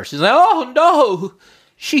very first. He's like, oh no,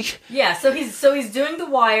 Yeah, so he's doing the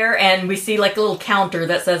wire, and we see a little counter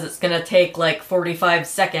that says it's gonna take 45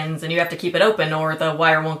 seconds, and you have to keep it open or the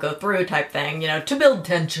wire won't go through type thing, to build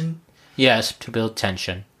tension. Yes, to build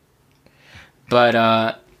tension.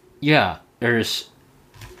 But there's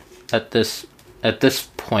at this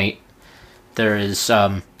point. There is,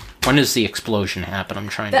 when does the explosion happen? I'm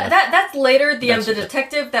trying to... That's later. The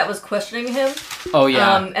detective that was questioning him. Oh,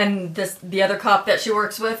 yeah. And the other cop that she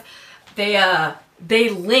works with, they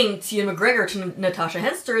linked Ewan McGregor to Natasha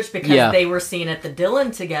Henstridge because they were seen at the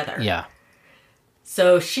Dillon together. Yeah.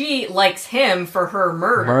 So she likes him for her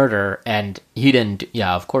murder. And he didn't...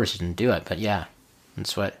 Yeah, of course he didn't do it, but yeah.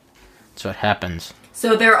 That's what happens.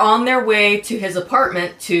 So they're on their way to his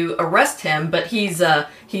apartment to arrest him, but he's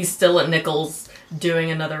still at Nichols doing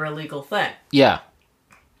another illegal thing. Yeah.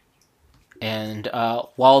 And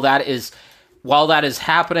while that is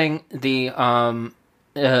happening, the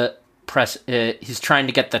press he's trying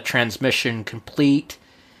to get the transmission complete,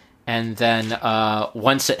 and then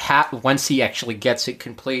once he actually gets it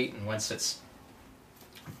complete, and once it's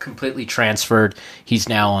completely transferred, he's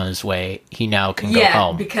now on his way. He now can go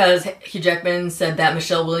home. Yeah, because Hugh Jackman said that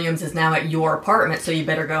Michelle Williams is now at your apartment, so you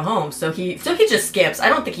better go home. So he just skips. I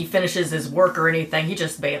don't think he finishes his work or anything. He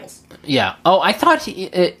just bails. Yeah. Oh, I thought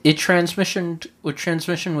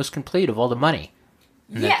transmission was complete of all the money.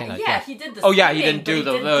 Yeah, he did the. Oh yeah, he didn't do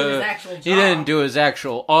his actual job. He didn't do his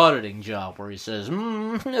actual auditing job, where he says,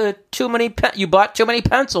 you bought too many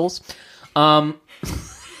pencils.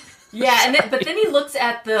 Yeah, but then he looks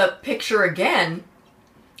at the picture again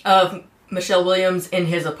of Michelle Williams in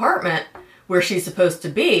his apartment where she's supposed to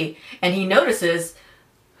be, and he notices,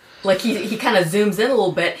 he kind of zooms in a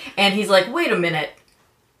little bit, and he's like, wait a minute,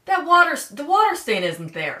 the water stain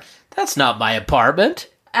isn't there. That's not my apartment.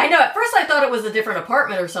 I know, at first I thought it was a different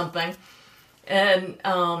apartment or something, and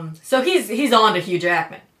so he's on to Hugh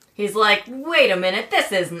Jackman. He's like, wait a minute,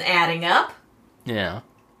 this isn't adding up. Yeah.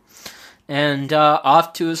 And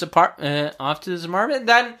off to his apartment,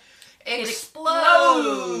 then it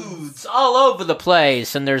explodes all over the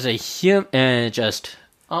place, and there's oh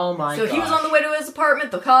my god. So he was on the way to his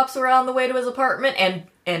apartment, the cops were on the way to his apartment, and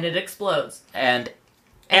it explodes. And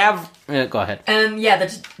go ahead. And yeah,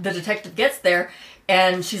 the detective gets there,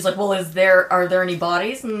 and she's like, well, are there any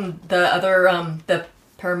bodies? And the other, the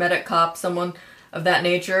paramedic cop, someone of that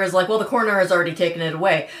nature, is like, well, the coroner has already taken it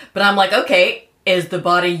away. But I'm like, okay, is the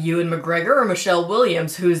body Ewan McGregor or Michelle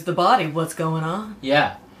Williams? Who's the body? What's going on?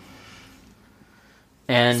 Yeah.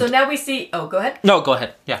 And so now we see... Oh, go ahead. No, go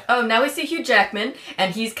ahead. Yeah. Oh, now we see Hugh Jackman,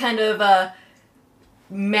 and he's kind of...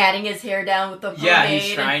 matting his hair down with the pomade. Yeah,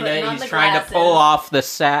 he's trying to glasses. pull off the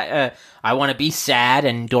sad. I want to be sad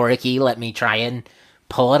and dorky. Let me try and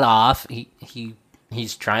pull it off.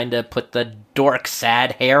 He's trying to put the dork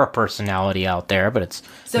sad hair personality out there, but it's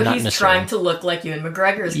so not he's trying to look like Ewan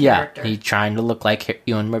McGregor's character. Yeah, he's trying to look like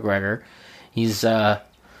Ewan McGregor. He's and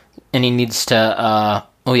he needs to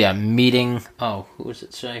meeting. Oh, who does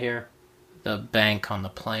it say here? The bank on the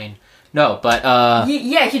plane. No, but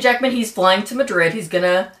Hugh Jackman. He's flying to Madrid. He's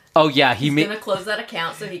gonna. Oh yeah, he's gonna close that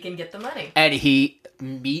account so he can get the money. And he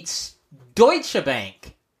meets Deutsche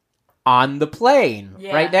Bank on the plane,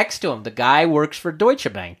 right next to him. The guy works for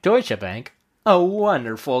Deutsche Bank. Deutsche Bank, a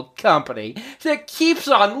wonderful company that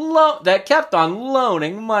kept on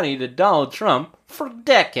loaning money to Donald Trump for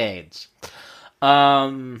decades.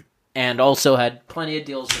 And also had plenty of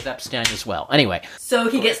deals with Epstein as well. Anyway. So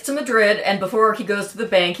he gets to Madrid, and before he goes to the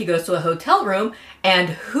bank, he goes to a hotel room, and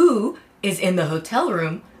who is in the hotel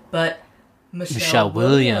room but Michelle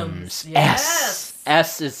Williams? Yes!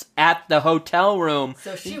 S is at the hotel room.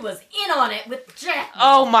 So she was in on it with Jack.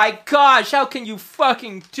 Oh my gosh, how can you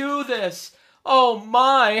fucking do this? Oh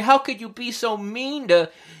my, how could you be so mean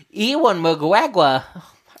to Ewan McGregor?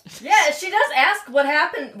 Yeah, she does ask what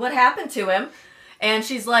happened to him. And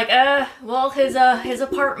she's like, his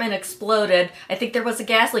apartment exploded. I think there was a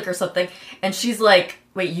gas leak or something. And she's like,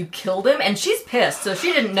 wait, you killed him? And she's pissed, so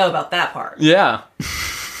she didn't know about that part. Yeah.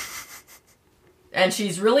 And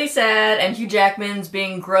she's really sad, and Hugh Jackman's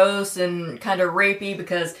being gross and kind of rapey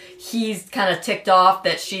because he's kind of ticked off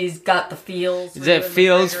that she's got the feels.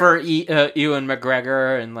 For Ewan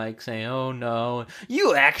McGregor, and like saying, oh no,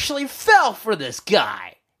 you actually fell for this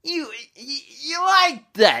guy. You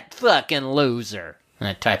like that fucking loser.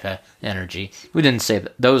 That type of energy. We didn't say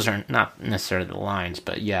that. Those are not necessarily the lines,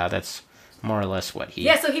 but yeah, that's more or less what he...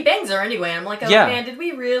 Yeah, so he bangs her anyway. I'm like, man, did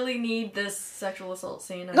we really need this sexual assault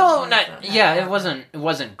scene? It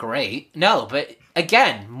wasn't great. No, but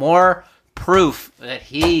again, more proof that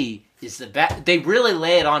he is the bad... They really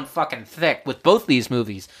lay it on fucking thick with both these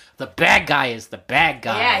movies. The bad guy is the bad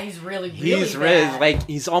guy. Yeah, he's really bad. Really, like,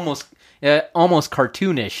 he's almost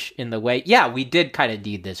cartoonish in the way. Yeah, we did kind of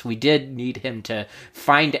need this. We did need him to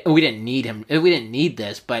find... We didn't need him. We didn't need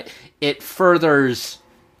this, but it furthers...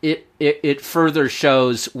 It further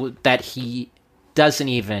shows that he doesn't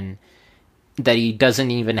even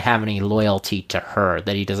have any loyalty to her,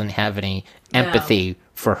 that he doesn't have any empathy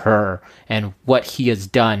for her and what he has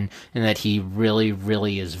done, and that he really,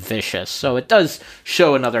 really is vicious. So it does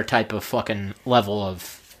show another type of fucking level of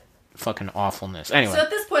fucking awfulness. Anyway. So at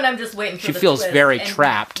this point, I'm just waiting for she the feels twist, very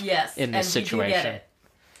trapped in this situation. Get it.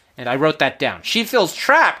 And I wrote that down. She feels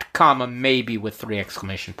trapped, comma, maybe with 3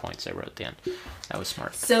 exclamation points. I wrote down. That was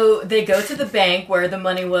smart. So they go to the bank where the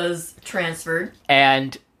money was transferred.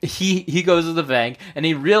 And he goes to the bank and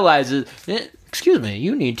he realizes, excuse me,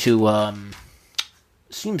 you need to,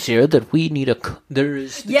 seems here that we need there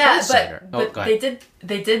is the cosigner. But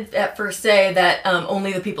they did at first say that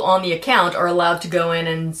only the people on the account are allowed to go in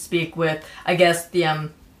and speak with, I guess,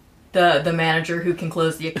 the manager who can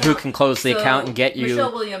close the account. Who can close the account and get you...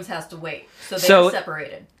 Michelle Williams has to wait. So they are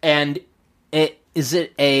separated. And it's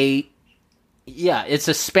a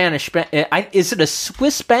Spanish bank. Is it a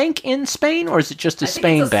Swiss bank in Spain, or is it just a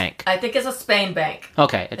Spain bank? I think it's a Spain bank.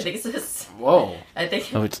 Okay. I think it's Whoa.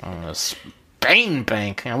 it's a Spain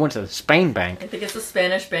bank. I went to the Spain bank. I think it's a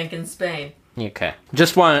Spanish bank in Spain. Okay.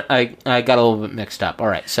 I got a little bit mixed up. All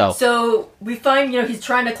right, So we find, Hugh Jackman's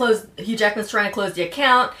trying to close the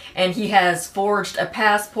account, and he has forged a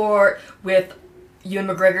passport with Ewan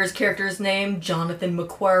McGregor's character's name, Jonathan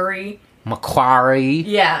Macquarie.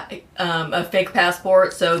 Yeah, a fake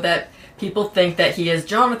passport so that people think that he is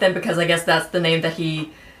Jonathan, because I guess that's the name that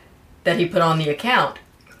he put on the account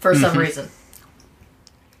for some reason.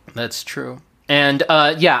 That's true. And,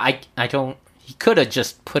 I don't... He could have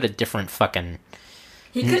just put a different fucking...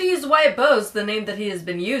 He could have used Wyatt Bowes, the name that he has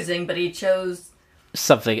been using, but he chose...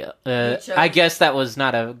 Something. I guess that was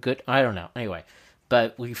not a good... I don't know. Anyway.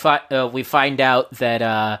 But we find out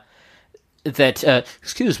that...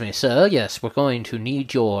 excuse me, sir, yes, we're going to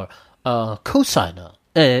need your cosigner.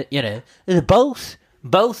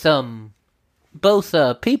 Both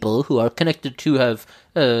people who are connected to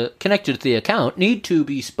the account need to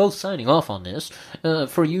be both signing off on this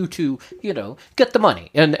for you to, get the money.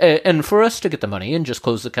 And for us to get the money and just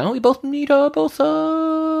close the account, we both need both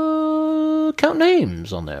account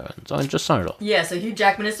names on there. So I just signed it off. Yeah, so Hugh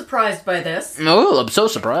Jackman is surprised by this. Oh, I'm so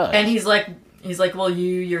surprised. And he's like, well,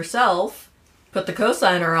 you yourself put the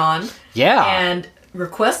cosigner on. Yeah. And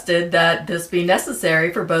requested that this be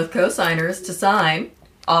necessary for both cosigners to sign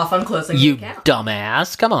off on closing You the account.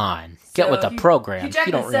 dumbass. Come on. Get with the program. Hugh Jackman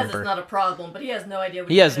You don't says remember. it's not a problem, but he has no idea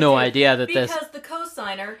what He has no idea that because this the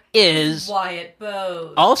co-signer is Wyatt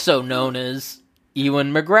Bowes. Also known as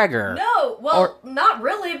Ewan McGregor. No, well, not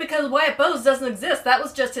really, because Wyatt Bowes doesn't exist. That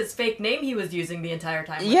was just his fake name he was using the entire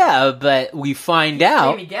time. Yeah, but we find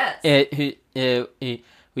out. Jamie Getz.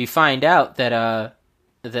 We find out that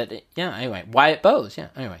anyway, Wyatt Bowes. Yeah.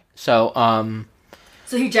 Anyway, so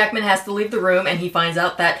So Hugh Jackman has to leave the room, and he finds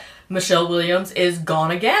out that Michelle Williams is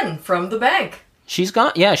gone again from the bank. she's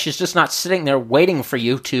gone. Yeah, she's just not sitting there waiting for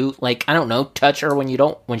you to, like, I don't know, touch her when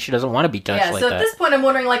she doesn't want to be touched like so that. at this point I'm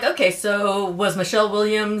wondering, like, okay, so was Michelle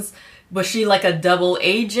Williams, was she like a double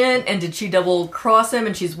agent, and did she double cross him,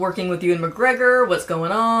 and she's working with Ewan McGregor? What's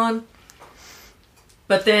going on?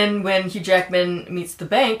 But then when Hugh Jackman meets the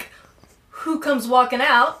bank, who comes walking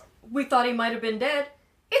out? We thought he might have been dead.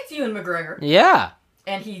 It's Ewan McGregor. Yeah.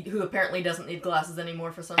 And who apparently doesn't need glasses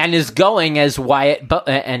anymore for some And reason. is going as Wyatt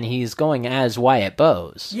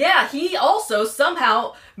Bowes. Yeah, he also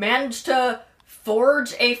somehow managed to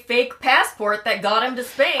forge a fake passport that got him to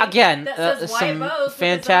Spain. Again, that says Wyatt some Bowes with his own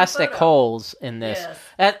fantastic photo. holes in this.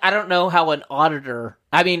 Yes. I don't know how an auditor.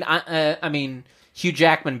 I mean, Hugh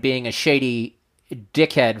Jackman being a shady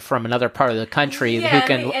dickhead from another part of the country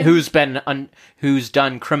who's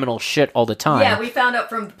done criminal shit all the time. Yeah, we found out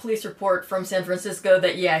from the police report from San Francisco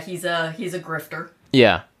that he's a grifter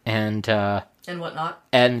Yeah, and whatnot.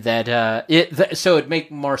 and that so it'd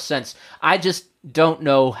make more sense. I just don't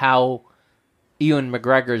know how Ewan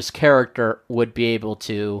McGregor's character would be able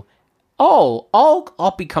to. Oh,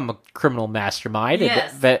 I'll become a criminal mastermind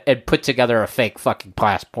and put together a fake fucking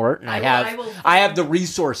passport, and I have the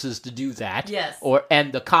resources to do that. Yes,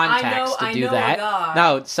 and the contacts to do that.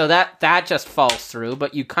 No, so that just falls through.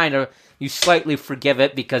 But you slightly forgive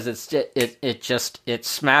it because it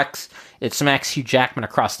smacks Hugh Jackman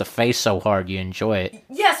across the face so hard you enjoy it.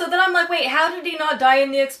 Yeah, so then I'm like, wait, how did he not die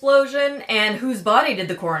in the explosion? And whose body did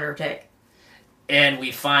the coroner take? And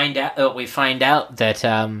we find out that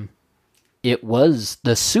it was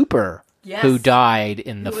the super who died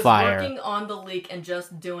in the fire. Working on the leak and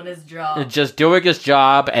just doing his job. Just doing his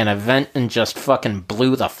job, and a vent and just fucking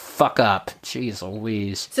blew the fuck up. Jeez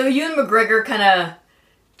Louise. So Ewan McGregor kind of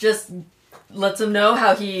just lets him know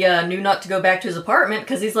how he knew not to go back to his apartment,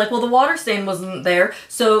 because he's like, well, the water stain wasn't there,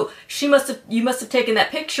 so you must have taken that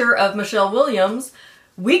picture of Michelle Williams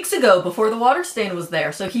weeks ago before the water stain was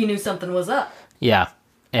there, so he knew something was up. Yeah.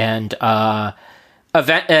 And Ewan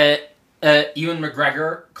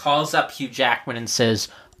McGregor calls up Hugh Jackman and says,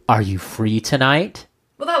 "Are you free tonight?"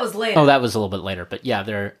 Well, that was later. Oh, that was a little bit later, but yeah,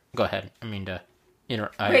 go ahead. I mean, or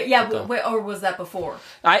was that before?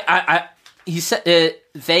 He said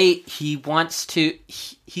he wants to.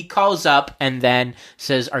 He calls up and then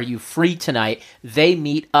says, "Are you free tonight?" They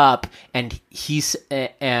meet up, and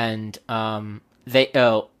one of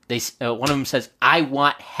them says, "I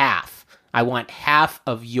want half. I want half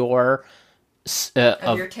of your."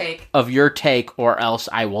 Of your take, or else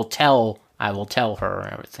I will tell her, or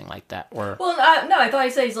everything like that. Or no, I thought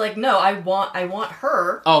he said he's like, no, I want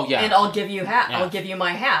her. Oh yeah, and I'll give you half. Yeah. I'll give you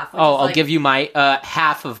my half. I'll give you my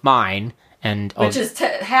half of mine, and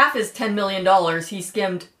half is $10 million. He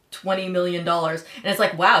skimmed $20 million, and it's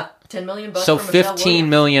like, wow, $10 million. So for $15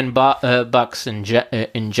 million bucks in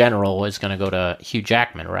general is going to go to Hugh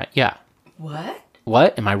Jackman, right? Yeah.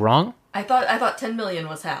 What? Am I wrong? I thought $10 million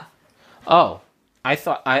was half. Oh, I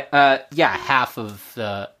thought half of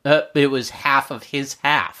the it was half of his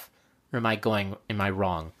half. Or am I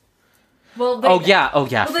wrong? Well, Oh yeah. Well,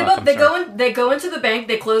 they go into the bank,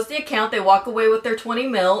 they close the account, they walk away with their 20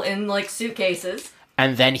 mil in like suitcases.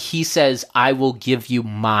 And then he says, "I will give you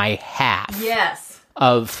my half." Yes.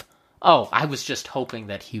 I was just hoping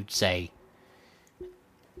that he'd say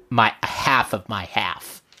my half of my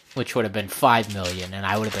half. Which would have been $5 million, and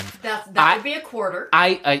I would have been. That would be a quarter.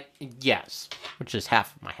 Yes, which is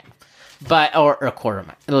half of my half, but or a quarter of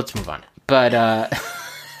my. Let's move on. But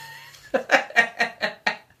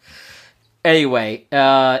anyway,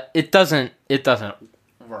 it doesn't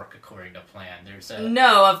work according to plan.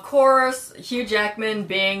 No, of course, Hugh Jackman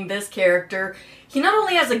being this character, he not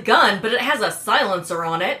only has a gun, but it has a silencer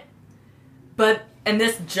on it. And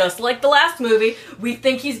this, just like the last movie, we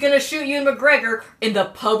think he's gonna shoot Ewan McGregor in the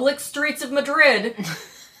public streets of Madrid.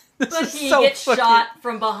 But he gets shot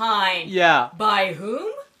from behind. Yeah. By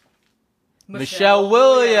whom? Michelle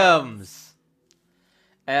Williams.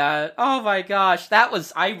 Oh my gosh,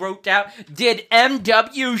 I wrote down, did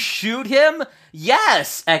MW shoot him?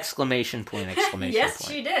 Yes! Exclamation point. Yes,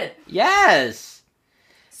 she did. Yes!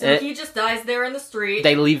 So he just dies there in the street.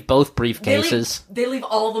 They leave both briefcases. They leave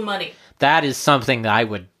all the money. That is something that I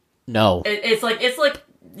would know. It's like,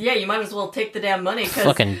 yeah, you might as well take the damn money.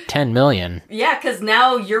 Fucking $10 million. Yeah, because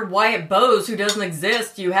now you're Wyatt Bowes, who doesn't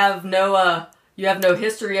exist. You have no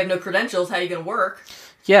history, you have no credentials. How are you going to work?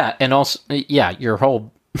 Yeah, and also, your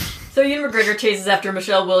whole... So Ewan McGregor chases after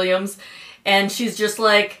Michelle Williams, and she's just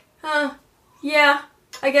like, yeah,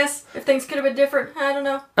 I guess if things could have been different, I don't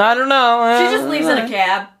know. She just leaves in a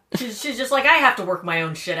cab. She's just like, I have to work my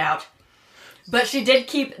own shit out. But she did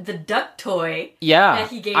keep the duck toy that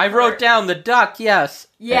he gave her. I wrote down the duck, yes.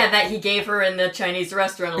 Yeah, that he gave her in the Chinese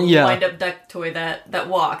restaurant, a little wind-up duck toy that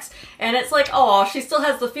walks. And it's like, oh, she still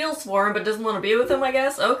has the feels for him, but doesn't want to be with him, I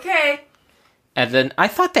guess. Okay. And then I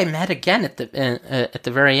thought they met again at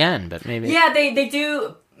the very end, but maybe... Yeah, they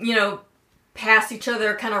do, pass each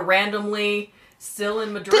other kind of randomly, still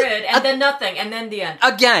in Madrid, and then nothing, and then the end.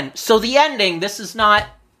 Again, so the ending, this is not...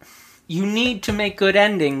 You need to make good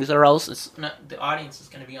endings, or else the audience is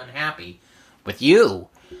going to be unhappy with you.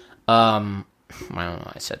 I don't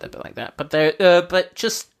know, I said that like that, but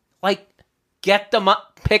just like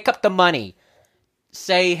pick up the money.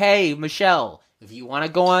 Say, hey, Michelle, if you want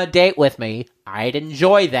to go on a date with me, I'd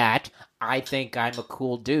enjoy that. I think I'm a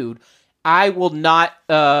cool dude. I will not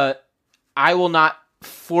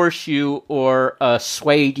force you or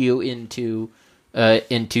sway you into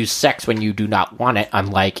sex when you do not want it,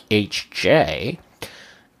 unlike HJ.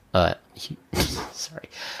 Sorry.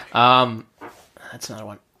 That's another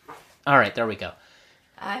one. All right, there we go.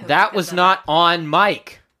 That was not on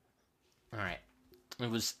mic. All right. It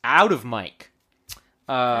was out of mic. It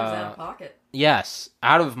was out of pocket. Yes,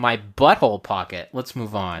 out of my butthole pocket. Let's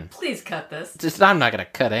move on. Please cut this. I'm not going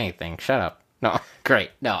to cut anything. Shut up. No,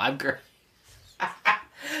 great. No, I'm great.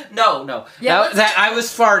 No. Yeah, I was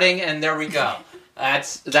farting, and there we go.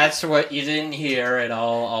 That's what you didn't hear, and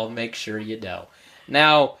I'll make sure you know.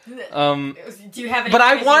 Now, do you have any? But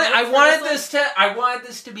I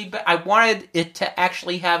wanted it to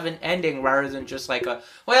actually have an ending rather than just like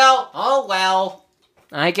well.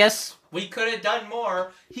 I guess we could have done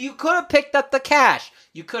more. You could have picked up the cash.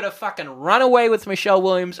 You could have fucking run away with Michelle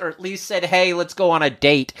Williams, or at least said, "Hey, let's go on a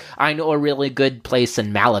date. I know a really good place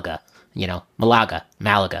in Malaga.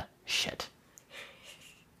 Malaga. Shit.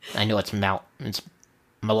 I know it's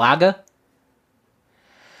Malaga.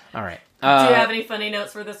 All right. Do you have any funny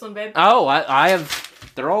notes for this one, babe? Oh, I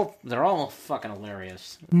have. They're all fucking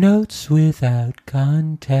hilarious. Notes without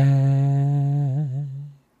context.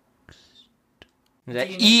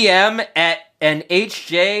 The EM and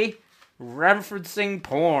HJ referencing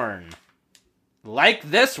porn. Like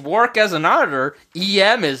this work as an auditor,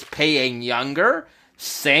 EM is paying younger.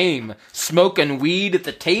 Same. Smoking weed at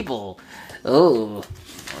the table. Oh.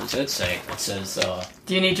 What does it say? It says,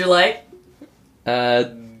 Do you need your light?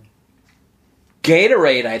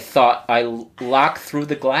 Gatorade, I thought I locked through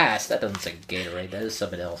the glass. That doesn't say Gatorade. That is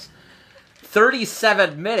something else.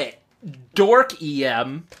 37-minute. Dork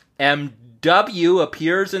EM. MW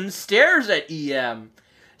appears and stares at EM.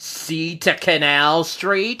 C to Canal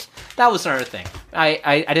Street. That was another thing.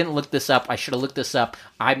 I didn't look this up. I should have looked this up.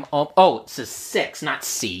 It says 6, not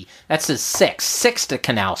C. That says 6. 6 to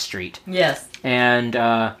Canal Street. Yes. And,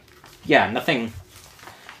 nothing.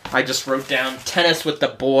 I just wrote down tennis with the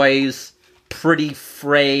boys. Pretty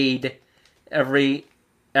frayed.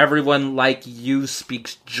 Everyone like you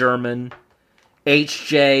speaks German.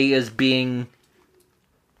 HJ is being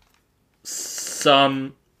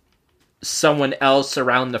someone else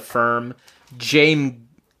around the firm.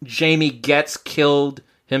 Jamie gets killed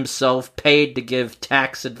himself, paid to give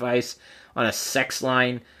tax advice on a sex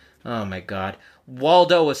line. Oh my god.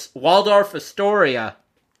 Waldorf Astoria.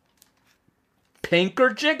 Pink or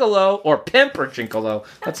gigolo? Or pimp or gigolo?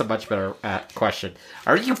 That's a much better question.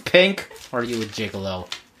 Are you pink or are you a gigolo?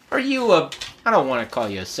 Are you I don't want to call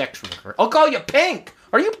you a sex worker. I'll call you pink.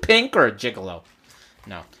 Are you pink or a gigolo?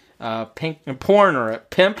 No. Pink porn or a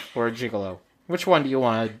pimp or a gigolo? Which one do you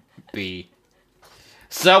want to be?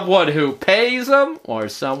 Someone who pays them or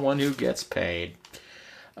someone who gets paid?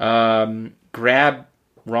 Grab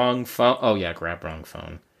wrong phone. Oh yeah, grab wrong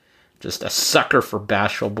phone. Just a sucker for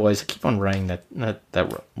bashful boys. I keep on writing that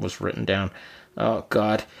was written down. Oh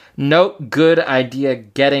god. No good idea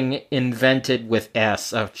getting invented with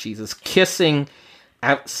S. Oh Jesus. Kissing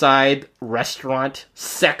outside restaurant.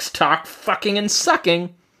 Sex talk, fucking and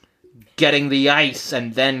sucking. Getting the ice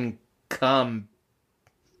and then come.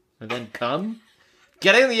 And then come?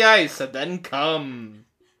 Getting the ice and then come.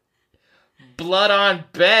 Blood on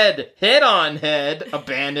bed. Hit on head.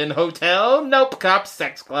 Abandoned hotel. Nope. Cops.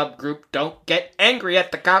 Sex club group. Don't get angry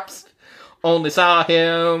at the cops. Only saw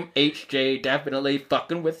him. HJ definitely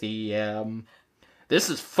fucking with EM.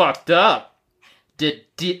 This is fucked up. Did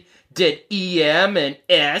Did EM and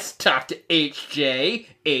S talk to HJ?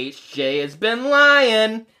 HJ has been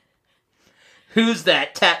lying. Who's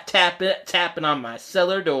that tapping on my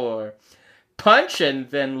cellar door? Punch and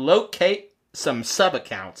then locate some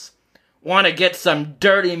sub-accounts. Want to get some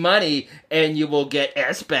dirty money and you will get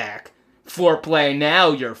S back. Foreplay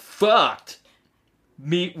now, you're fucked.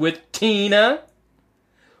 Meet with Tina.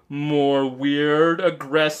 More weird,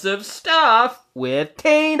 aggressive stuff with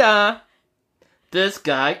Tina. This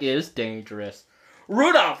guy is dangerous.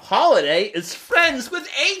 Rudolph Holiday is friends with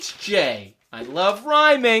HJ. I love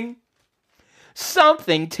rhyming.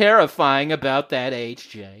 Something terrifying about that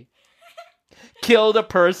HJ. Killed a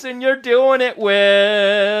person you're doing it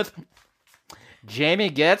with. Jamie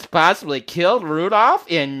gets possibly killed Rudolph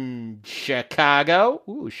in Chicago.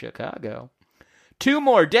 Ooh, Chicago. 2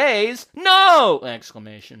 more days? No!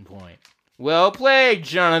 Exclamation point. Well played,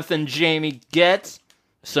 Jonathan Jamie Getz.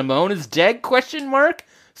 Simone is dead? Question mark.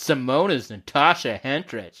 Simone is Natasha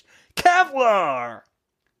Hentrich. Kevlar!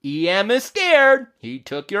 EM is scared. He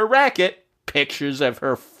took your racket. Pictures of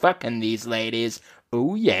her fucking these ladies.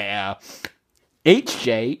 Oh yeah.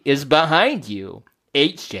 HJ is behind you.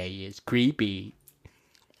 HJ is creepy.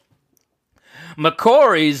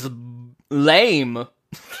 McCory's lame.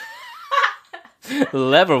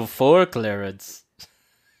 Level 4 clearance.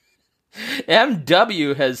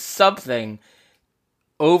 MW has something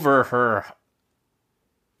over her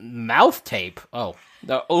mouth tape. Oh,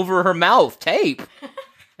 the over her mouth tape!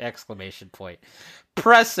 Exclamation point.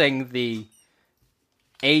 Pressing the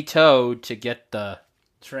ATO to get the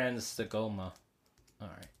transthegoma.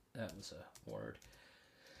 Alright, that was a word.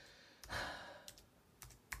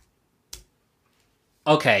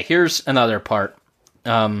 Okay, here's another part.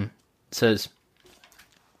 It says,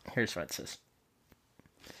 here's what it says.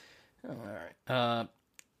 Alright.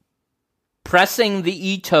 Pressing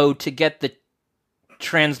the ETO to get the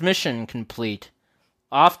transmission complete.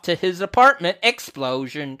 Off to his apartment.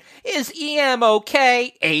 Explosion. Is EM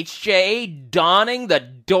okay? HJ donning the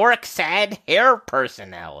dork sad hair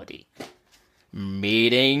personality.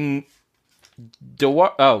 Meeting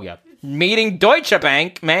Deutsche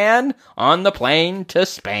Bank man on the plane to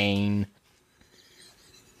Spain.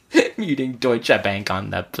 Meeting Deutsche Bank on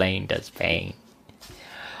the plane to Spain.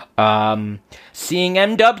 Seeing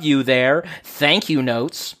MW there. Thank you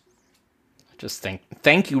notes.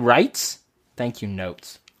 Thank you rights. Thank you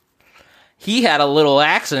notes. He had a little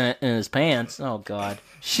accident in his pants. Oh God.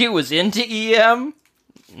 She was into EM?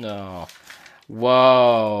 No.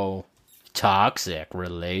 Whoa. Toxic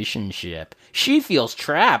relationship. She feels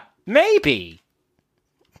trapped. Maybe.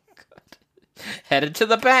 Headed to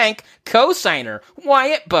the bank. Co-signer.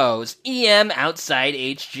 Wyatt Bowes. EM outside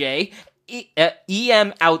HJ.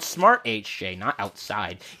 EM outsmart HJ. Not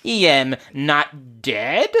outside. EM not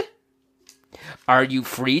dead? Are you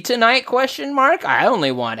free tonight? Question mark. I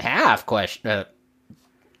only want half.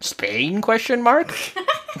 Spain? Question mark.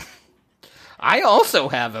 I also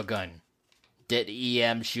have a gun. Did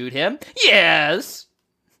EM shoot him? Yes.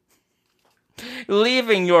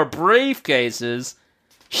 Leaving your briefcases.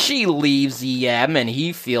 She leaves EM and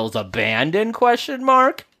he feels abandoned? Question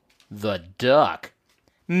mark. The duck.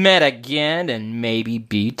 Met again and maybe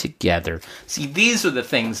be together. See, these are the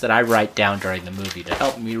things that I write down during the movie to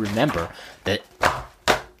help me remember that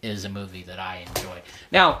it is a movie that I enjoy.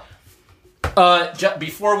 Now,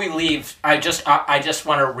 before we leave, I just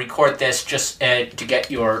want to record this just to get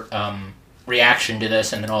your reaction to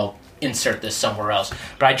this, and then I'll insert this somewhere else.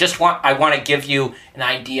 But I want to give you an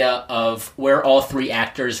idea of where all 3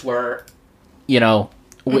 actors were,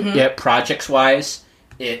 projects wise.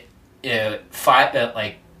 Like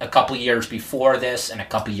a couple years before this and a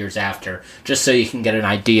couple years after, just so you can get an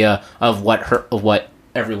idea of what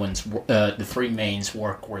everyone's the 3 mains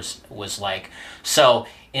work was like. So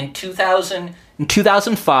in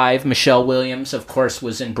 2005, Michelle Williams, of course,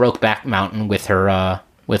 was in Brokeback Mountain with her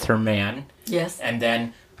man. Yes. And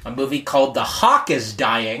then a movie called The Hawk is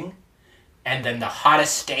Dying, and then The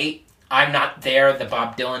Hottest State, I'm Not There, the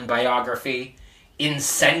Bob Dylan biography,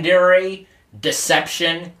 Incendiary,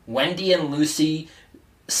 Deception, Wendy and Lucy,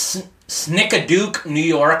 Snickadook, New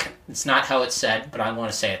York. It's not how it's said, but I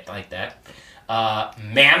want to say it like that.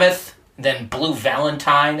 Mammoth, then Blue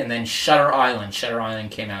Valentine, and then Shutter Island. Shutter Island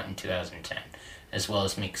came out in 2010, as well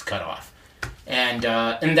as Meek's Cutoff. And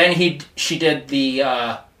then she did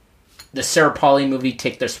the Sarah Polley movie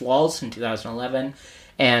Take This Waltz in 2011,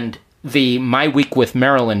 and the My Week with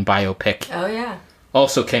Marilyn biopic. Oh yeah.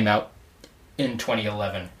 Also came out in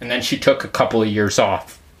 2011, and then she took a couple of years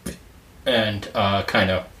off and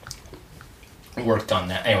kind of worked on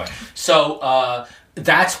that. Anyway, so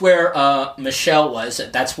that's where Michelle was.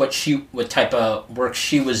 That's what type of work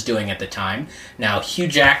she was doing at the time. Now, Hugh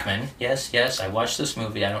Jackman, yes, I watched this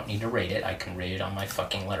movie. I don't need to rate it. I can rate it on my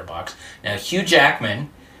fucking letterbox. Now, Hugh Jackman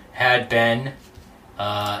had been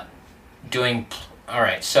doing...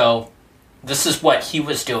 Alright, so this is what he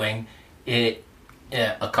was doing a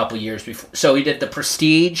couple years before. So he did The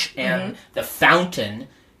Prestige and The Fountain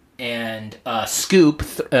and Scoop.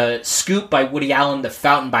 Scoop by Woody Allen, The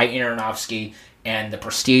Fountain by Aronofsky, and The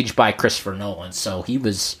Prestige by Christopher Nolan. So he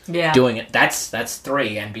was doing it. That's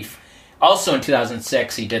three. And also in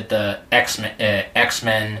 2006, he did the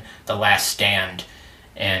X-Men, The Last Stand,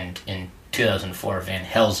 and in 2004, Van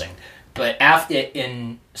Helsing. But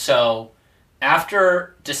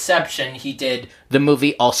after Deception, he did the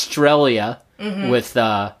movie Australia with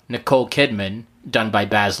Nicole Kidman, done by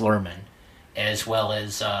Baz Luhrmann, as well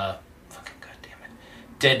as fucking goddamn it,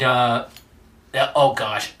 did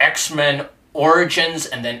X-Men Origins,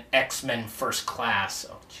 and then X-Men First Class.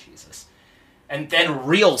 Oh, Jesus. And then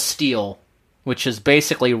Real Steel, which is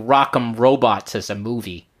basically Rock'em Robots as a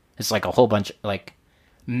movie. It's like a whole bunch of, like,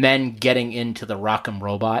 men getting into the Rock'em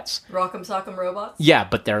Robots. Rock'em Sock'em Robots? Yeah,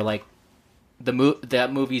 but they're like,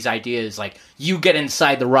 that movie's idea is like, you get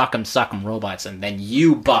inside the Rock'em Sock'em Robots, and then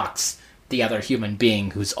you box the other human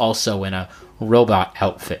being who's also in a robot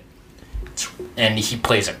outfit. And he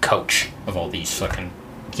plays a coach of all these fucking,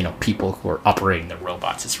 people who are operating the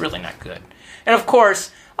robots. It's really not good. And of course,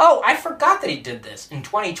 I forgot that he did this. In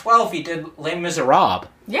 2012, he did Les Miserables.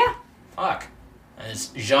 Yeah. Fuck. As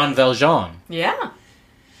Jean Valjean. Yeah.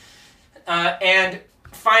 And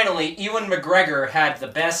finally, Ewan McGregor had the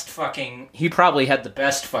best fucking... He probably had the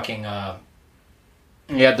best fucking...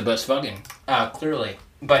 He had the best fucking, clearly.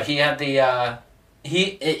 But he had the...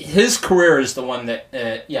 His career is the one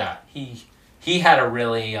that... He had a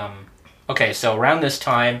really... Okay, so around this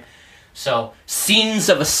time... So, Scenes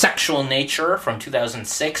of a Sexual Nature from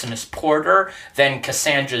 2006, Miss Porter. Then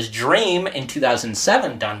Cassandra's Dream in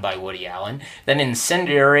 2007, done by Woody Allen. Then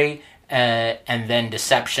Incendiary... and then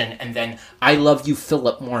Deception, and then I Love You,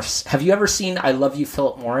 Philip Morris. Have you ever seen I Love You,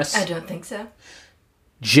 Philip Morris? I don't think so.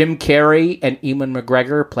 Jim Carrey and Ewan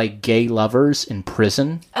McGregor play gay lovers in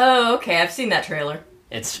prison. Oh, okay. I've seen that trailer.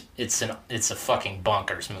 It's a fucking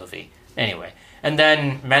bonkers movie. Anyway, and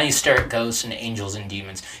then Many Stare at Ghosts and Angels and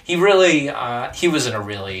Demons. He really he was in a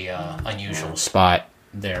really unusual spot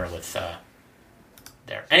there with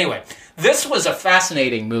there. Anyway, this was a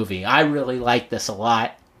fascinating movie. I really liked this a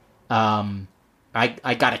lot. I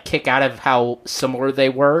got a kick out of how similar they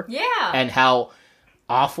were. Yeah. And how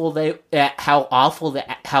awfully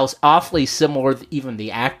similar even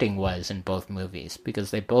the acting was in both movies,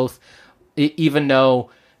 because they both, even though,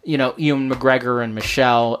 Ewan McGregor and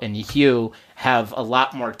Michelle and Hugh have a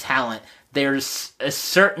lot more talent, there's a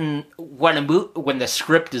certain, when the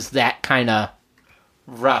script is that kind of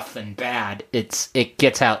rough and bad, it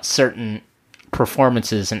gets out certain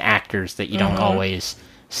performances and actors that you don't always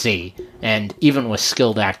see. And even with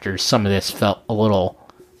skilled actors, some of this felt a little,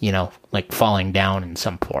 like falling down in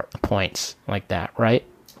some points like that, right?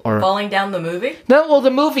 Or falling down the movie? No, well, the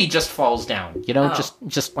movie just falls down,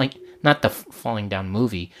 just like, not the falling down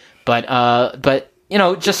movie, but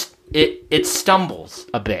just it stumbles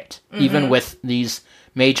a bit, even with these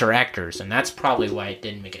major actors, and that's probably why it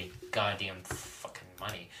didn't make any goddamn fucking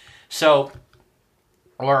money. So,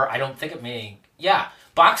 or I don't think it made,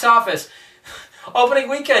 box office. Opening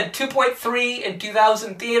weekend, 2.3 in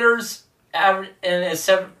 2,000 theaters, and it's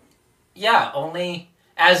only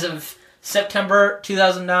as of September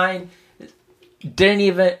 2009.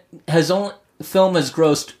 Film has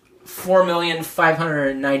grossed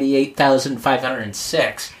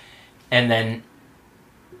 4,598,506, and then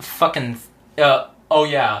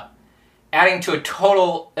adding to a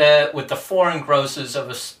total with the foreign grosses of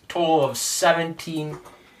a total of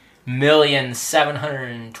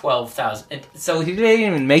 17,712,000. So he didn't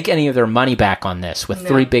even make any of their money back on this with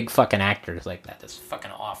three big fucking actors like that. That's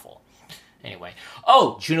fucking awful. Anyway,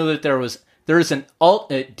 did you know that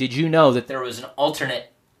did you know that there was an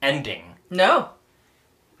alternate ending? No.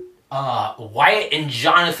 Wyatt and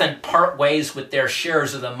Jonathan part ways with their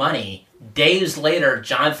shares of the money. Days later,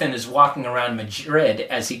 Jonathan is walking around Madrid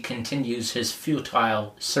as he continues his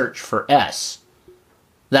futile search for S.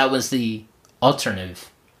 That was the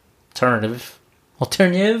alternative.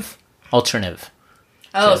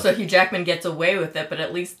 Oh, so Hugh Jackman gets away with it, but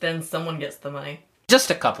at least then someone gets the money. Just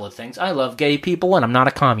a couple of things. I love gay people, and I'm not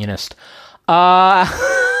a communist. I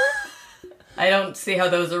don't see how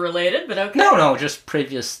those are related, but okay. No, just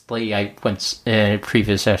previously, I went in a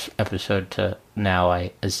previous episode to now,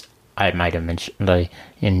 I might have mentioned I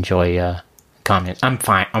enjoy communist. I'm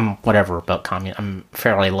fine. I'm whatever about communist. I'm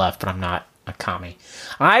fairly left, but I'm not a commie.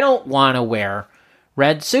 I don't want to wear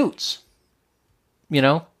red suits. You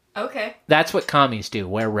know? Okay. That's what commies do.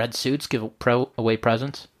 Wear red suits, give away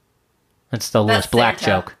presents. That's the Lewis That's Black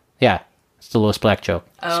Santa. joke. Yeah. It's the Lewis Black joke.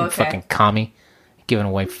 Oh, Some okay. fucking commie giving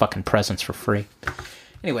away fucking presents for free.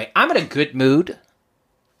 Anyway, I'm in a good mood.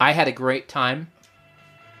 I had a great time.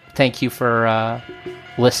 Thank you for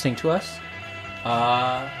listening to us.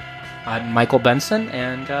 I'm Michael Benson,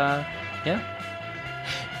 and yeah.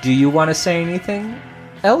 Do you want to say anything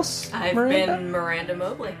else, I've Miranda? been Miranda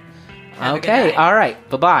Mobley. Have a good Okay, night. all right.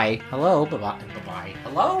 Bye-bye. Hello, bye-bye. Bye-bye.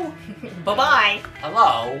 Hello? Bye-bye.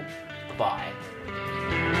 Hello? Bye-bye.